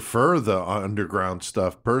 we prefer the underground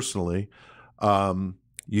stuff personally.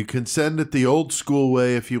 You can send it the old school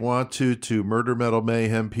way if you want to Murder Metal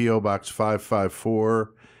Mayhem, P.O. Box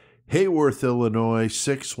 554, Hayworth, Illinois,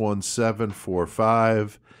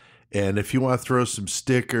 61745. And if you want to throw some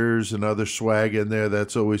stickers and other swag in there,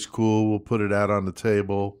 that's always cool. We'll put it out on the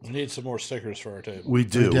table. We need some more stickers for our table. We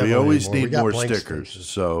do. We always need more stickers.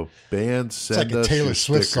 So bands, send us it's like a Taylor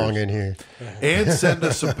Swift stickers. Song in here. And send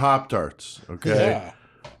us some Pop-Tarts, okay? Yeah.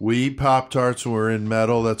 We eat Pop-Tarts when we're in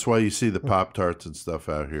metal. That's why you see the Pop-Tarts and stuff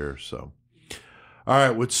out here. So, all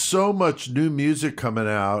right, with so much new music coming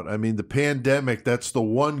out, I mean, the pandemic, that's the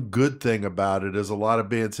one good thing about it is a lot of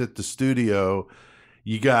bands hit the studio.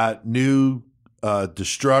 You got new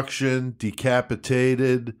Destruction,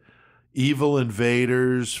 Decapitated, Evil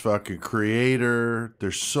Invaders, fucking Creator.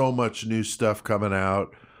 There's so much new stuff coming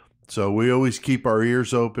out. So we always keep our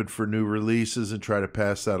ears open for new releases and try to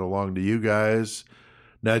pass that along to you guys.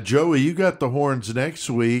 Now, Joey, you got the horns next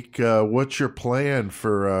week. What's your plan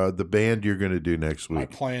for the band you're going to do next week? My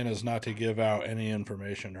plan is not to give out any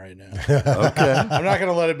information right now. Okay. I'm not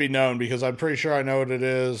going to let it be known because I'm pretty sure I know what it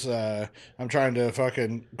is. I'm trying to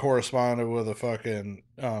fucking correspond with a fucking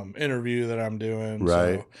interview that I'm doing.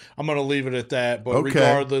 Right. So I'm going to leave it at that. But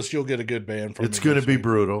regardless, you'll get a good band from me. It's going to be week.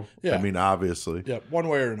 brutal. Yeah. I mean, obviously. Yeah, one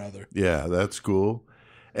way or another. Yeah, that's cool.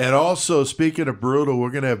 And also, speaking of brutal, we're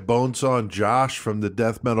going to have Bonesaw and Josh from the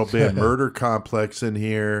death metal band Murder Complex in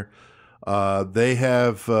here. They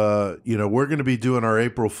have, we're going to be doing our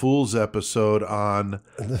April Fool's episode on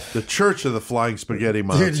the Church of the Flying Spaghetti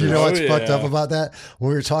Monsters. Dude, you know what's fucked up about that? We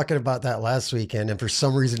were talking about that last weekend, and for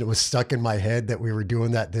some reason it was stuck in my head that we were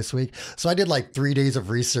doing that this week. So I did like 3 days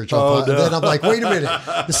of research on and then I'm like, wait a minute,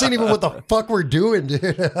 this ain't even what the fuck we're doing, dude.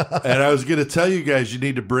 And I was going to tell you guys, you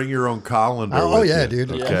need to bring your own colander. Oh, yeah, you.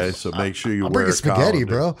 dude. Okay, Yeah. so make sure you I'll wear bring a spaghetti,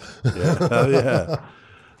 colander. bro. Yeah, hell yeah.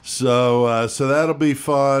 So that'll be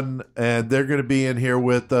fun, and they're going to be in here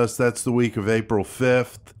with us. That's the week of April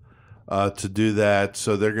 5th to do that.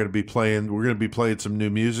 So they're going to be playing. We're going to be playing some new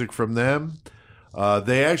music from them.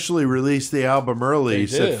 They actually released the album early. He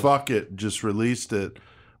said, "Fuck it," just released it.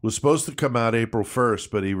 Was supposed to come out April 1st,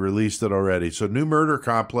 but he released it already. So New Murder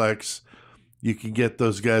Complex. You can get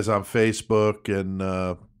those guys on Facebook, and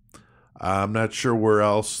I'm not sure where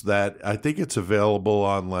else that. I think it's available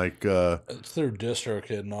on like it's through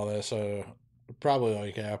DistroKid and all that, so probably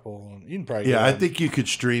like Apple. You can probably I think you could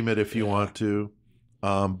stream it if you want to.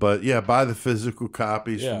 But yeah, buy the physical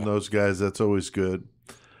copies from those guys. That's always good.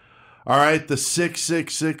 All right, the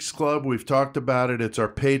 666 Club, we've talked about it. It's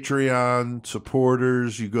our Patreon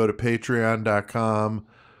supporters. You go to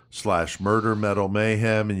patreon.com/Murder Metal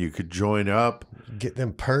Mayhem and you could join up. Get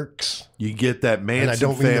them perks. You get that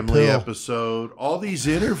Manson family episode. All these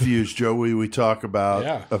interviews, Joey, we talk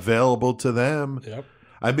about available to them. Yep.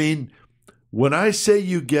 I mean, when I say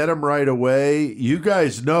you get them right away, you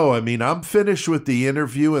guys know, I mean, I'm finished with the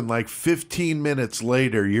interview and like 15 minutes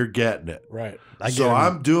later, you're getting it. Right.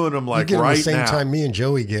 I'm doing them like you get right them the same now. time me and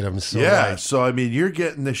Joey get them. So yeah. So, I mean, you're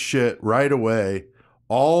getting this shit right away,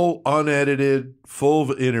 all unedited, full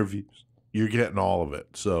of interviews. You're getting all of it.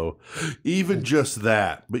 So even just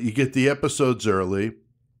that, but you get the episodes early,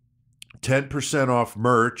 10% off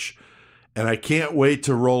merch. And I can't wait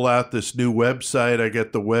to roll out this new website. I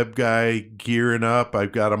got the web guy gearing up.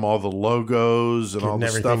 I've got him all the logos and all the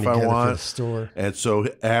stuff I want. Store. And so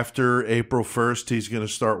after April 1st, he's going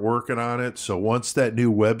to start working on it. So once that new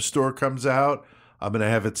web store comes out, I'm going to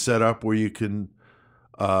have it set up where you can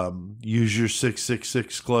use your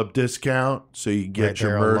 666 Club discount so you can get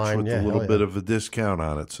your merch with a little bit of a discount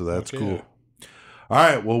on it. So that's cool. All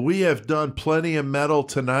right, well, we have done plenty of metal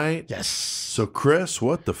tonight. Yes. So, Chris,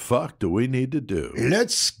 what the fuck do we need to do?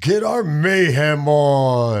 Let's get our mayhem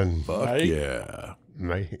on. Fuck Right? yeah.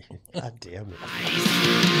 Mayhem. God damn it.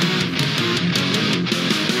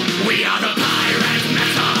 We are the pirate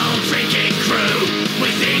metal drinking crew.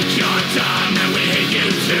 We think you're dumb and we hate you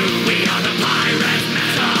too. We are the pirate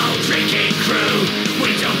metal drinking crew.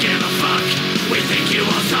 We don't give a fuck. We think you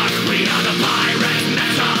all suck. We are the pirate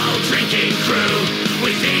metal drinking crew.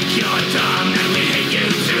 We think you're dumb and we hate you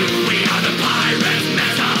too. We are the pirate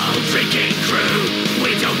metal drinking crew.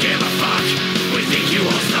 We don't give a fuck. We think you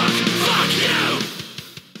all suck. Fuck you!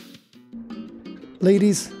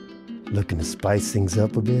 Ladies, looking to spice things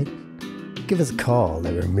up a bit? Give us a call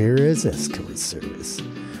at Ramirez Escort Service,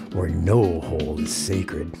 where no hole is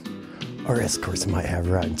sacred. Our escorts might have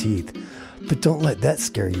rotten teeth, but don't let that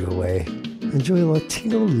scare you away. Enjoy a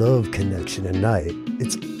Latino love connection at night.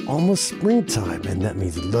 It's almost springtime, and that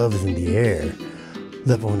means love is in the air.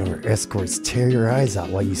 Let one of our escorts tear your eyes out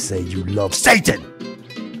while you say you love Satan!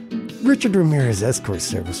 Richard Ramirez Escort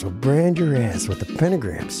Service will brand your ass with a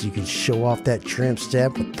pentagram so you can show off that tramp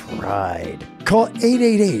stamp with pride. Call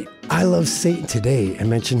 888-I-LOVE-SATAN today and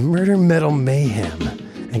mention Murder Metal Mayhem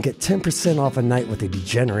and get 10% off a night with a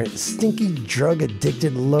degenerate, stinky,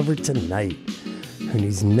 drug-addicted lover tonight who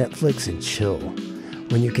needs Netflix and chill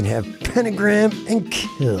when you can have pentagram and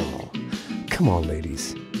kill. Come on,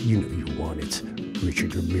 ladies. You know you want it.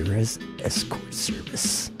 Richard Ramirez Escort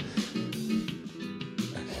Service.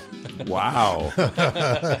 Wow.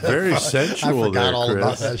 Very sensual. I forgot there, all Chris.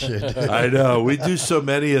 about that shit. I know. We do so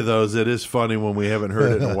many of those. It is funny when we haven't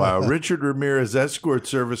heard it in a while. Richard Ramirez Escort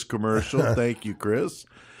Service commercial. Thank you, Chris.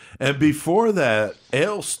 And before that,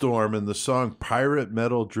 Alestorm and the song Pirate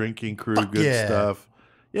Metal Drinking Crew. Fuck Good yeah. stuff.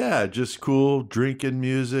 Yeah, just cool drinking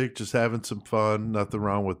music, just having some fun. Nothing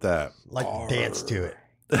wrong with that. Like dance to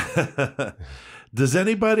it. Does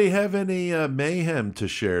anybody have any mayhem to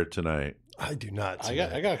share tonight? I do not. I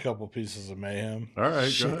got a couple pieces of mayhem. All right, go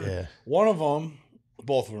Shit, ahead. yeah. One of them,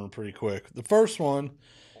 both of them are pretty quick. The first one,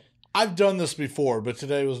 I've done this before, but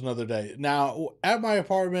today was another day. Now, at my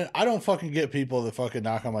apartment, I don't fucking get people that fucking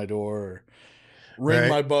knock on my door or ring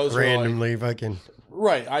my buzzer. randomly. Fucking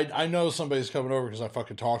Right. I know somebody's coming over because I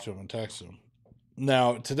fucking talk to them and text them.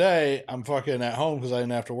 Now, today, I'm fucking at home because I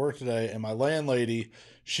didn't have to work today, and my landlady,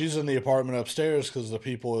 she's in the apartment upstairs because the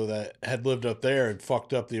people that had lived up there had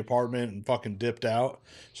fucked up the apartment and fucking dipped out.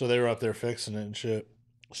 So they were up there fixing it and shit.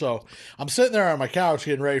 So I'm sitting there on my couch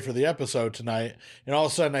getting ready for the episode tonight, and all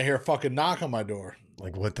of a sudden I hear a fucking knock on my door.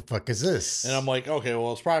 like, what the fuck is this? And I'm like, okay,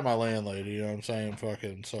 well, it's probably my landlady, you know what I'm saying?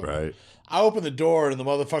 Fucking, so Right. I open the door, and the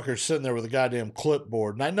motherfucker's sitting there with a goddamn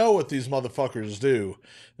clipboard. And I know what these motherfuckers do.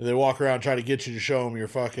 They walk around trying to get you to show them your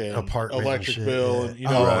fucking Apartment electric and shit, bill. yeah. And, you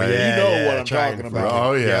know, right. you know Yeah, what I'm trying talking to about.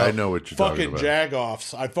 Oh, yeah, You I know, know what you're fucking talking about.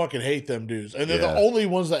 jagoffs. I fucking hate them dudes. And they're Yeah. the only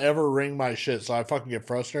ones that ever ring my shit, so I fucking get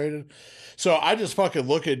frustrated. So I just fucking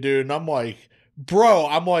look at dude, and I'm like, bro,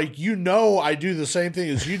 I'm like, you know I do the same thing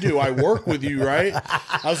as you do. I work with you, right?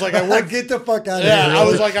 I was like, I work. Get the fuck out of Yeah, here. I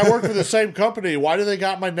was really. like, I work for the same company. Why do they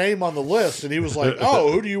got my name on the list? And he was like,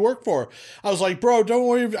 oh, who do you work for? I was like, bro, don't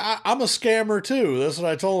worry. I'm a scammer too. That's what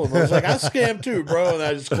I told him. I was like, I scam too, bro. And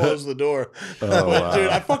I just closed the door. But, wow. dude,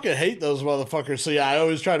 I fucking hate those motherfuckers. So, yeah, I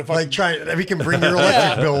always try to fucking. Like, try. We can bring your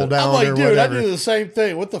electric bill down I'm like, or dude, whatever. I do the same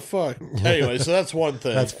thing. What the fuck? Anyway, so that's one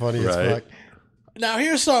thing. That's funny as Right. fuck. Now,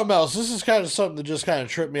 here's something else. This is kind of something that just kind of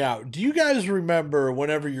tripped me out. Do you guys remember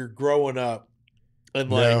whenever you're growing up and,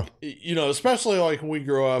 like, you know, especially like when we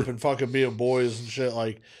grow up and fucking being boys and shit,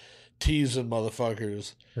 like teasing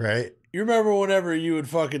motherfuckers? Right? You remember whenever you would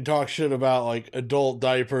fucking talk shit about, like, adult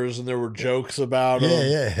diapers and there were jokes about them?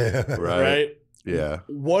 Yeah. Right. Right? Yeah.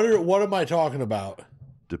 What am I talking about?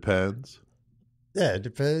 Depends. Yeah, it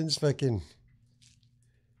depends. Fucking.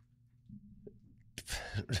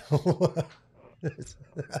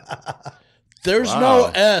 There's Wow. no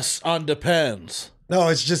S on depends. No,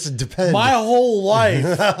 it's just a depends. My whole life,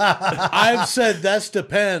 I've said that's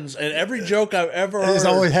depends, and every joke I've ever It's heard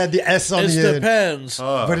always had the S on is the end. depends.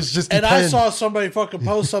 But it's just And depend. I saw somebody fucking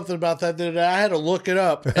post something about that the other day. I had to look it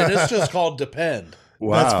up, and it's just called depend.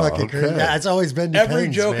 Wow. That's fucking okay. crazy. Yeah, it's always been depends, Every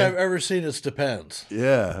joke man. I've ever seen is depends.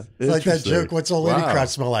 Yeah. It's like that Interesting. joke, what's old lady Wow. crotch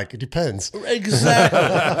smell like? It depends.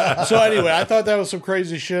 Exactly. So anyway, I thought that was some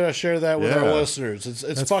crazy shit. I share that with our Yeah. listeners. It's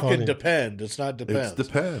That's fucking funny. depend. It's not depends. It's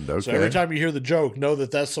depend. Okay. So every time you hear the joke, know that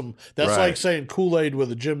that's Right. like saying Kool-Aid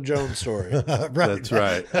with a Jim Jones story. Right. That's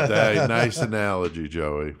right. That, nice analogy,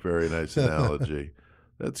 Joey. Very nice analogy.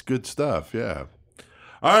 That's good stuff. Yeah.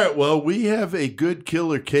 All right. Well, we have a good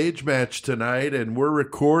killer cage match tonight, and we're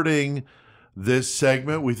recording this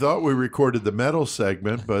segment. We thought we recorded the metal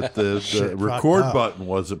segment, but the record button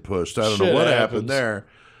wasn't pushed. I don't know what happened there.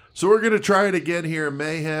 So we're going to try it again here in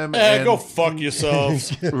Mayhem. And go fuck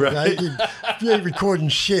yourselves. Right? You ain't recording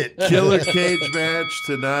shit. Killer cage match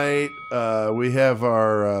tonight. We have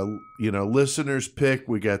our, listeners pick.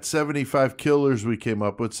 We got 75 killers we came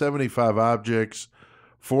up with, 75 objects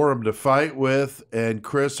for them to fight with. And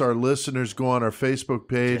Chris, our listeners go on our Facebook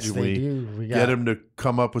page and we get them to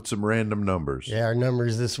come up with some random numbers. Yeah, our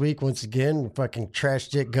numbers this week, once again, fucking Trash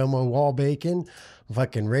Dick Gummo Wall Bacon,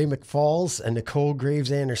 fucking Ray McFalls, and Nicole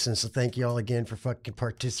Graves Anderson. So thank you all again for fucking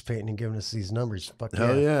participating and giving us these numbers. Fuck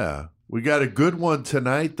Hell yeah. We got a good one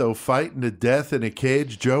tonight, though, fighting to death in a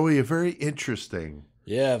cage. Joey, a very interesting,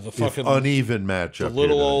 the fucking uneven matchup. The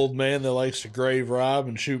little old man that likes to grave rob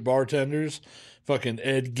and shoot bartenders. Fucking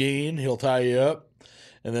Ed Gein, he'll tie you up.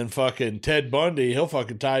 And then fucking Ted Bundy, he'll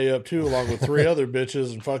fucking tie you up too, along with 3 other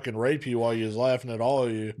bitches, and fucking rape you while you're laughing at all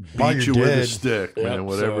of you. Beat you with a stick, man,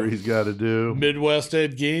 whatever he's got to do. Midwest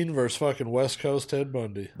Ed Gein versus fucking West Coast Ted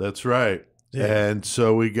Bundy. That's right. Yeah. And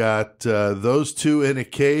so we got those two in a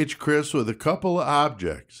cage, Chris, with a couple of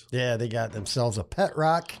objects. Yeah, they got themselves a pet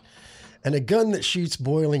rock and a gun that shoots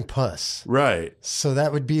boiling pus. Right. So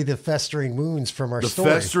that would be the festering wounds from our story.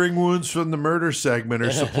 The festering wounds from the murder segment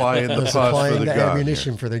are supplying the pus for the gun.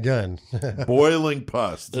 Ammunition for the gun. Boiling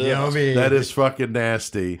pus. Yummy. That is fucking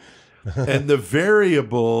nasty. And the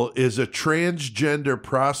variable is a transgender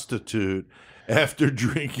prostitute after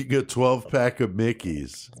drinking a 12-pack of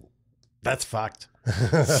Mickey's. That's fucked.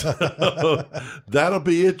 So, that'll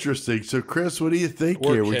be interesting. So, Chris, what do you think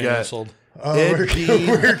here? We canceled. got Ed Gein.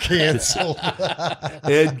 We're canceled.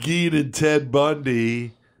 Ed Gein and Ted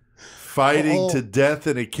Bundy fighting to death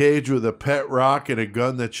in a cage with a pet rock and a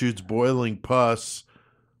gun that shoots boiling pus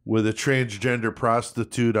with a transgender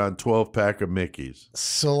prostitute on 12-pack of Mickey's.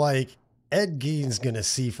 So, like, Ed Gein's going to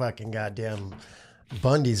see fucking goddamn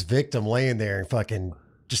Bundy's victim laying there and fucking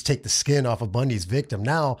just take the skin off of Bundy's victim.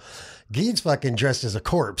 Now, Gein's fucking dressed as a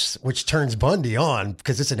corpse, which turns Bundy on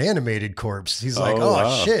because it's an animated corpse. He's like,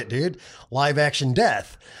 wow. Shit, dude, live action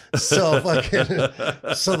death. So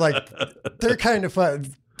they're kind of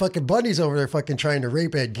fucking Bundy's over there fucking trying to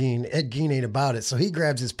rape Ed Gein. Ed Gein ain't about it. So he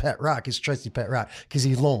grabs his pet rock, his trusty pet rock, because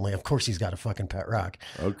he's lonely. Of course he's got a fucking pet rock.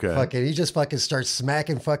 Okay. Fucking, he just fucking starts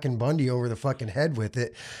smacking fucking Bundy over the fucking head with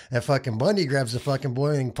it. And fucking Bundy grabs the fucking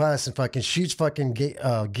boiling pus and fucking shoots fucking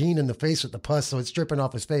Gein in the face with the pus, so it's dripping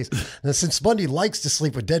off his face. And since Bundy likes to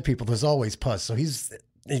sleep with dead people, there's always pus. So he's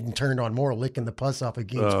even turned on more, licking the pus off of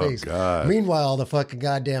Gein's face. God. Meanwhile, the fucking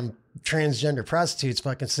goddamn transgender prostitutes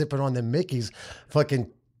fucking sipping on them Mickeys, fucking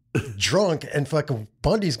drunk, and fucking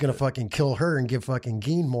Bundy's gonna fucking kill her and give fucking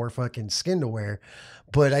Gein more fucking skin to wear.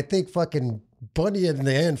 But I think fucking Bundy in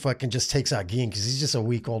the end fucking just takes out Gein because he's just a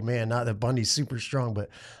weak old man. Not that Bundy's super strong, but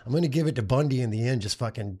I'm gonna give it to Bundy in the end, just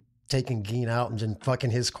fucking taking Gein out and then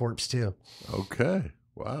fucking his corpse too. Okay.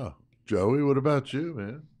 Wow. Joey, what about you,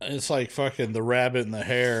 man? It's like fucking the rabbit and the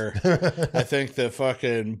hare. I think that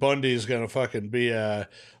fucking Bundy's gonna fucking be a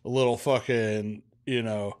little fucking,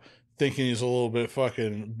 thinking he's a little bit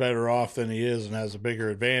fucking better off than he is and has a bigger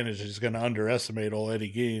advantage. He's going to underestimate old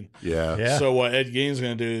Eddie Gein. Yeah. So what Ed Gein's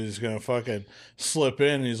going to do is he's going to fucking slip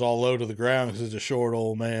in and he's all low to the ground because he's a short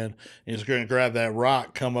old man. And he's going to grab that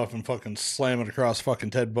rock, come up and fucking slam it across fucking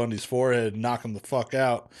Ted Bundy's forehead and knock him the fuck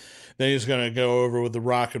out. Then he's going to go over with the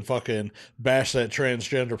rock and fucking bash that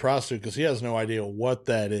transgender prostitute because he has no idea what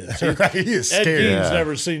that is. Right, he is Ed scared. Gein's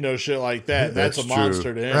never seen no shit like that. That's a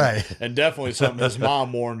monster to him. Right. And definitely something his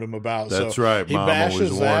mom warned him about. That's so right. he Mom bashes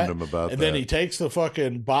always that, warned him about that. and then he takes the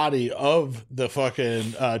fucking body of the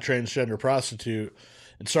fucking transgender prostitute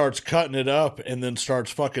and starts cutting it up and then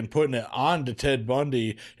starts fucking putting it onto Ted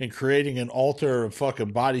Bundy and creating an altar of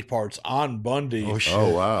fucking body parts on Bundy. Oh, shit. Oh,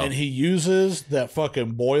 wow. And he uses that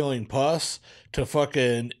fucking boiling pus to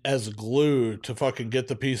fucking as glue to fucking get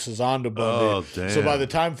the pieces onto Bundy. Oh, damn. So by the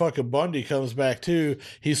time fucking Bundy comes back to,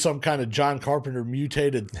 he's some kind of John Carpenter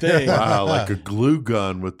mutated thing. Wow, like a glue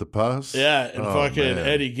gun with the pus? Yeah, and fucking man.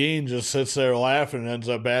 Eddie Gein just sits there laughing and ends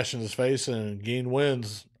up bashing his face in, and Gein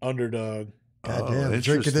wins, underdog. Goddamn,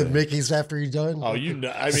 drinking the Mickeys after he's done. Oh, you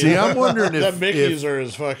know, I mean, See, I'm wondering that if Mickey's are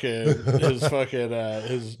his what am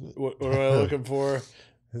I looking for?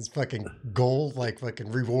 His fucking goal, like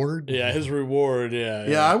fucking reward. Yeah, his reward.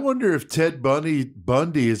 Yeah, I wonder if Ted Bundy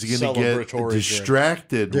is going to get Celebratory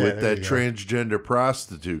distracted drink. with Yeah, there that you go. transgender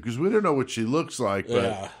prostitute because we don't know what she looks like,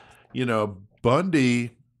 but Yeah.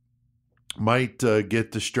 Bundy might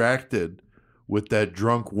get distracted with that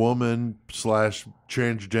drunk woman /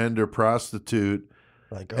 transgender prostitute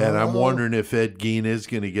Like, And I'm oh. wondering if Ed Gein is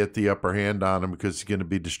going to get the upper hand on him because he's going to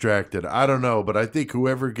be distracted. I don't know, but I think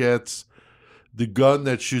whoever gets the gun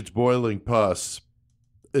that shoots boiling pus,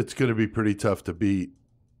 it's going to be pretty tough to beat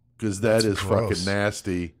because that is gross. fucking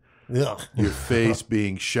nasty. Ugh. Your face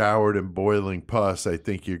being showered in boiling pus, I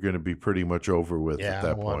think you're going to be pretty much over with at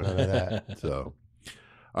that point. None of that. So,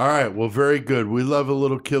 all right. Well, very good. We love a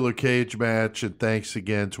little killer cage match, and thanks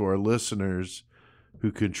again to our listeners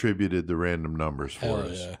who contributed the random numbers for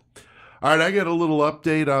us. Yeah. All right, I got a little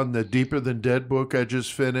update on the Deeper Than Dead book I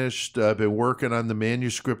just finished. I've been working on the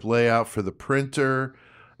manuscript layout for the printer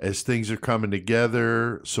as things are coming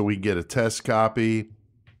together so we can get a test copy.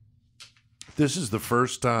 This is the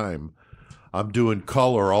first time I'm doing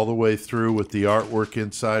color all the way through with the artwork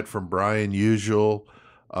inside from Bryant Usual.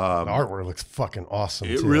 The artwork looks fucking awesome.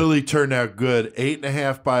 It too. really turned out good.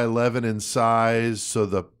 8.5 by 11 in size, so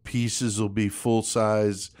the pieces will be full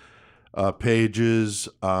size pages.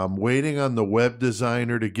 Waiting on the web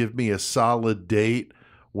designer to give me a solid date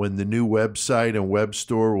when the new website and web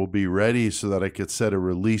store will be ready so that I could set a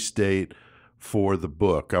release date for the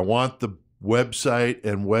book. I want the website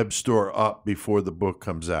and web store up before the book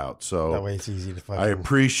comes out. So that way it's easy to find. I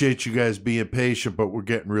appreciate you guys being patient, but we're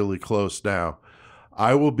getting really close now.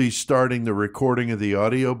 I will be starting the recording of the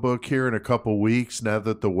audiobook here in a couple weeks now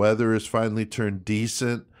that the weather has finally turned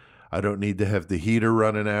decent. I don't need to have the heater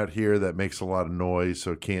running out here. That makes a lot of noise,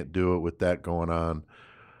 so I can't do it with that going on.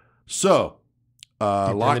 So,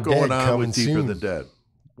 a lot going on with Deeper Than Dead.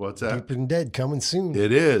 What's that? Deeper Than Dead coming soon.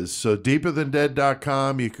 It is. So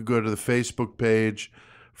deeperthandead.com, you could go to the Facebook page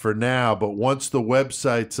for now. But once the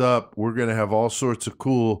website's up, we're going to have all sorts of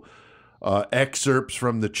cool excerpts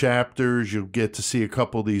from the chapters. You'll get to see a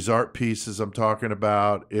couple of these art pieces I'm talking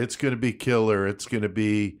about. It's going to be killer. It's going to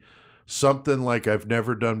be something like I've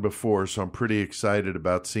never done before. So I'm pretty excited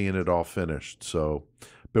about seeing it all finished. So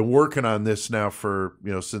been working on this now for,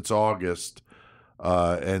 since August.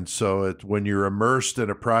 And so when you're immersed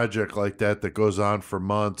in a project like that goes on for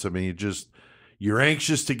months, I mean, you're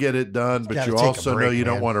anxious to get it done, but you also know you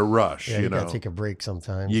don't want to rush. Yeah, you gotta take a break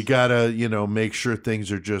sometimes. You gotta, make sure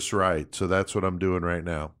things are just right. So that's what I'm doing right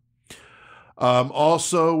now.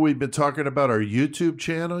 Also, we've been talking about our YouTube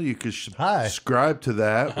channel. You can subscribe to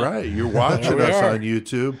that, right? You're watching us on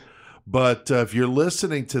YouTube. But if you're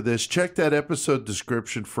listening to this, check that episode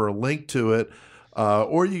description for a link to it.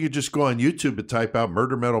 Or you could just go on YouTube and type out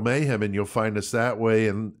Murder Metal Mayhem and you'll find us that way,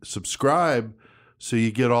 and subscribe so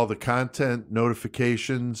you get all the content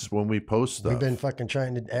notifications when we post stuff. We've been fucking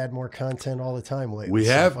trying to add more content all the time lately. We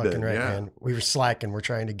have been, right, yeah. Man. We were slacking. We're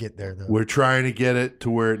trying to get there, though. We're trying to get it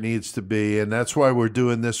to where it needs to be, and that's why we're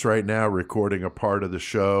doing this right now, recording a part of the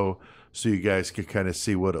show so you guys can kind of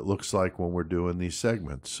see what it looks like when we're doing these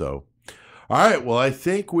segments. So, all right, well, I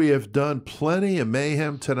think we have done plenty of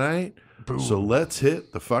mayhem tonight. Boom. So let's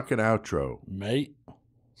hit the fucking outro. Mate.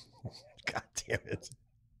 God damn it.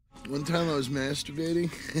 One time I was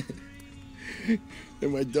masturbating,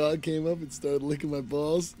 and my dog came up and started licking my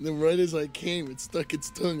balls. And then right as I came, it stuck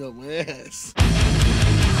its tongue up my ass.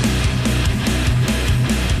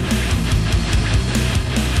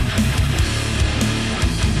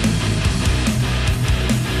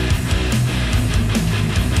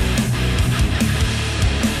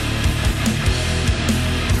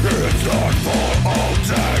 It's not for all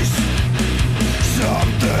days.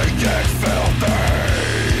 Something gets filthy,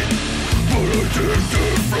 but addicted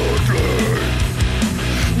differently.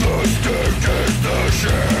 The stick is the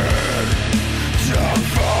shit. Jump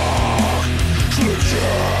fuck, slip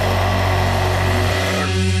shit.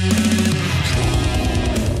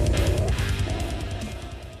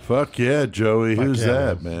 Fuck yeah, Joey. Fuck Who's yeah,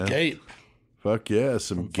 that, man? Gape. Fuck yeah,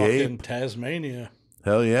 some From fucking Gape. Tasmania.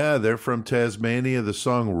 Hell yeah, they're from Tasmania. The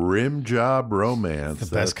song Rim Job Romance. The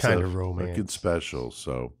best kind of romance. Fucking special.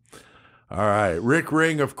 So, all right. Rick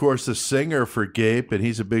Ring, of course, the singer for Gape, and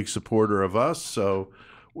he's a big supporter of us. So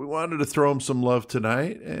we wanted to throw him some love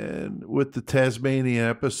tonight. And with the Tasmania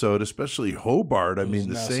episode, especially Hobart, I mean,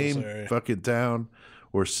 the same fucking town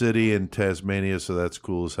or city in Tasmania. So that's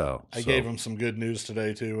cool as hell. I gave him some good news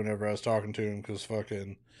today, too, whenever I was talking to him, because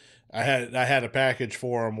fucking... I had a package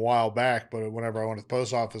for him a while back, but whenever I went to the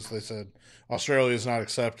post office, they said Australia's not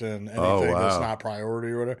accepting anything that's not priority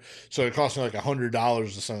or whatever. So it cost me like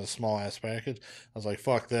 $100 to send a small ass package. I was like,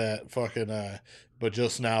 fuck that, fucking. But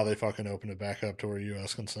just now they fucking opened it back up to where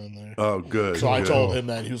U.S. can send there. Oh, good. So I told him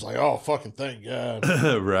that. He was like, oh, fucking thank God.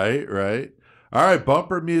 Right. All right,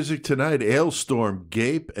 bumper music tonight. Alestorm,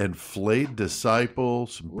 Gape, and Flayed Disciple.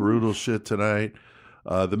 Some brutal shit tonight.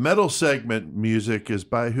 The metal segment music is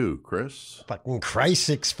by who, Chris? Fucking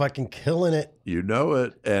Chrysix, fucking killing it. You know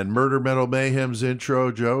it. And Murder Metal Mayhem's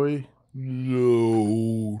intro, Joey?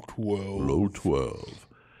 Low 12. Low 12.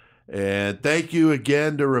 And thank you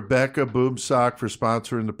again to Rebecca Boomsock for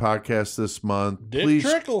sponsoring the podcast this month. Dick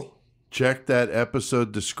Trickle. Check that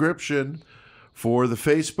episode description for the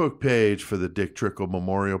Facebook page for the Dick Trickle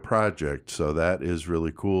Memorial Project. So that is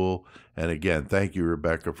really cool. And again, thank you,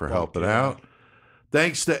 Rebecca, for helping out.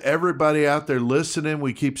 Thanks to everybody out there listening.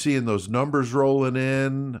 We keep seeing those numbers rolling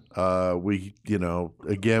in. We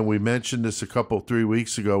mentioned this 3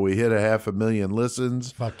 weeks ago. We hit 500,000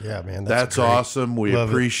 listens. Fuck yeah, man. That's awesome. We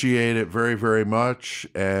appreciate it very, very much.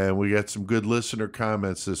 And we got some good listener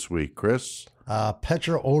comments this week. Chris?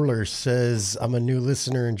 Petra Oler says, I'm a new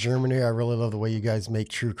listener in Germany. I really love the way you guys make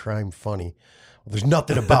true crime funny. Well, there's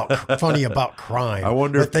nothing funny about crime. I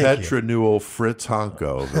wonder if Petra knew old Fritz Honka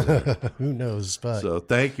over there. Who knows? But so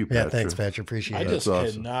thank you, Petra. Yeah, thanks, Petra. Appreciate it.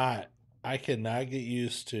 I cannot get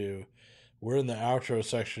used to. We're in the outro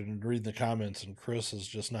section and reading the comments, and Chris is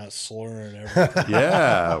just not slurring everything.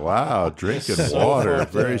 Yeah, wow. Drinking water.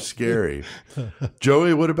 Very scary.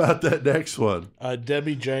 Joey, what about that next one?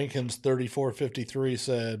 Debbie Jenkins, 3453,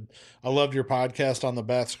 said, I loved your podcast on the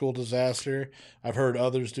Bath School disaster. I've heard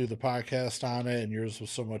others do the podcast on it, and yours was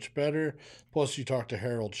so much better. Plus, you talked to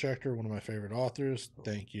Harold Schechter, one of my favorite authors.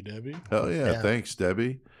 Thank you, Debbie. Hell yeah. Thanks,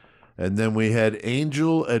 Debbie. And then we had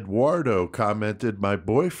Angel Eduardo commented, my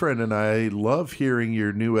boyfriend and I love hearing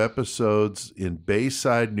your new episodes in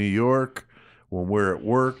Bayside, New York when we're at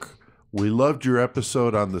work. We loved your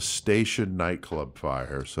episode on the Station nightclub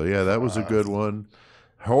fire. So, yeah, that was a good one.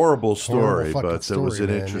 Horrible story, but it was an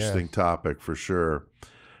interesting topic for sure.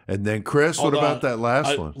 And then, Chris, what about that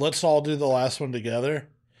last one? Let's all do the last one together.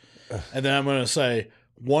 And then I'm going to say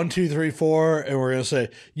 1, 2, 3, 4, and we're gonna say,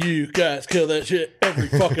 "You guys kill that shit every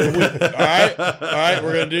fucking week." All right,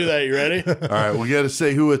 we're gonna do that. You ready? All right, we got to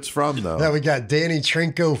say who it's from though. Now we got Danny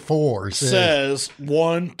Trinko 4 says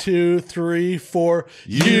 1, 2, 3, 4.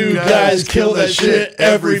 You guys kill that shit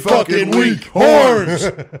every fucking week. Horns.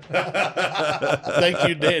 Thank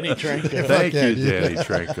you, Danny Trinko. Thank you, Danny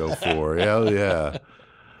Trinko 4. Hell yeah!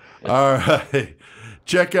 All right.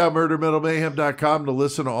 Check out murdermetalmayhem.com to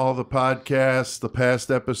listen to all the podcasts, the past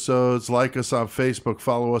episodes. Like us on Facebook,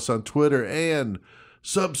 follow us on Twitter, and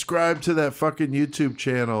subscribe to that fucking YouTube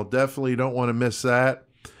channel. Definitely don't want to miss that.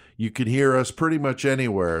 You can hear us pretty much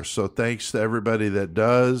anywhere. So thanks to everybody that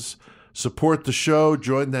does. Support the show.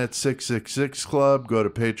 Join that 666 Club. Go to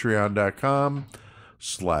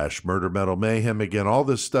patreon.com/murdermetalmayhem. Again, all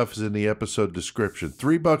this stuff is in the episode description.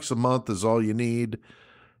 $3 a month is all you need.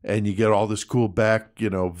 And you get all this cool back,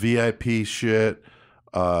 VIP shit,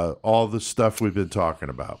 all the stuff we've been talking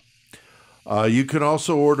about. You can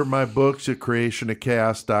also order my books at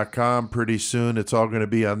creationofchaos.com pretty soon. It's all going to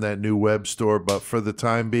be on that new web store, but for the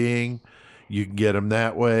time being, you can get them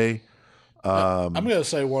that way. I'm going to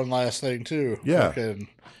say one last thing, too. Yeah.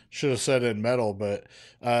 Should have said it in metal, but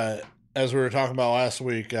as we were talking about last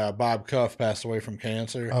week, Bob Cuff passed away from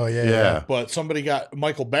cancer. Oh, yeah. But somebody got,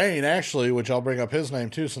 Michael Bain, actually, which I'll bring up his name,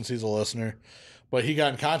 too, since he's a listener. But he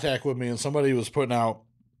got in contact with me, and somebody was putting out,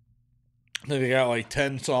 I think they got like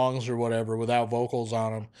 10 songs or whatever without vocals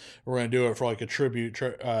on them. We're going to do it for like a tribute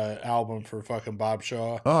album for fucking Bob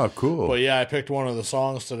Shaw. Oh, cool. But yeah, I picked one of the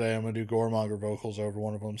songs today. I'm going to do Goremonger vocals over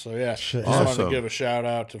one of them. So yeah, Shit. Just wanted to give a shout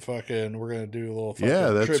out to fucking, we're going to do a little fucking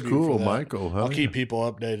that's tribute cool, for that. Michael. I'll keep people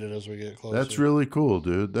updated as we get closer. That's really cool,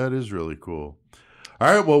 dude. That is really cool.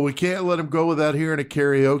 All right, well, we can't let him go without hearing a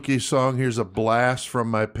karaoke song. Here's a blast from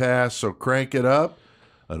my past, so crank it up.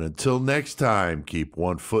 And until next time, keep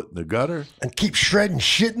one foot in the gutter. And keep shredding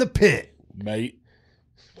shit in the pit. Mate.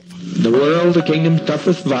 The world, the kingdom,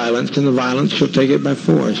 toughest violence, and the violence shall take it by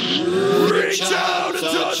force. Reach out and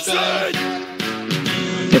touch fate.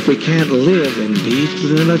 If we can't live in peace,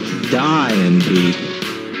 then let's die in peace.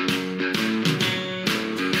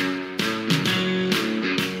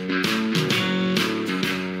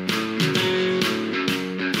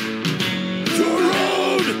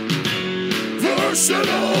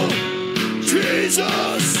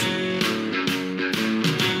 Jesus,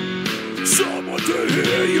 someone to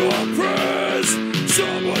hear your prayers,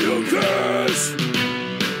 someone who cares.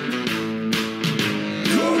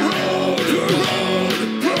 Your own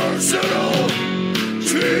personal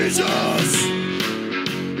Jesus,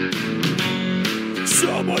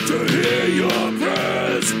 someone to hear your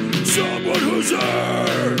prayers, someone who's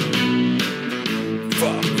there.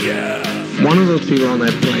 Fuck yeah. One of those people on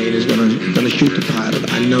that plane is gonna shoot the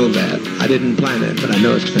pilot. I know that. I didn't plan it, but I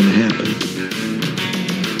know it's gonna happen.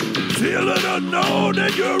 Feeling unknown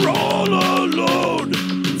and you're all alone.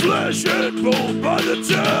 Flesh and bone by the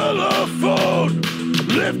telephone.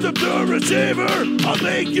 Lift up the receiver, I'll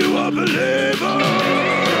make you a believer.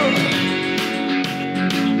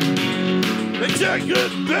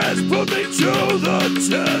 Second best, put me to the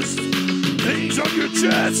test. Things on your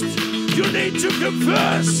chest, you need to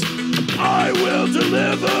confess. I will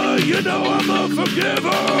deliver, you know I'm a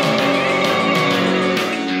forgiver.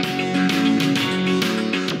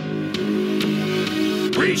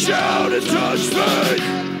 Reach out and touch faith.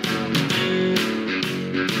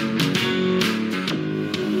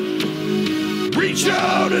 Reach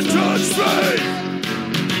out and touch faith.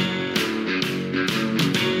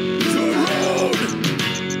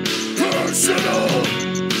 Personal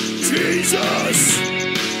Jesus.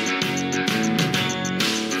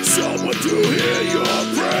 Someone to hear your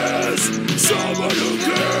prayers. Someone who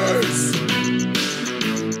cares.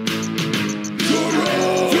 Your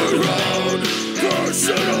own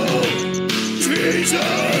personal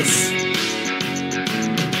Jesus.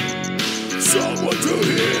 Someone to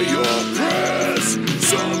hear your prayers.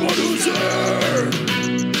 Someone who's there.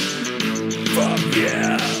 Fuck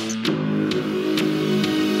yeah.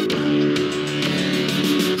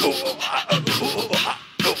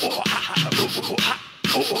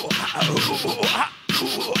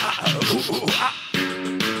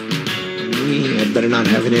 We had better not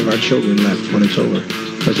have any of our children left when it's over,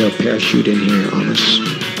 because they'll parachute in here on us.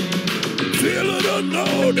 Feeling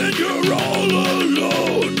unknown and you're all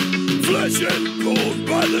alone. Flesh and bone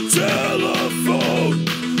by the telephone.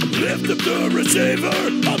 Lift up the receiver,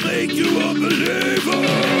 I'll make you a believer.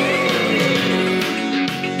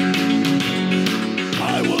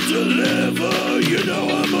 I will deliver, you know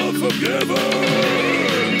I'm a forgiver.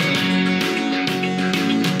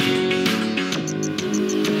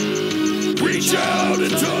 Reach out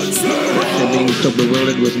and touch her. After being so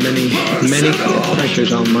bewildered with many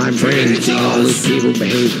pressures on my brain, seeing all these people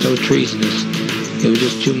behave so treasonous, it was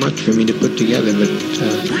just too much for me to put together, but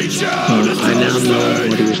I now know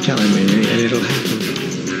what he was telling me, and it'll happen.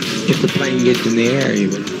 If the plane gets in the air,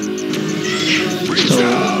 even. So,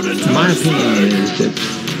 my opinion is that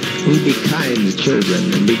we be kind to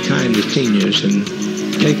children and be kind to seniors and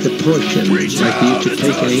take the push and like we used to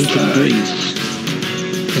take in ancient Greece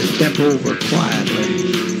and step over quietly,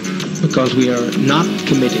 because we are not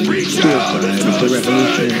committing suicide. It's a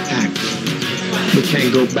revolutionary act. We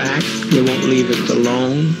can't go back. They won't leave us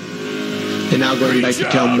alone. They're now going back to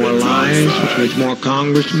tell more lies, which means more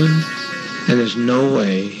congressmen, and there's no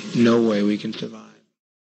way we can survive.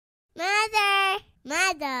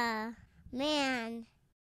 Mother, man.